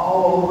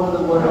all over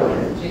the world.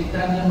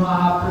 Chaitanya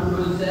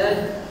Mahaprabhu said,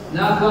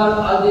 Nagar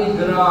Adi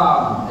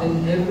Gram, in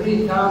every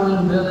town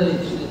and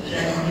village, the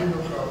chanting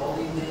of the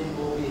holy name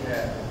will be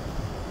heard.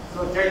 So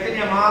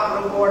Chaitanya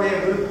Mahaprabhuடைய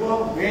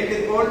விருப்பம்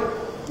வேண்டுகோள்,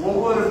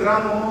 ஒவ்வொரு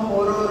கிராமமும்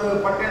ஒரு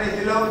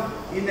பட்டணத்திலும்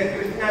இந்த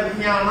கிருஷ்ண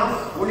விஞ்ஞானம்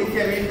ஒலிக்க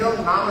வேண்டும்,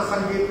 நாம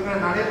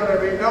சங்கீர்த்தனம் நடைபெற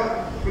வேண்டும்,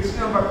 கிருஷ்ண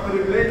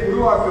பக்தர்களை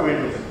உருவாக்க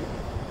வேண்டும்.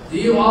 Do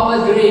you all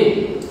agree?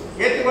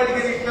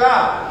 ஏற்றுக்கொள்கிறீர்களா?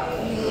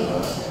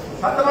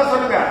 சத்தமா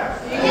சொல்லுங்க.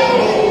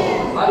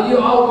 Are you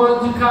all going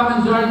to come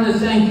and join the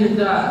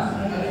Sankirtan?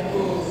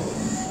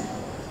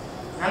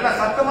 நல்லா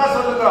சத்தமா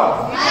சொல்லுங்க.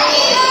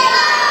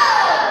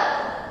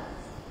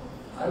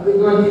 Are we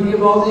going to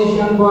give all these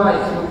young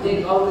boys? We'll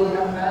take all the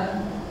young men,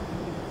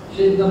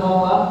 shake them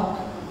all up.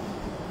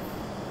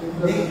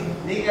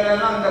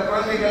 நீங்களெல்லாம் அந்த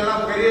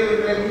குழந்தைகளெல்லாம்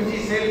பெரியவர்களை மிஞ்சி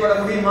செயல்பட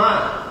முடியுமா?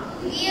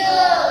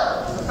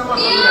 சத்தமா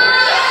சொல்லுங்க.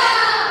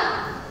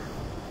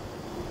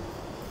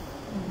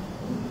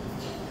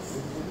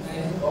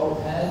 Old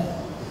head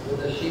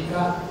with a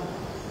shika.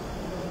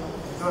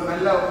 So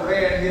நல்ல உடை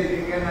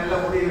அணிந்திருக்கீங்க, நல்ல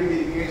முடி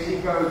வெட்டிருக்கீங்க,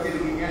 ஷீக்கா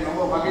வச்சிருக்கீங்க,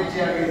 ரொம்ப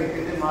மகிழ்ச்சியாக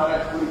இருக்குது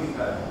மகாராஜ்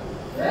கூறுகின்றார்.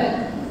 Right?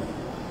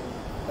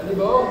 Ready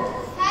go?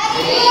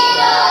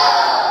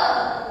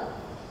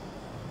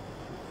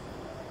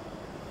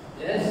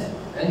 Yes?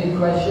 Any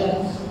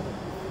questions?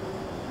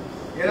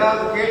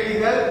 ஏதாவது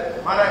கேள்விகள்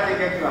மகாராஜை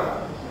கேட்கலாம்.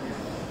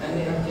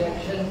 Any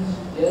objections?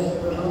 Yes,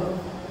 Prabhu?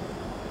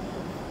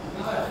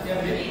 No, there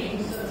are many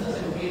instances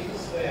and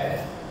cases where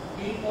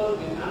people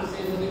with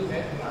unsavory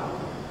background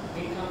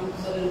become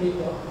suddenly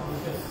God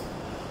conscious.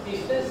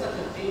 Is there such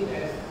a thing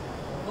as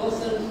a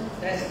person's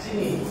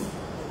destiny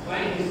by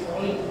his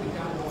calling to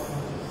become God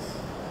conscious?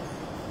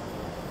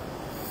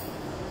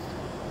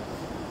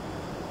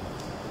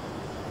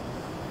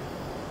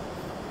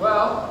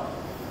 Well,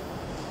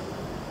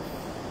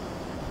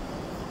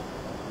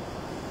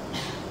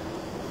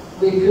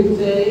 we could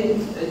say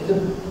it's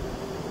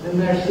the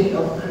mercy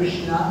of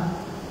Krishna,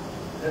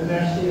 the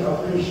mercy of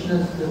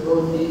Krishna's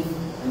devotees,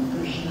 and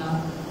Krishna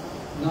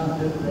not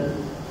different.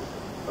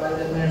 By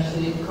the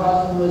mercy,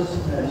 cosmos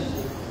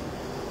mercy.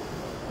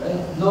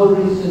 Right? No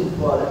reason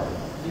for it.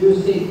 You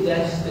say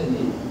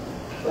destiny,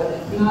 but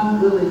it's not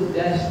really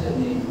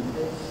destiny,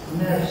 it's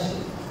mercy.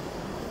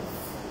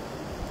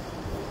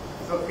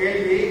 So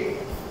கேள்வி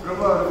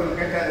பிரபு அவர்கள்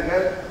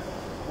கேட்டார்கள்,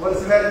 ஒரு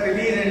சிலர்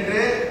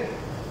திடீரென்று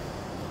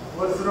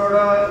ஒரு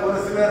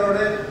சிலரோட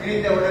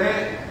இணைந்த உடனே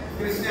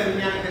கிருஷ்ண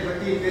விஞ்ஞானத்தை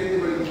பற்றி தெரிந்து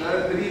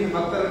கொள்கிறார்கள், திடீர்னு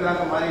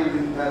பக்தர்களாக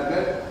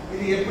மாறிவிடுகிறார்கள்.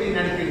 இது எப்படி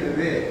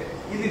நடக்கின்றது?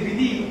 இது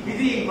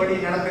விதியின்படி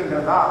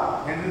நடக்கின்றதா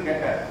என்று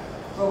கேட்டார்.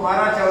 சோ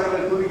மகாராஜ்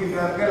அவர்கள்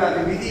கூறுகின்றார்கள், அது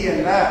விதி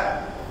அல்ல,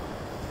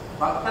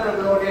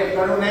 பக்தர்களுடைய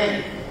கருணை,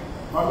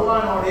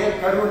 பகவானுடைய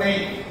கருணை.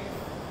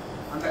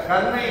 அந்த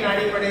கருணையின்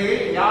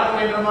அடிப்படையில் யார்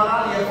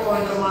வேண்டுமானால் எப்போ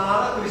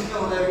வேண்டுமானாலும் கிருஷ்ண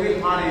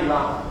உணர்வில்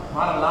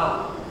மாறலாம்,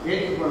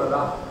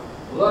 ஏற்றுக்கொள்ளலாம்.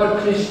 Lord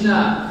Krishna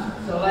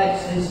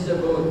selects his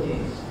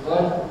devotees.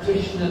 Lord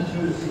Krishna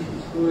chooses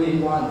who he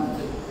wants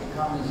to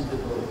become his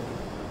devotee.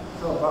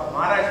 So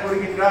Maharaj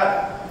கூறுகின்றார்,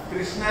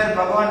 கிருஷ்ணர்,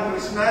 பகவான்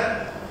கிருஷ்ணர்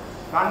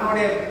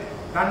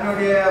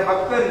தன்னுடைய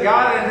பக்தர்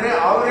யார் என்று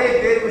அவரே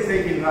தேர்வு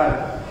செய்கின்றார்.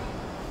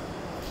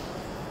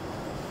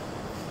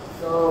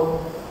 So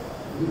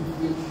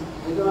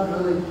we don't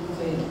really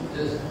say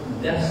just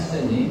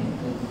destiny.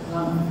 It's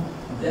not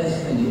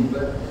destiny,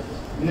 but it's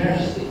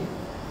mercy.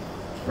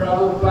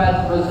 Prabhupada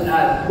was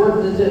asked, what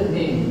does it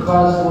mean,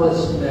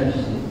 causeless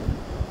mercy?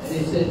 And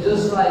he said,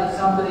 just like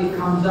somebody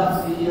comes up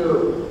to you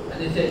and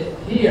they say,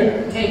 here,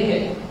 take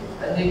it,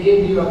 and they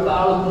give you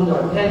 $1,000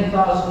 or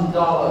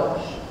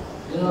 $10,000.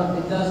 You know,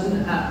 it doesn't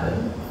happen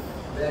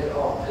very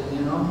often,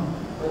 you know,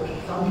 but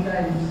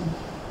sometimes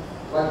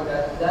like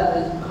that. That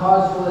is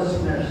causeless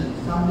mercy.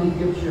 Somebody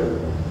gives you a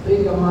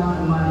big amount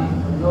of money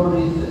for no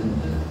reason.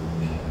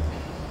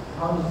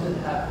 How does it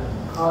happen?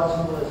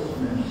 Causeless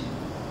mercy.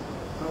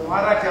 So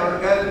Maharaj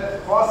அவர்கள்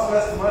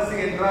causeless mercy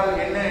என்றால்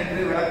என்ன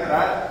என்று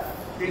விளக்குறார்.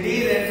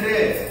 திடீரென்று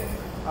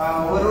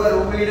ஒருவர்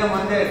உங்களிடம்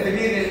வந்து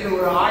திடீரென்று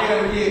ஒரு 1000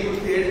 வெள்ளியை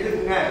கொடுத்து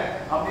எடுத்துக்கங்க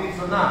அப்படின்னு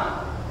சொன்னா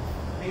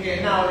நீங்க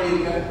என்ன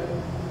ஆவீர்கள்?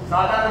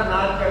 சாதாரண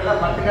நாட்கள்ல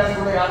 10 காசு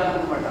கூட யாரும்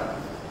கொடுக்க மாட்டாங்க.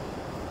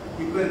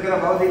 இப்ப இருக்கிற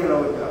பௌதிக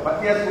உலகத்துல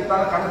 10 காசு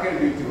கொடுத்தாலும் கணக்கு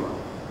எழுதி வச்சிருவாங்க.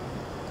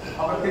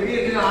 அப்ப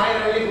திடீர்னு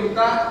 1000 வெள்ளி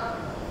கொடுத்தா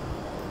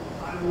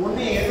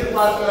ஒண்ணு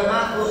எதிர்பார்க்கலன்னா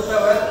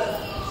கொடுத்தவர்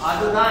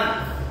அதுதான்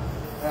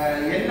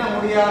எண்ண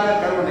முடியாத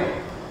கருணை,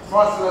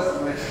 causeless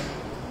mercy.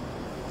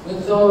 And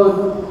so,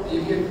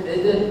 is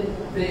it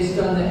based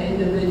on the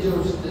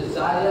individual's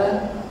desire?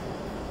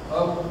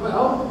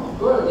 Well, of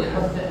course, you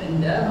have to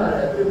endeavor.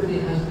 Everybody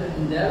has to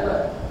endeavor.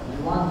 You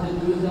want to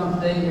do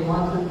something, you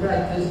want to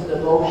practice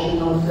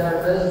devotional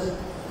service,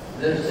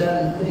 there are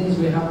certain things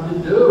we have to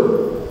do.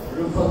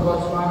 Rupa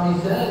Goswami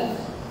says,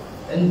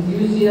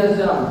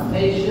 enthusiasm,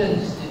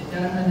 patience,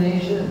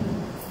 determination.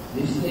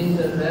 These things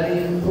are very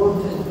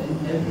important in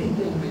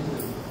everything we do.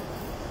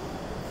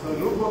 So,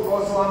 Rupa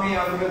Goswami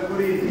அவர்கள்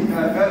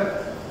கூறியிருக்கிறார்கள்,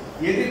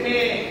 எதுவுமே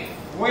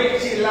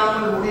முயற்சி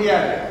இல்லாமல்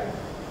முடியாது.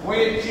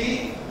 முயற்சி,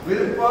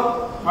 விருப்பம்,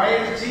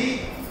 பயிற்சி,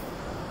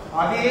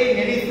 அதே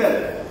நினைத்தல்.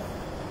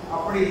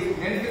 அப்படி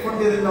நினைத்து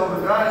கொண்டிருந்தோம்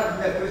என்றால்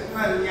இந்த கிருஷ்ண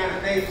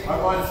விஞ்ஞானத்தை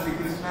பகவான் ஸ்ரீ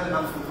கிருஷ்ணர்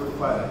நமக்கு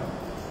கொடுப்பார்.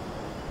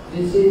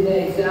 You see the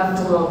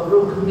example of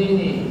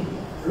Rukmini.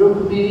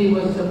 Rukmini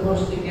was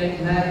supposed to get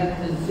married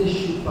to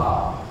Sishipa.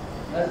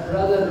 Her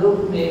brother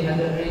Rukmini had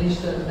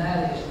arranged her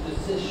marriage to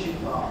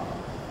Sishipa.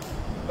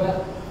 But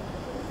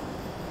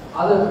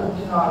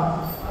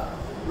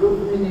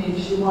Rukmini,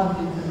 she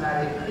wanted to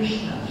marry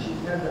Krishna. She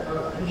heard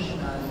about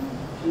Krishna and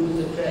she was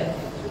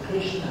attracted to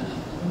Krishna. She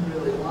didn't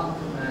really want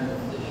to marry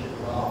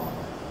Sishipa.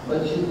 But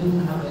she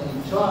didn't have any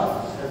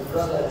choice. Her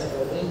brother had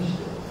arranged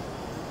it.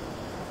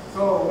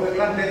 So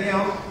உங்களுக்கெல்லாம்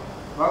தெரியும்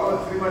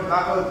பகவத் ஸ்ரீமத்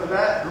பாகவத்துல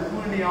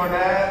ருக்மிணியோட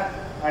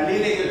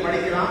லீலைகள்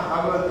படிக்கலாம்.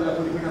 பாகவத்துல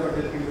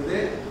குறிப்பிடப்பட்டிருக்கின்றது.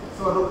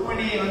 So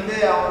Rukmini வந்து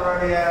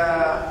அவருடைய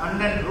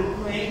அண்ணன்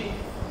ருக்மிணி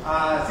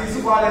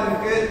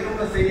சிசுபாலனுக்கு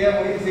திருமணம் செய்ய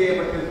முடிவு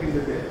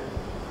செய்யப்பட்டிருக்கின்றது.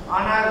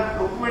 ஆனால்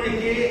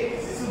ருக்மிணிக்கு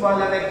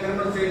சிசுபாலனை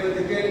திருமணம்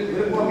செய்வதற்கு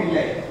விருப்பம்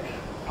இல்லை.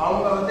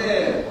 அவங்க வந்து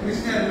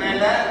கிருஷ்ணர்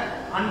மேல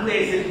அன்பை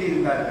செலுத்தி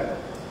இருந்தார்கள்.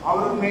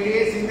 அவருக்கு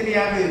மேலேயே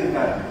சிந்தனையாக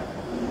இருந்தார்கள்.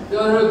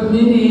 So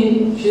Rukmini,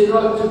 she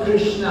wrote to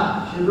Krishna.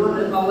 She wrote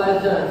him a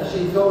letter. She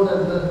told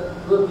him that,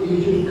 look, you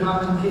should come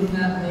and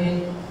kidnap me,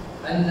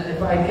 and if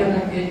I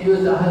cannot get you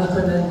as a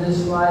husband in this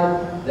life,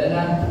 then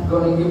I'm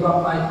going to give up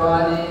my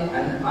body,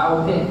 and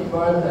I'll take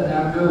birth, and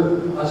I'll do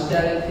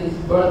austerities,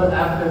 birth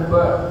after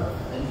birth,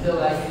 until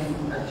I can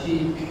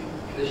achieve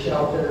the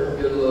shelter of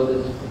your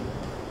lotus feet.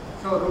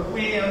 So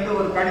Rukmini வந்து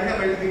ஒரு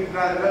கடிதம்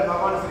எழுதியிருக்கிறார்கள்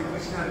பகவான் ஸ்ரீ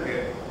கிருஷ்ணருக்கு.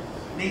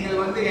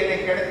 நீங்கள் வந்து என்னை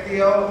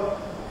கடத்தியோ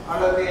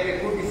அல்லது என்னை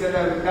கூட்டி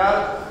செல்லவிட்டால்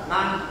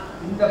நான்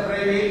இந்த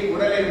பிறவியில்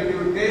உடலை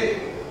விட்டுவிட்டு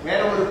வேற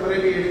ஒரு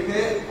பிறவி எடுத்து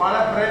பல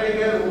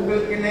பிறவிகள்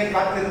உங்களுக்கென்னே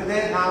காத்திருந்து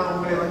நான்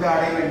உங்களை வந்து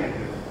அடைவேன்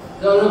என்று.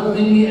 So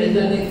Rukmini is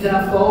an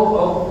example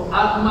of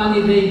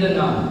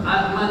Atmanivedanam.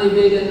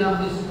 Atmanivedanam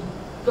is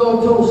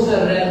total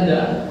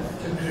surrender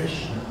to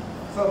Krishna.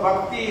 So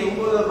Bhakti,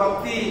 உங்களோட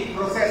பக்தி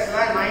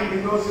processல 9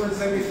 devotional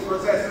service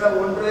processல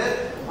ஒன்று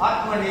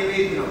ஆத்ம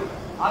நிவேதனம்.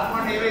 ஆத்ம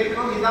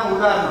நிவேதனம் இதான்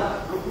உதாரணம்.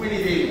 ருக்மிணி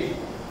தேவி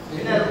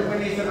என்ன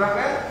ருக்மிணி சொல்றாங்க?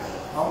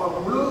 அவங்க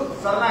முழு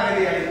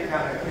சரணாகதி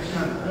அடைந்தாங்க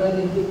Krishnan.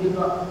 Ready to give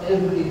up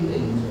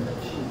everything to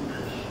achieve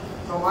Krishna.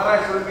 So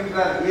Maharaj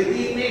சொல்கிறார்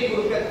எதையுமே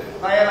கொடுக்க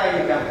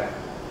தயாராகிட்டாங்க.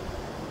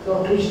 So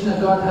Krishna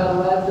got her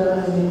letter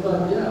and he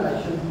thought, yeah, I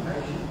should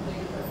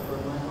take that for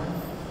my wife.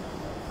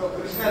 So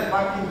கிருஷ்ணர்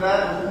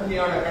பார்க்கின்றார்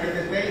ருக்மிணியோட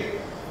கடிதத்தை.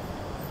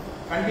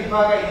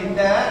 கண்டிப்பாக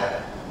இந்த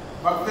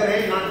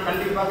பக்தரை நான்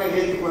கண்டிப்பாக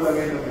ஏற்றுக்கொள்ள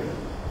வேண்டும் என்று.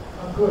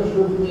 Of course,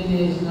 Rukmini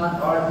is not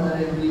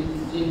ordinary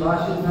jiva.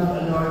 She is not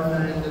an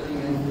ordinary living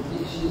entity.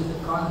 She is the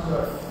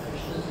consort,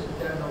 Krishna's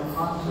eternal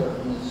consort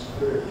in the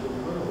spiritual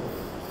world.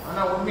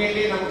 ஆனா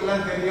உண்மையிலேயே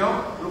நமக்குலாம் தெரியும்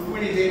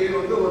ருக்மிணி தேவி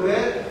வந்து ஒரு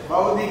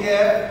பௌதிக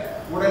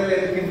உடல்ல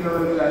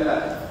இருக்கின்றவர்கள் அல்ல.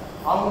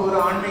 அவங்க ஒரு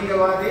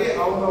ஆன்மீகவாதி.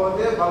 அவங்க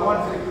வந்து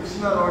பகவான் ஸ்ரீ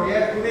கிருஷ்ணருடைய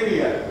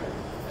துணைவியார்.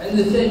 In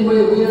the same way,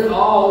 we are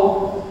all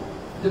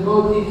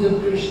devotees of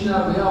Krishna.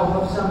 We all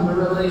have some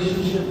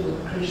relationship with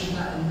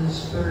Krishna in the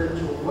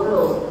spiritual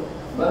world.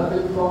 But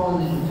we've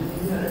fallen into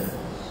ignorance.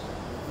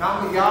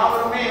 நாம்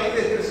யாவருமே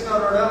வந்து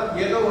கிருஷ்ணரோட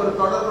ஏதோ ஒரு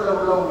தொடர்புல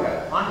உள்ளவங்க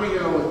ஆன்மீக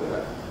லோகத்துல.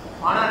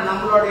 ஆனா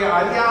நம்மளுடைய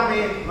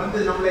அறியாமை வந்து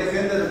நம்மளை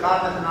சேர்ந்தது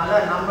காரணத்தினால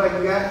நம்ம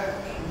இங்க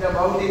இந்த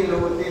பௌதிக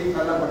லோகத்தில்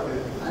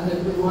தள்ளப்பட்டிருக்கோம். And if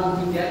we want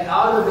to get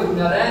out of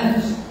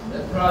ignorance,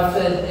 the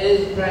process is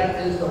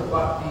practice of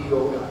Bhakti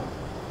yoga.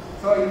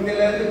 So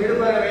இதிலிருந்து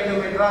விடுபட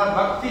வேண்டும் என்றால்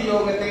பக்தி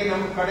யோகத்தை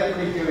நாம்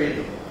கடைபிடிக்க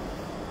வேண்டும்.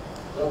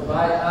 So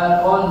by our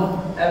own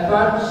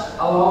efforts,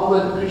 along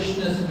with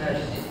Krishna's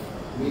mercy,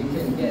 we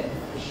can get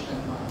Krishna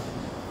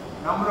consciousness.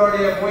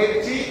 நம்மளுடைய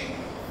முயற்சி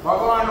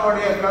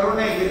பகவானுடைய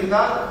கருணை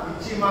இருந்தால்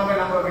நிச்சயமாக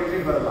நம்ம வெற்றி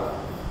பெறலாம்.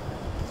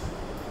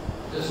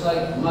 Just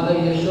like Mother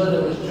Yashoda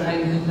was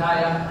trying to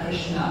tie up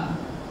Krishna,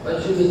 but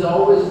she was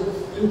always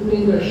 2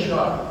 fingers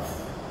short.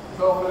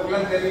 So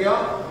உங்களுக்கு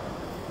தெரியும்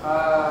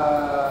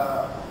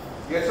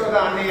யசோதா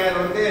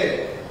அன்னையார் வந்து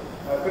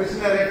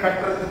கிருஷ்ணரை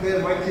கட்டுறதுக்கு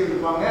முயற்சி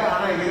எடுப்பாங்க.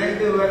 ஆனா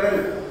 2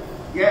 விரல்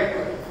கேப்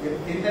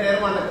இந்த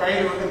நேரம் அந்த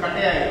கயிறு வந்து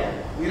கட்டையாயிடும்.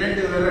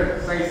 2 விரல்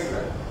சைஸ்ல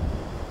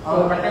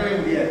அவங்க கட்டவே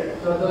முடியாது.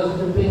 So those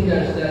 2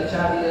 fingers, the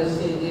acharyas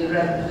say, they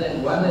represent,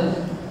 one is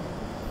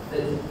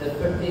the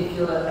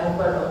particular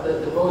effort of the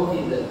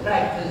devotee, the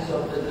practice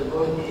of the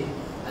devotee,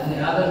 and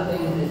the other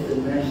thing is the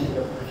mercy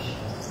of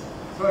Krishna.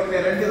 So இந்த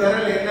 2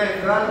 விரல் என்ன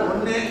என்றால்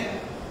ஒண்ணு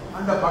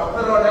அந்த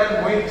பக்தரோட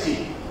முயற்சி,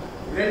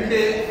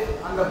 2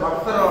 அந்த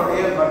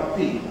பக்தரோடைய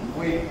பக்தி.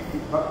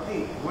 பக்தி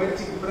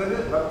முயற்சிக்கு பிறகு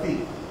பக்தி.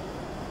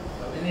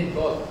 So we need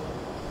both.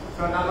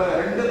 So நம்ம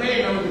ரெண்டுமே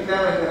நமக்கு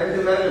தேவை. இந்த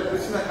 2 விரல்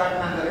கிருஷ்ண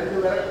காட்டின அந்த 2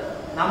 விரல்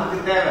நமக்கு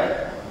தேவை.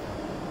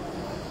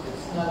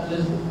 It's not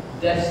just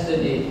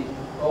destiny,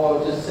 or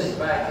just sit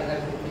back and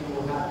everything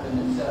will happen.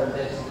 It's our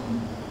destiny.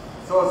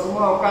 So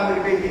சும்மா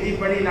உட்கார்ந்துகிட்டு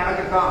விதிப்படி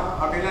நடக்கட்டும்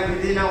அப்படின்னா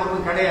விதினா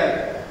ஒண்ணும் கிடையாது.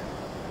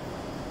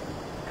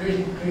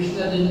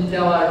 Krishna didn't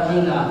tell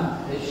Arjuna,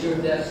 it's your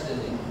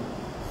destiny.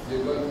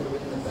 You're going to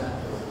win the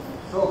battle.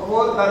 So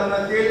போர்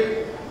தருணத்தில்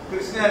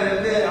கிருஷ்ணர்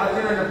வந்து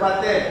அர்ஜுனனை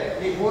பார்த்து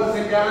நீ போர்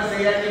செஞ்சாலும்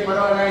செய்யாட்டி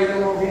பரவாயில்ல, இது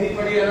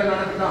விதிப்படி எல்லாம்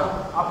நடக்கணும்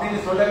அப்படின்னு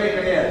சொல்லவே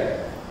கிடையாது.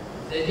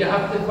 Said you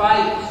have to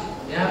fight.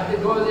 You have to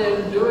go there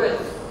and do it.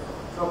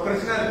 So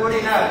கிருஷ்ணர்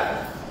கூறினார்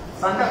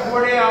சண்டை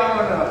போடே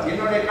ஆகணும்,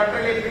 என்னுடைய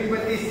கட்டளை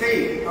பின்பற்றி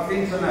செய்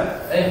அப்படின்னு சொன்னார்.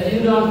 If you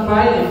don't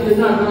fight, if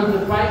you're not going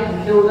to fight and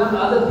kill them,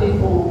 other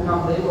people will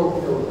come, they will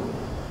kill them.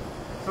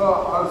 So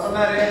அவர்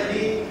சொன்னாரு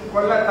நீ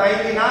கொல்ல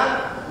தயங்கினால்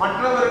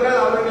மற்றவர்கள்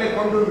அவர்களை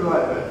கொண்டு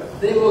விடுவார்கள்.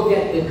 They will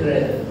get the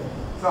credit.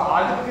 So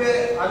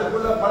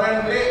அதுக்குள்ள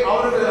பலன்களை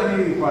அவர்கள்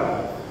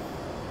அனுபவிப்பார்கள்.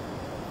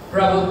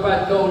 Prabhupada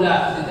told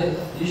us that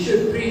you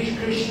should preach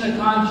Krishna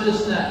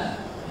consciousness.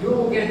 You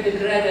will get the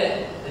credit.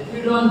 If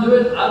you don't do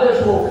it, others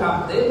will come.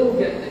 They will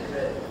get the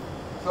credit.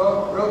 So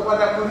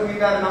Prabhupada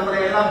கூறுகிறார்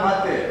நம்மளை எல்லாம்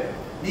பார்த்து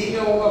நீங்க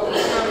உங்க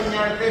கிருஷ்ண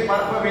விஞ்ஞானத்தை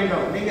பரப்ப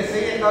வேண்டும். நீங்க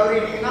செய்ய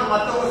தவறிட்டீங்கன்னா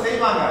மத்தவங்க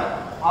செய்வாங்க,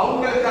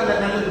 அவங்களுக்கு அந்த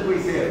நல்லது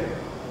போய் சேரும்.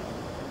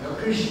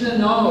 Krishna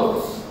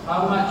knows how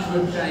much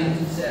we're trying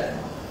to serve.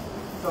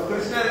 So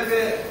கிருஷ்ணருக்கு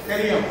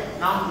தெரியும்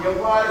நாம்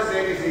எவ்வாறு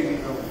சேவை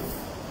செய்கிறோம்.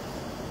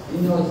 He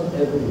knows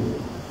everything.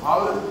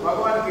 அவர்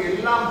பகவானுக்கு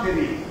எல்லாம்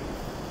தெரியும்.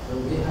 So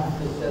we have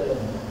to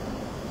surrender.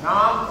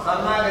 நாம்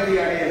சரணாகதி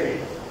அடைய வேண்டும்.